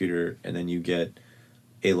your computer, and then you get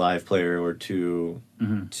a live player or two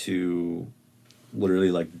to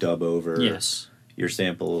literally, like, dub over your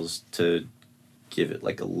samples to give it,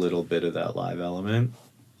 like, a little bit of that live element.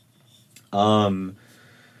 The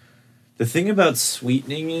thing about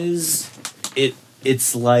sweetening is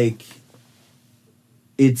it's like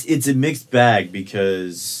it's a mixed bag,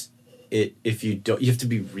 because if you don't, you have to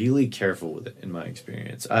be really careful with it, in my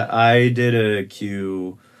experience. I did a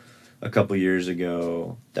cue a couple years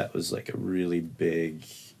ago that was like a really big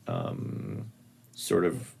sort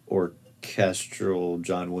of orchestral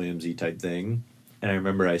John Williams-y type thing, and I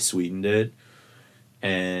remember I sweetened it,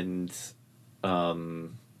 and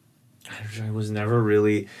I was never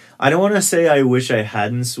really, I don't want to say I wish I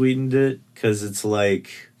hadn't sweetened it, because it's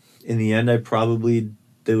like, in the end,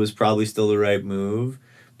 it was probably still the right move.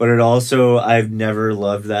 But it also, I've never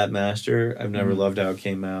loved that master. I've never loved how it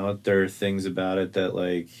came out. There are things about it that,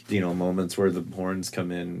 like, moments where the horns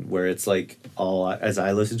come in, where it's like, as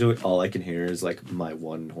I listen to it, all I can hear is, like, my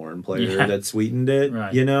one horn player that sweetened it,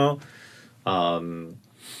 right.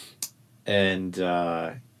 And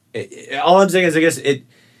all I'm saying is, I guess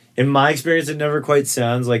in my experience, it never quite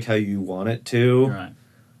sounds like how you want it to. Right.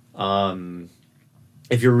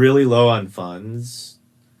 If you're really low on funds,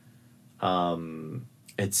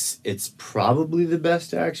 it's probably the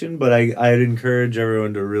best action, but I'd encourage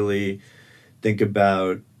everyone to really think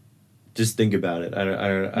about it.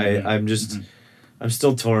 I'm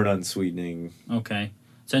still torn on sweetening. Okay.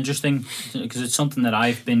 It's interesting because it's something that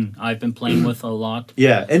I've been playing with a lot.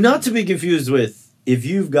 Yeah, and not to be confused with, if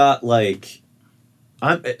you've got, like,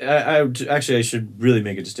 I should really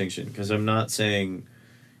make a distinction, because I'm not saying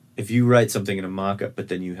if you write something in a mock-up, but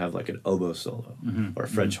then you have, like, an oboe solo or a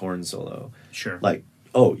French horn solo. Sure. Like,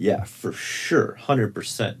 oh yeah, for sure,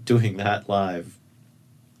 100% doing that live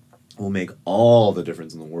will make all the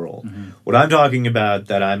difference in the world. What I'm talking about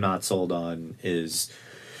that I'm not sold on is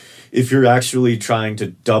if you're actually trying to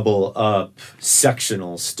double up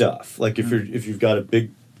sectional stuff. Like, if you've got a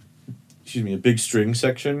big string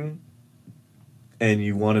section, and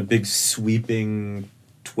you want a big sweeping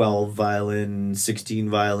 12 violin, 16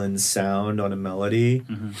 violin sound on a melody,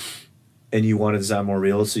 and you want it to sound more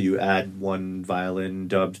real, so you add one violin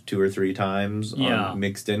dubbed 2 or 3 times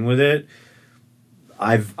mixed in with it.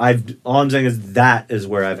 all I'm saying is that is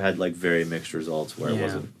where I've had like very mixed results where I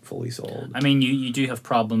wasn't fully sold. I mean, you do have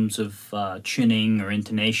problems of tuning or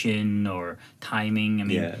intonation or timing. I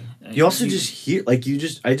mean, you also just hear I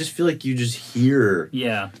just feel like you just hear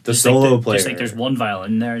the just solo like player. Just like there's one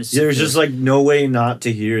violin there. There's just like no way not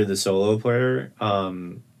to hear the solo player,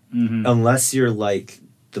 unless you're like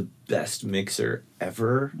the best mixer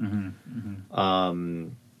ever.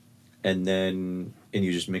 And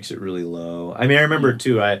you just mix it really low. I mean, I remember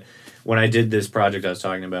too. When I did this project I was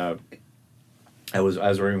talking about, I was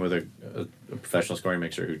working with a professional scoring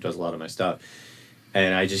mixer who does a lot of my stuff,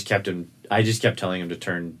 and I just kept telling him to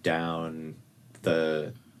turn down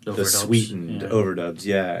the sweetened overdubs,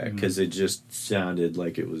 because it just sounded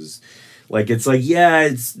like it was like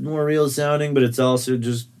it's more real sounding, but it's also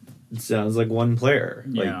just it sounds like one player,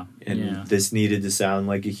 this needed to sound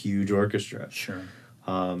like a huge orchestra. Sure.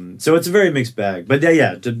 So it's a very mixed bag. But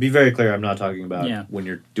to be very clear, I'm not talking about when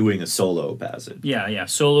you're doing a solo passage. Yeah.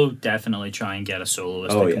 Solo, definitely try and get a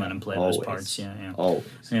soloist to come in and play those parts. Yeah. Always.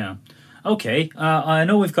 Yeah. Okay. I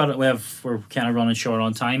know we're kind of running short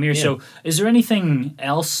on time here. Yeah. So is there anything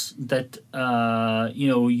else that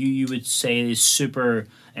you would say is super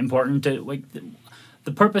important to like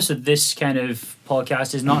the purpose of this kind of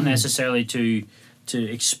podcast is not necessarily to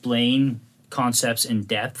explain concepts in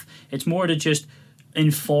depth. It's more to just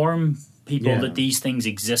inform people that these things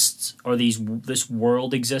exist or this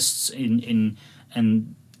world exists in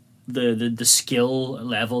the skill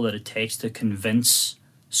level that it takes to convince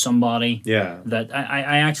somebody that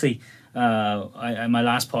I actually my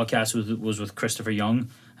last podcast was with Christopher Young,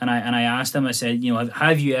 and I asked him, I said,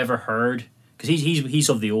 have you ever heard, because he's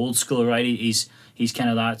of the old school, right? He's kind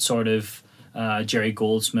of that sort of Jerry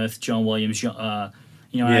Goldsmith, John Williams, and I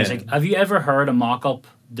was like, have you ever heard a mock-up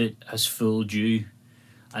that has fooled you?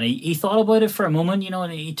 And he thought about it for a moment,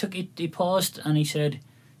 and he paused and he said,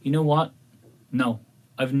 you know what? No,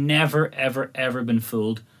 I've never, ever, ever been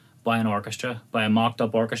fooled by an orchestra, by a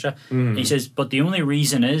mocked-up orchestra. And he says, but the only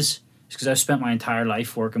reason is because I've spent my entire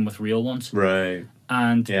life working with real ones. Right.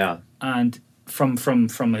 And from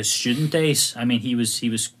his student days, I mean, he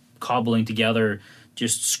was cobbling together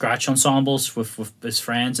just scratch ensembles with his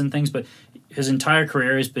friends and things, but his entire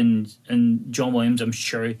career has been, and John Williams, I'm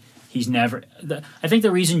sure he's never... I think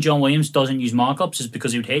the reason John Williams doesn't use mock-ups is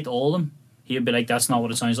because he would hate all of them. He would be like, that's not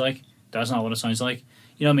what it sounds like. That's not what it sounds like.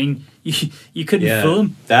 You know what I mean? You couldn't fool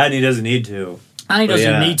him. That and he doesn't need to. And he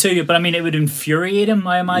doesn't need to, but I mean, it would infuriate him,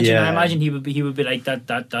 I imagine. I imagine he would be like,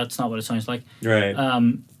 that's not what it sounds like. Right. I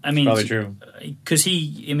mean... Probably true. Because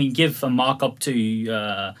give a mock-up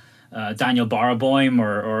to... Daniel Barenboim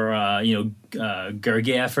or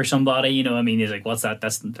Gergiev or somebody, I mean, he's like, what's that?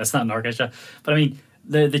 That's not an orchestra. But I mean,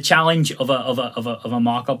 the challenge of a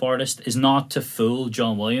mock-up artist is not to fool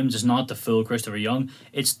John Williams, it's not to fool Christopher Young,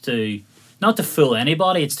 it's to not to fool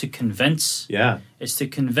anybody, it's to convince. Yeah. It's to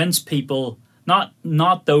convince people,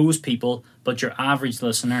 not those people, but your average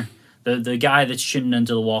listener. The guy that's tuning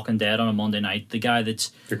into The Walking Dead on a Monday night, the guy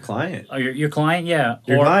that's... Your client. Or your client, yeah.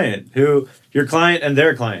 Your client and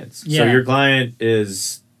their clients. Yeah. So your client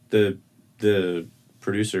is the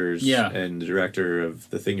producers and the director of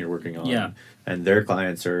the thing you're working on. Yeah. And their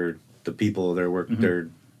clients are the people they're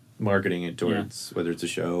marketing it towards, whether it's a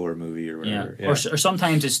show or a movie or whatever. Yeah. Or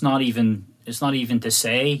sometimes it's not even to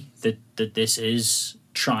say that this is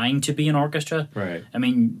trying to be an orchestra. Right. I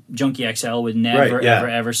mean, Junkie XL would never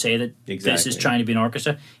ever say that this is trying to be an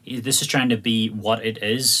orchestra. This is trying to be what it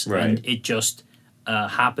is, and it just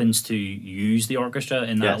happens to use the orchestra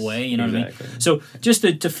in that way. You know what I mean? So just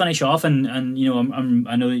to finish off, and I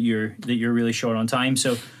know that you're really short on time.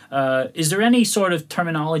 So is there any sort of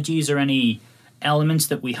terminologies or any elements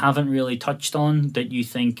that we haven't really touched on that you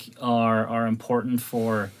think are important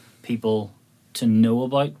for people to know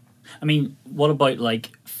about? I mean, what about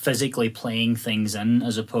like physically playing things in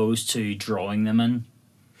as opposed to drawing them in?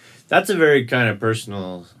 That's a very kind of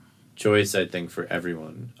personal choice, I think, for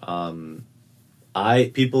everyone.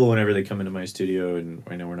 People, whenever they come into my studio, and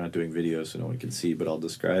I know we're not doing video so no one can see, but I'll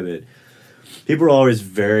describe it. People are always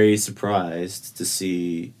very surprised to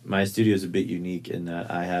see my studio is a bit unique in that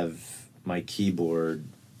I have my keyboard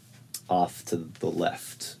off to the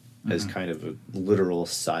left as kind of a literal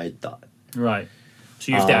side thought. Right.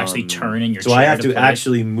 So you have to actually turn in your chair. So I have to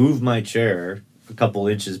actually move my chair a couple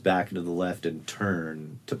inches back into the left and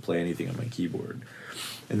turn to play anything on my keyboard.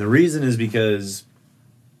 And the reason is because,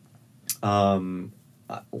 I've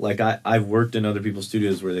worked in other people's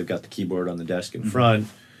studios where they've got the keyboard on the desk in front,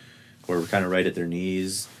 or kind of right at their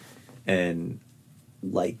knees, and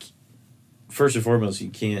first and foremost, you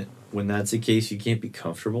can't, when that's the case, you can't be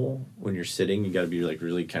comfortable when you're sitting. You got to be like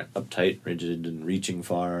really kind of uptight, rigid, and reaching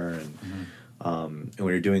far. And and when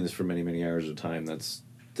you're doing this for many, many hours at a time, that's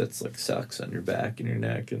like sucks on your back and your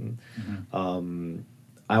neck. And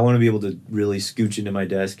I want to be able to really scooch into my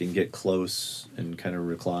desk and get close and kind of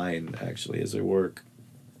recline actually as I work,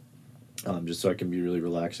 just so I can be really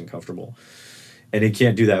relaxed and comfortable. And it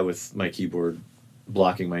can't do that with my keyboard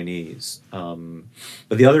blocking my knees.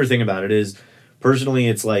 But the other thing about it is, personally,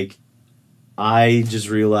 it's like, I just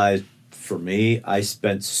realized, for me, I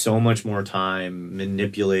spent so much more time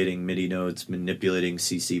manipulating MIDI notes, manipulating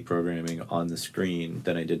CC programming on the screen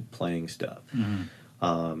than I did playing stuff.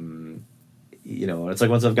 You know, it's like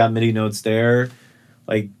once I've got MIDI notes there,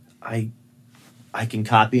 like I can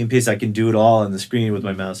copy and paste. I can do it all on the screen with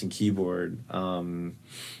my mouse and keyboard. But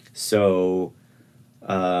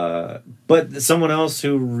someone else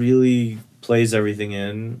who really plays everything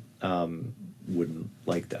in wouldn't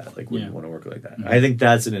like that. Like, wouldn't want to work like that. I think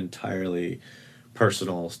that's an entirely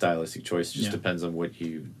personal stylistic choice. It just depends on what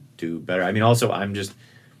you do better. I mean, also,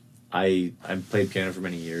 I played piano for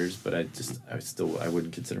many years, but I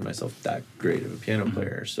wouldn't consider myself that great of a piano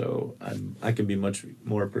player. So I can be much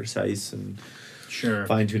more precise and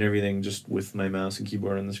fine tune everything just with my mouse and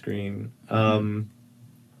keyboard on the screen. I'm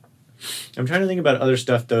trying to think about other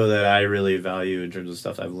stuff though that I really value in terms of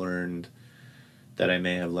stuff I've learned that I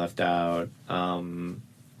may have left out. I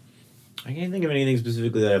can't think of anything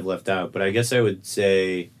specifically that I've left out, but I guess I would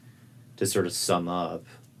say, to sort of sum up,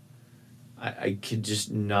 I could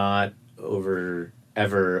just not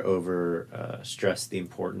stress the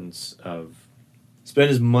importance of spend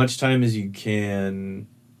as much time as you can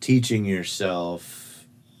teaching yourself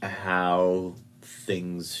how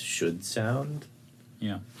things should sound.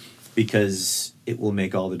 Yeah. Because it will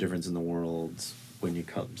make all the difference in the world when it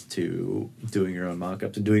comes to doing your own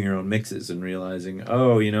mock-ups and doing your own mixes and realizing,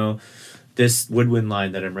 oh, you know, this woodwind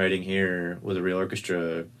line that I'm writing here with a real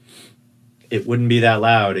orchestra, it wouldn't be that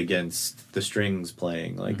loud against the strings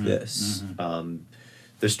playing like this.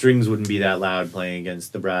 The strings wouldn't be that loud playing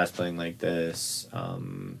against the brass playing like this.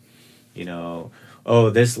 You know,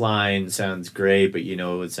 oh, this line sounds great, but, you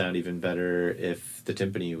know, it would sound even better if the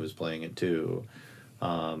timpani was playing it too.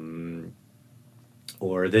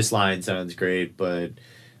 Or this line sounds great, but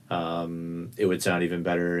it would sound even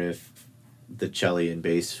better if the cello and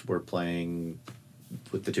bass were playing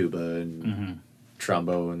with the tuba and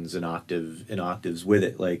trombones and octaves with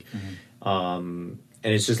it. Like, and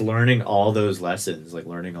it's just learning all those lessons, like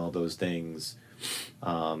learning all those things,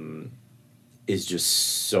 is just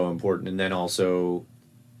so important. And then also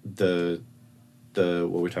the what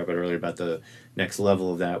we talked about earlier about the next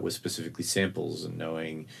level of that was specifically samples and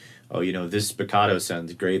knowing, oh, you know, this spiccato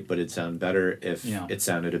sounds great, but it'd sound better if it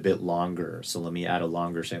sounded a bit longer. So let me add a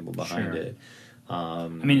longer sample behind it. I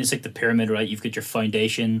mean, it's like the pyramid, right? You've got your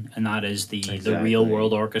foundation, and that is the real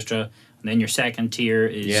world orchestra. And then your second tier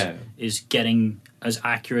is getting as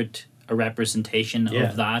accurate a representation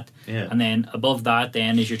of that. And then above that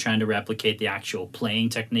then is you're trying to replicate the actual playing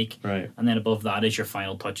technique. Right. And then above that is your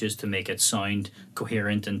final touches to make it sound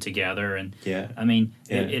coherent and together. And I mean,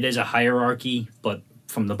 it is a hierarchy, but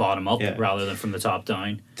from the bottom up rather than from the top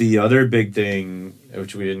down. The other big thing,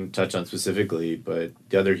 which we didn't touch on specifically, but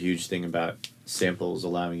the other huge thing about samples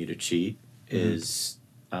allowing you to cheat is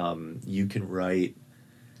you can write,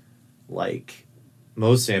 like,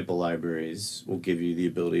 most sample libraries will give you the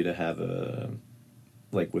ability to have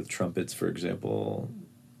like with trumpets, for example,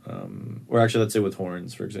 or actually let's say with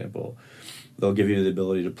horns, for example, they'll give you the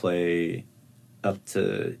ability to play up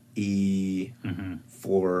to E4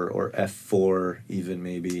 or F4 even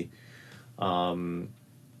maybe. But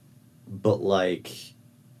like,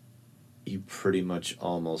 you pretty much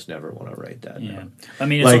almost never want to write that note. I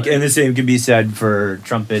mean, it's like, and the same can be said for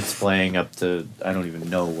trumpets playing up to I don't even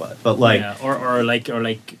know what, but like, or like,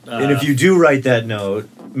 and if you do write that note,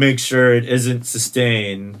 make sure it isn't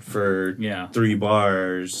sustained for 3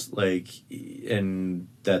 bars, like, and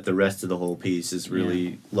that the rest of the whole piece is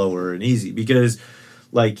really lower and easy, because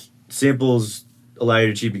like samples allow you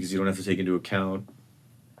to cheat because you don't have to take into account.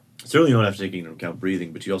 Certainly you don't have to take into account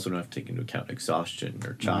breathing, but you also don't have to take into account exhaustion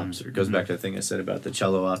or chops. Or it goes back to the thing I said about the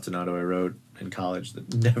cello ostinato I wrote in college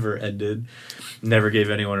that never ended, never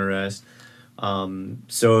gave anyone a rest.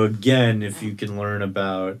 So again, if you can learn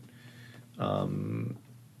about,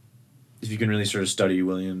 if you can really sort of study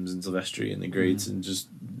Williams and Silvestri and the greats and just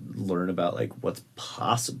learn about like what's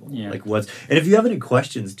possible, like and if you have any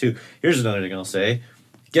questions too, here's another thing I'll say: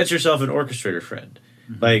 get yourself an orchestrator friend.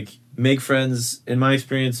 Like, make friends. In my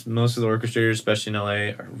experience, most of the orchestrators, especially in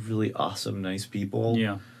LA, are really awesome, nice people. They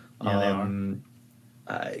are.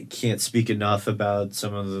 I can't speak enough about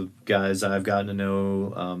some of the guys I've gotten to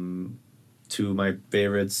know. Two of my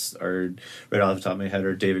favorites are, right off the top of my head,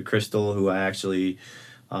 are David Crystal, who I actually,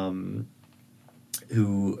 I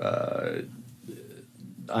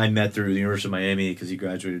met through the University of Miami because he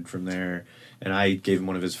graduated from there, and I gave him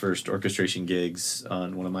one of his first orchestration gigs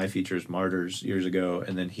on one of my features, Martyrs, years ago,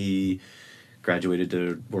 and then he graduated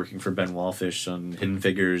to working for Ben Wallfish on Hidden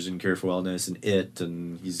Figures and Cure for Wellness and It,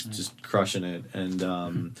 and he's just crushing it. And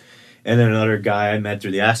and then another guy I met through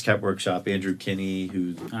the ASCAP workshop, Andrew Kinney,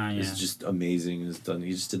 who is just amazing. He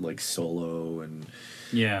just did like solo and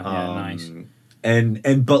nice.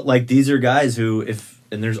 And but like these are guys who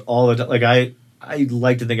there's all the like I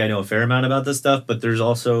like to think I know a fair amount about this stuff, but there's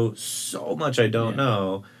also so much I don't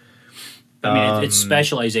know. I mean, it's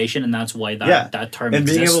specialization, and that's why that term and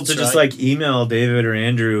being exists, able to just like email David or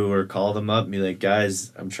Andrew or call them up and be like,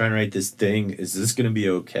 guys, I'm trying to write this thing. Is this going to be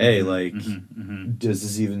okay? Does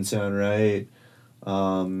this even sound right?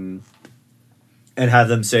 And have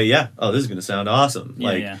them say, this is going to sound awesome.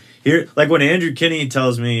 Here, like when Andrew Kinney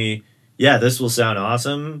tells me, this will sound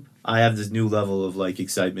awesome, I have this new level of like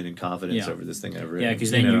excitement and confidence over this thing I've written. Yeah, because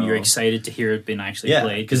then you're excited to hear it being actually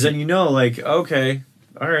played. Because then like, okay,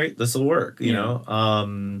 all right, this will work, you know? I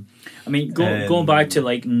mean, going back to,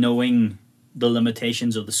 like, knowing the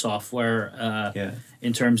limitations of the software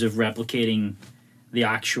in terms of replicating the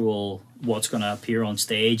actual what's going to appear on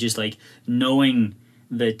stage is, like, knowing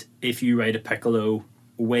that if you write a piccolo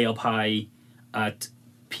way up high at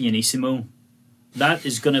pianissimo, that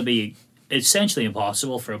is going to be essentially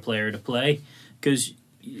impossible for a player to play because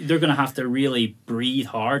they're going to have to really breathe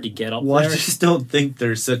hard to get up there. I just don't think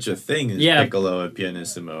there's such a thing as piccolo at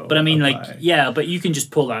pianissimo. But I mean, but you can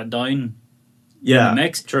just pull that down in the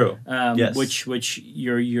mix. True. Yes. Which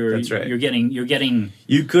you're that's right. you're getting.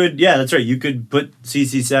 You could that's right. You could put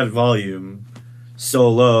CC7 volume so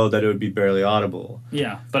low that it would be barely audible.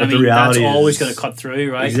 Yeah, but I mean that's always going to cut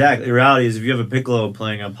through, right? Exactly. The reality is, if you have a piccolo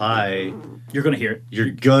playing up high, you're going to hear it.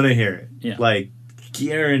 You're gonna hear it. Yeah. Like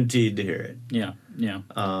guaranteed to hear it. Yeah. Yeah.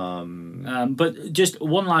 But just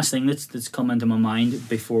one last thing that's come into my mind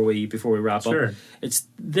before we wrap up. It's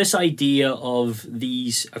this idea of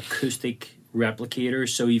these acoustic replicators.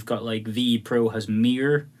 So you've got like VE Pro has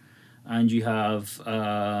Mirror, and you have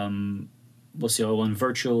what's the other one?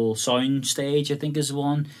 Virtual Sound Stage, I think, is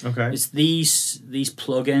one. Okay. It's these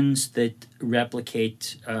plugins that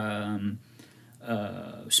replicate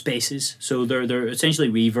spaces. So they're essentially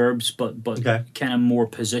reverbs, but kind of more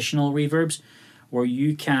positional reverbs, where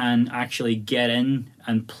you can actually get in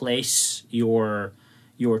and place your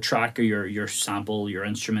track or your sample, your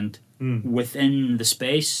instrument within the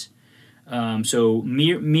space. So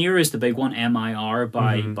Mirror is the big one, MIR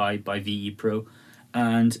by VE Pro,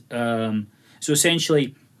 and so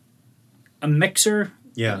essentially a mixer,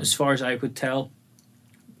 as far as I could tell,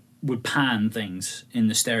 would pan things in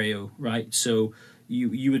the stereo, right? So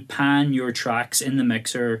you would pan your tracks in the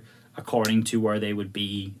mixer according to where they would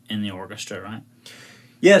be in the orchestra, right?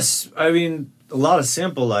 Yes, I mean a lot of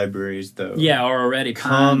sample libraries though. Are already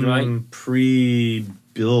panned, right?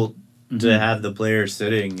 Pre-built to have the player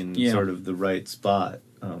sitting in sort of the right spot.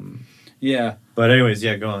 But anyways,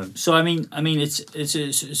 go on. So I mean, it's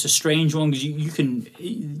a strange one because you can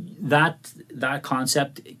that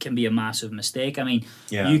concept can be a massive mistake. I mean,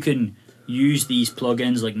 you can use these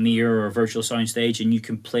plugins like Mirror or Virtual Soundstage, and you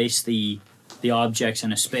can place the objects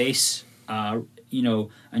in a space, and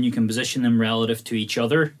you can position them relative to each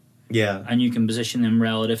other. Yeah. And you can position them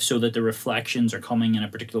relative so that the reflections are coming in a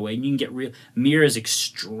particular way. And you can get Mirror is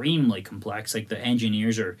extremely complex. Like the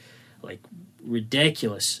engineers are like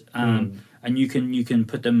ridiculous. And you can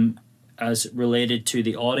put them as related to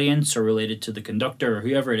the audience or related to the conductor or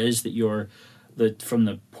whoever it is that from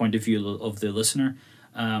the point of view of the listener.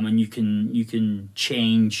 And you can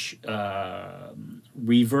change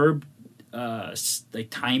reverb like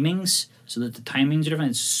timings so that the timings are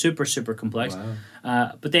different. It's super, super complex. Wow.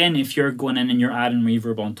 But then if you're going in and you're adding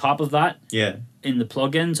reverb on top of that, in the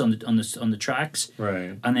plugins on the tracks,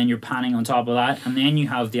 right, and then you're panning on top of that, and then you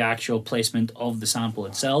have the actual placement of the sample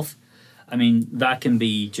itself. I mean, that can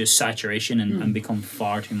be just saturation and become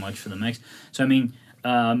far too much for the mix. So I mean,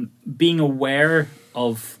 being aware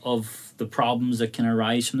of the problems that can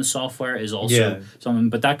arise from the software is also something,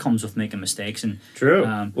 but that comes with making mistakes. And true.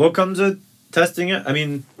 What comes with testing it? I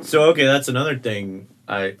mean, so okay, that's another thing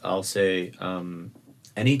I'll say.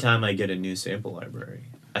 Anytime I get a new sample library,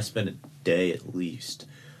 I spend a day at least,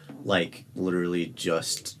 like literally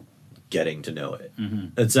just getting to know it.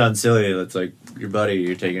 It sounds silly. It's like your buddy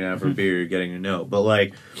you're taking out for a beer, you're getting to know. But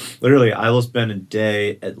like literally, I will spend a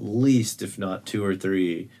day at least, if not 2 or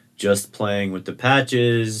 3, just playing with the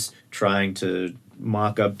patches, trying to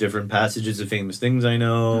mock up different passages of famous things I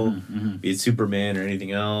know, be it Superman or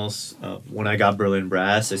anything else. When I got Berlin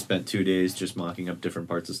Brass, I spent 2 days just mocking up different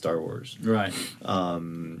parts of Star Wars. Right. But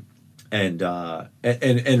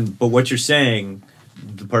what you're saying,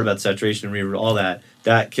 the part about saturation and reverb, all that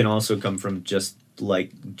can also come from just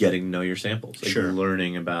like getting to know your samples, like Sure.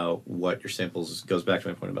 learning about what your samples, goes back to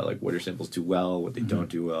my point about like what your samples do well, what they don't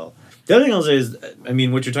do well. The other thing I'll say is, I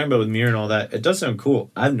mean, what you're talking about with mirror and all that, it does sound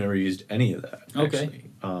cool. I've never used any of that. Okay. Actually.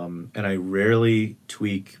 And I rarely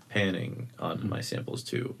tweak panning on my samples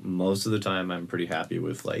too. Most of the time, I'm pretty happy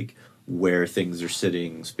with like where things are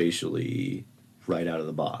sitting spatially right out of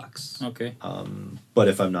the box. Okay. But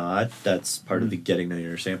if I'm not, that's part of the getting to know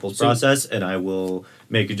your samples process, and I will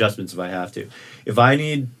make adjustments if I have to. If I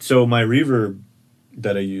need, so my reverb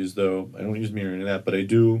that I use, though, I don't use mirror or any of that, but I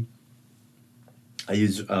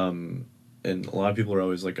use, and a lot of people are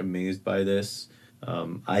always like amazed by this.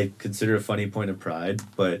 I consider a funny point of pride,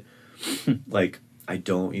 but like I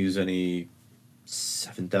don't use any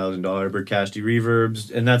 $7,000 Berkashti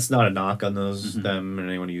reverbs, and that's not a knock on those them and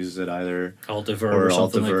anyone who uses it either, Altiverb or or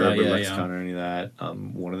something Altiverb like that. or Yeah, Lexicon yeah. or any of that.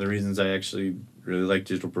 One of the reasons I actually really like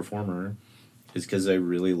Digital Performer is because I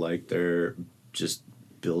really like their just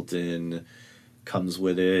built-in, comes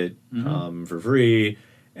with it for free,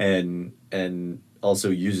 and also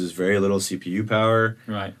uses very little CPU power.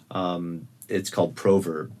 Right. It's called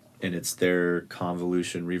Proverb, and it's their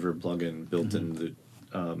convolution reverb plugin built in the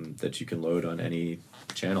that you can load on any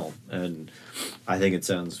channel, and I think it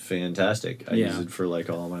sounds fantastic. I use it for like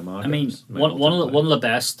all my mock-ups. I mean, one of the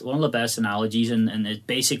best analogies, and it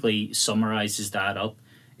basically summarizes that up,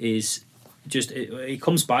 is just it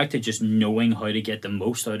comes back to just knowing how to get the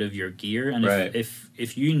most out of your gear, and Right.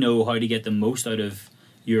 if you know how to get the most out of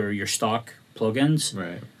your stock plugins,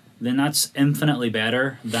 Right. then that's infinitely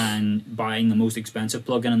better than buying the most expensive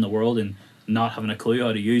plugin in the world and not having a clue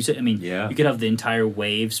how to use it. I mean, Yeah. you could have the entire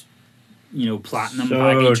Waves, platinum So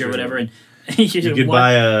package true. or whatever, and You could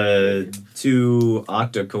buy a 2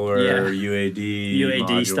 octa-core Yeah. UAD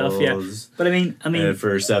UAD stuff, yeah. modules, But I mean,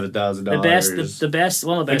 for $7,000. the best,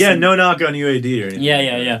 one of the best. Again, no knock on UAD or anything.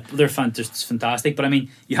 Yeah. They're it's fantastic, but I mean,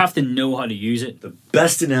 you have to know how to use it. The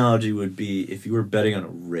best analogy would be if you were betting on a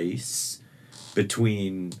race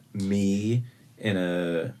between me and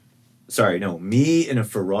a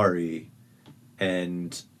Ferrari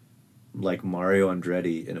and like Mario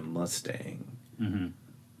Andretti in a Mustang. Mm-hmm.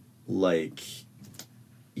 Like,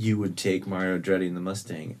 you would take Mario Andretti in the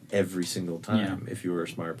Mustang every single time if you were a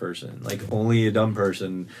smart person. Like, only a dumb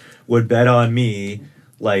person would bet on me.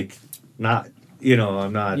 Like, not,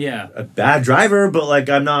 I'm not a bad driver, but like,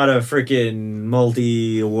 I'm not a freaking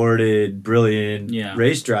multi-awarded, brilliant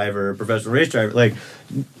race driver, professional race driver. Like,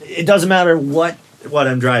 it doesn't matter what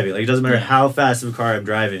I'm driving. Like, it doesn't matter how fast of a car I'm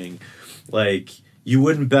driving. Like, you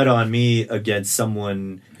wouldn't bet on me against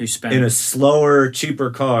someone who's spent in a slower,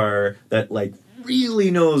 cheaper car that like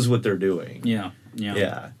really knows what they're doing. Yeah.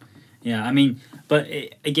 I mean, but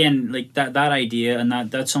again, like that idea, and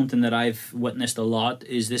that's something that I've witnessed a lot,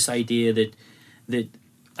 is this idea that,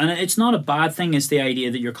 and it's not a bad thing. It's the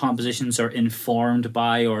idea that your compositions are informed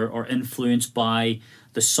by or influenced by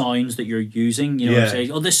the sounds that you're using. Say,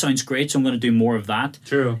 oh, this sounds great, so I'm going to do more of that.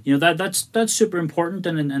 True. That's super important,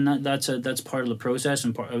 and that's part of the process.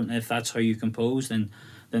 And if that's how you compose, then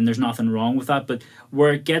there's nothing wrong with that. But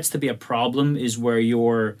where it gets to be a problem is where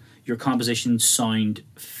your compositions sound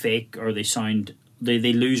fake, or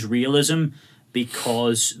they lose realism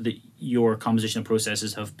because your composition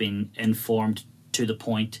processes have been informed to the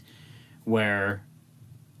point where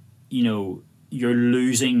you're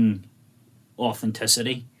losing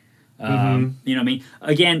authenticity. You know what I mean?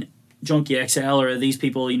 Again, Junkie XL or these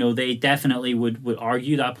people, they definitely would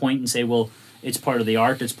argue that point and say, well, it's part of the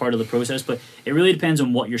art, it's part of the process, but it really depends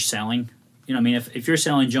on what you're selling. You know what I mean? If you're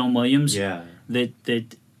selling John Williams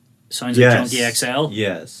that sounds like Junkie XL,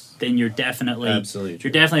 then you're definitely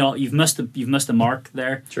you've missed the mark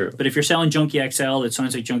there. True. But if you're selling Junkie XL that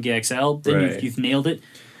sounds like Junkie XL, then you've nailed it.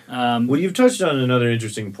 Well, you've touched on another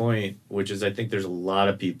interesting point, which is I think there's a lot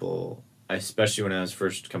of people, especially when I was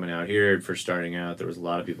first coming out here, first starting out, there was a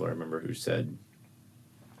lot of people I remember who said,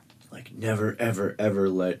 like, never, ever, ever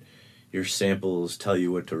let your samples tell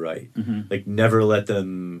you what to write. Mm-hmm. Like, never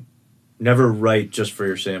write just for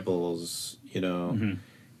your samples, Mm-hmm.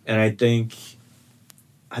 And I think,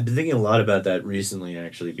 I've been thinking a lot about that recently,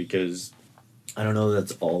 actually, because I don't know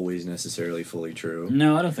that's always necessarily fully true.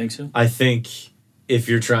 No, I don't think so. I think if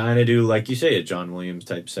you're trying to do, like you say, a John Williams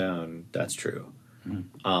type sound, that's true.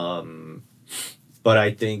 Mm. But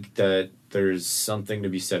I think that there's something to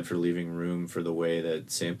be said for leaving room for the way that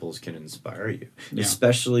samples can inspire you, Yeah.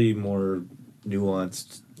 especially more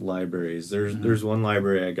nuanced libraries. There's one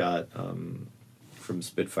library I got from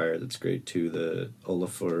Spitfire that's great too, the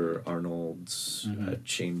Olafur Arnold's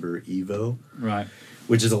Chamber Evo, Right.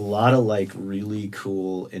 which is a lot of like really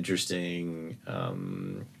cool, interesting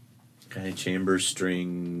kind of chamber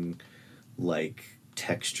string like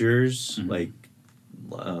textures, like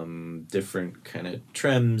different kind of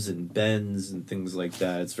trems and bends and things like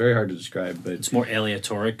that. It's very hard to describe, but It's more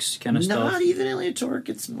aleatorics kind of stuff. not even aleatoric.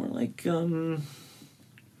 It's more like I don't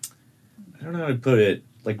know how to put it.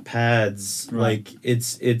 Like pads. Right. Like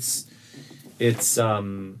it's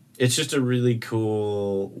just a really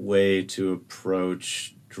cool way to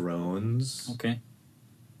approach drones, Okay.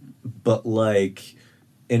 but like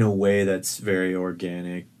in a way that's very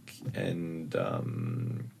organic and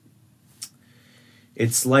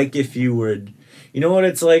it's like if you would, you know what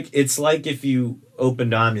it's like? It's like if you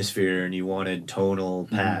opened Omnisphere and you wanted tonal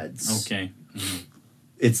pads. Okay.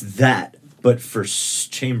 It's that, but for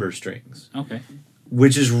chamber strings, Okay.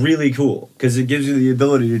 which is really cool because it gives you the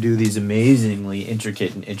ability to do these amazingly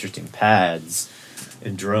intricate and interesting pads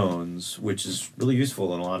and drones, which is really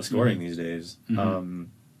useful in a lot of scoring these days.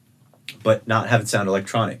 But not have it sound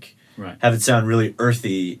electronic. Right. Have it sound really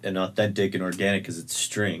earthy and authentic and organic because it's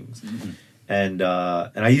strings. And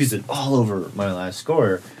I used it all over my last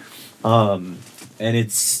score, and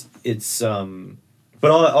it's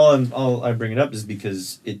but all I bring it up is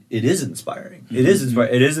because it is inspiring. It is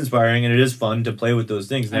inspiring, and it is fun to play with those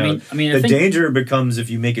things. Now, I mean, I the think danger becomes if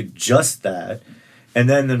you make it just that, and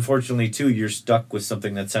then unfortunately too, you're stuck with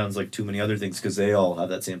something that sounds like too many other things because they all have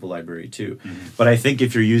that sample library too. But I think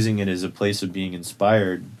if you're using it as a place of being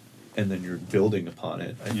inspired, and then you're building upon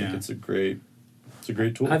it, I think it's a great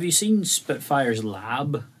tool. Have you seen Spitfire's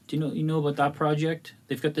Lab? Do you know about that project?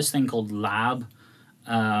 They've got this thing called Lab.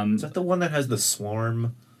 Is that the one that has the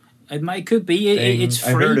swarm? It could be. It's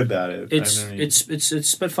free. I heard about it. It's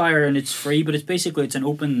Spitfire and it's free, but it's an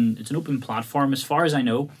open platform as far as I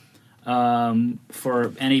know,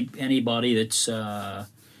 for anybody that's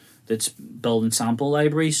building sample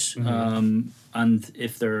libraries, and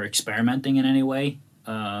if they're experimenting in any way,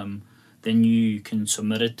 then you can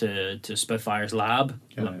submit it to Spitfire's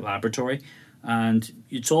laboratory, and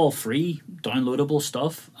it's all free, downloadable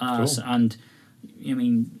stuff. Cool. And I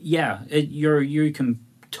mean, you can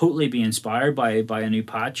totally be inspired by a new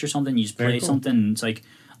patch or something. You just play something, it's like,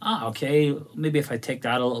 okay, maybe if I take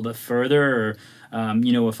that a little bit further, or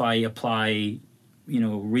if I apply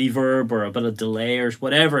reverb or a bit of delay or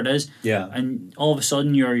whatever it is, and all of a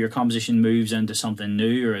sudden your composition moves into something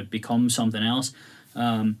new or it becomes something else.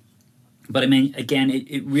 But I mean, again,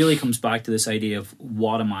 it really comes back to this idea of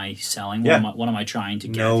what am I selling? What am I trying to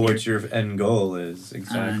get? Know here? what your end goal is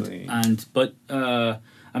exactly. But I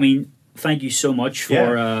mean, thank you so much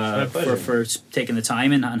for taking the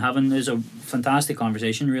time and having this a fantastic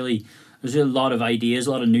conversation. Really, there's a lot of ideas,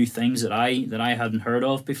 a lot of new things that I hadn't heard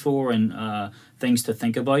of before, and things to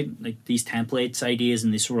think about, like these templates ideas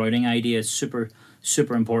and this routing idea is super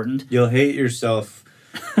important. You'll hate yourself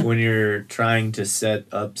when you're trying to set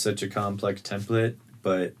up such a complex template,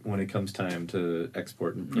 but when it comes time to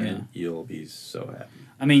export and print, you'll be so happy.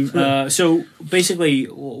 I mean, so basically,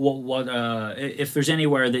 what if there's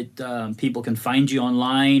anywhere that people can find you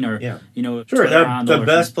online, or sure, Twitter the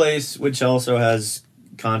best place, which also has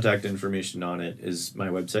contact information on it, is my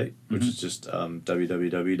website, which is just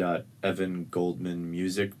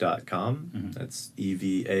evangoldmanmusic.com. That's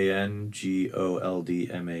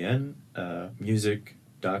EVANGOLDMAN music.com.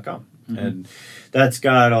 And that's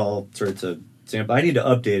got all sorts of sample. I need to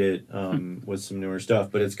update it with some newer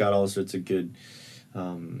stuff, but it's got all sorts of good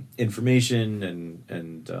information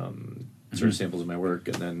and sort of samples of my work,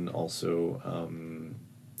 and then also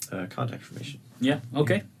contact information. Yeah.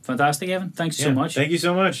 Okay. Fantastic, Evan. Thanks so much. Thank you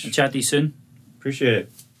so much. I'll chat to you soon. Appreciate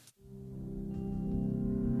it.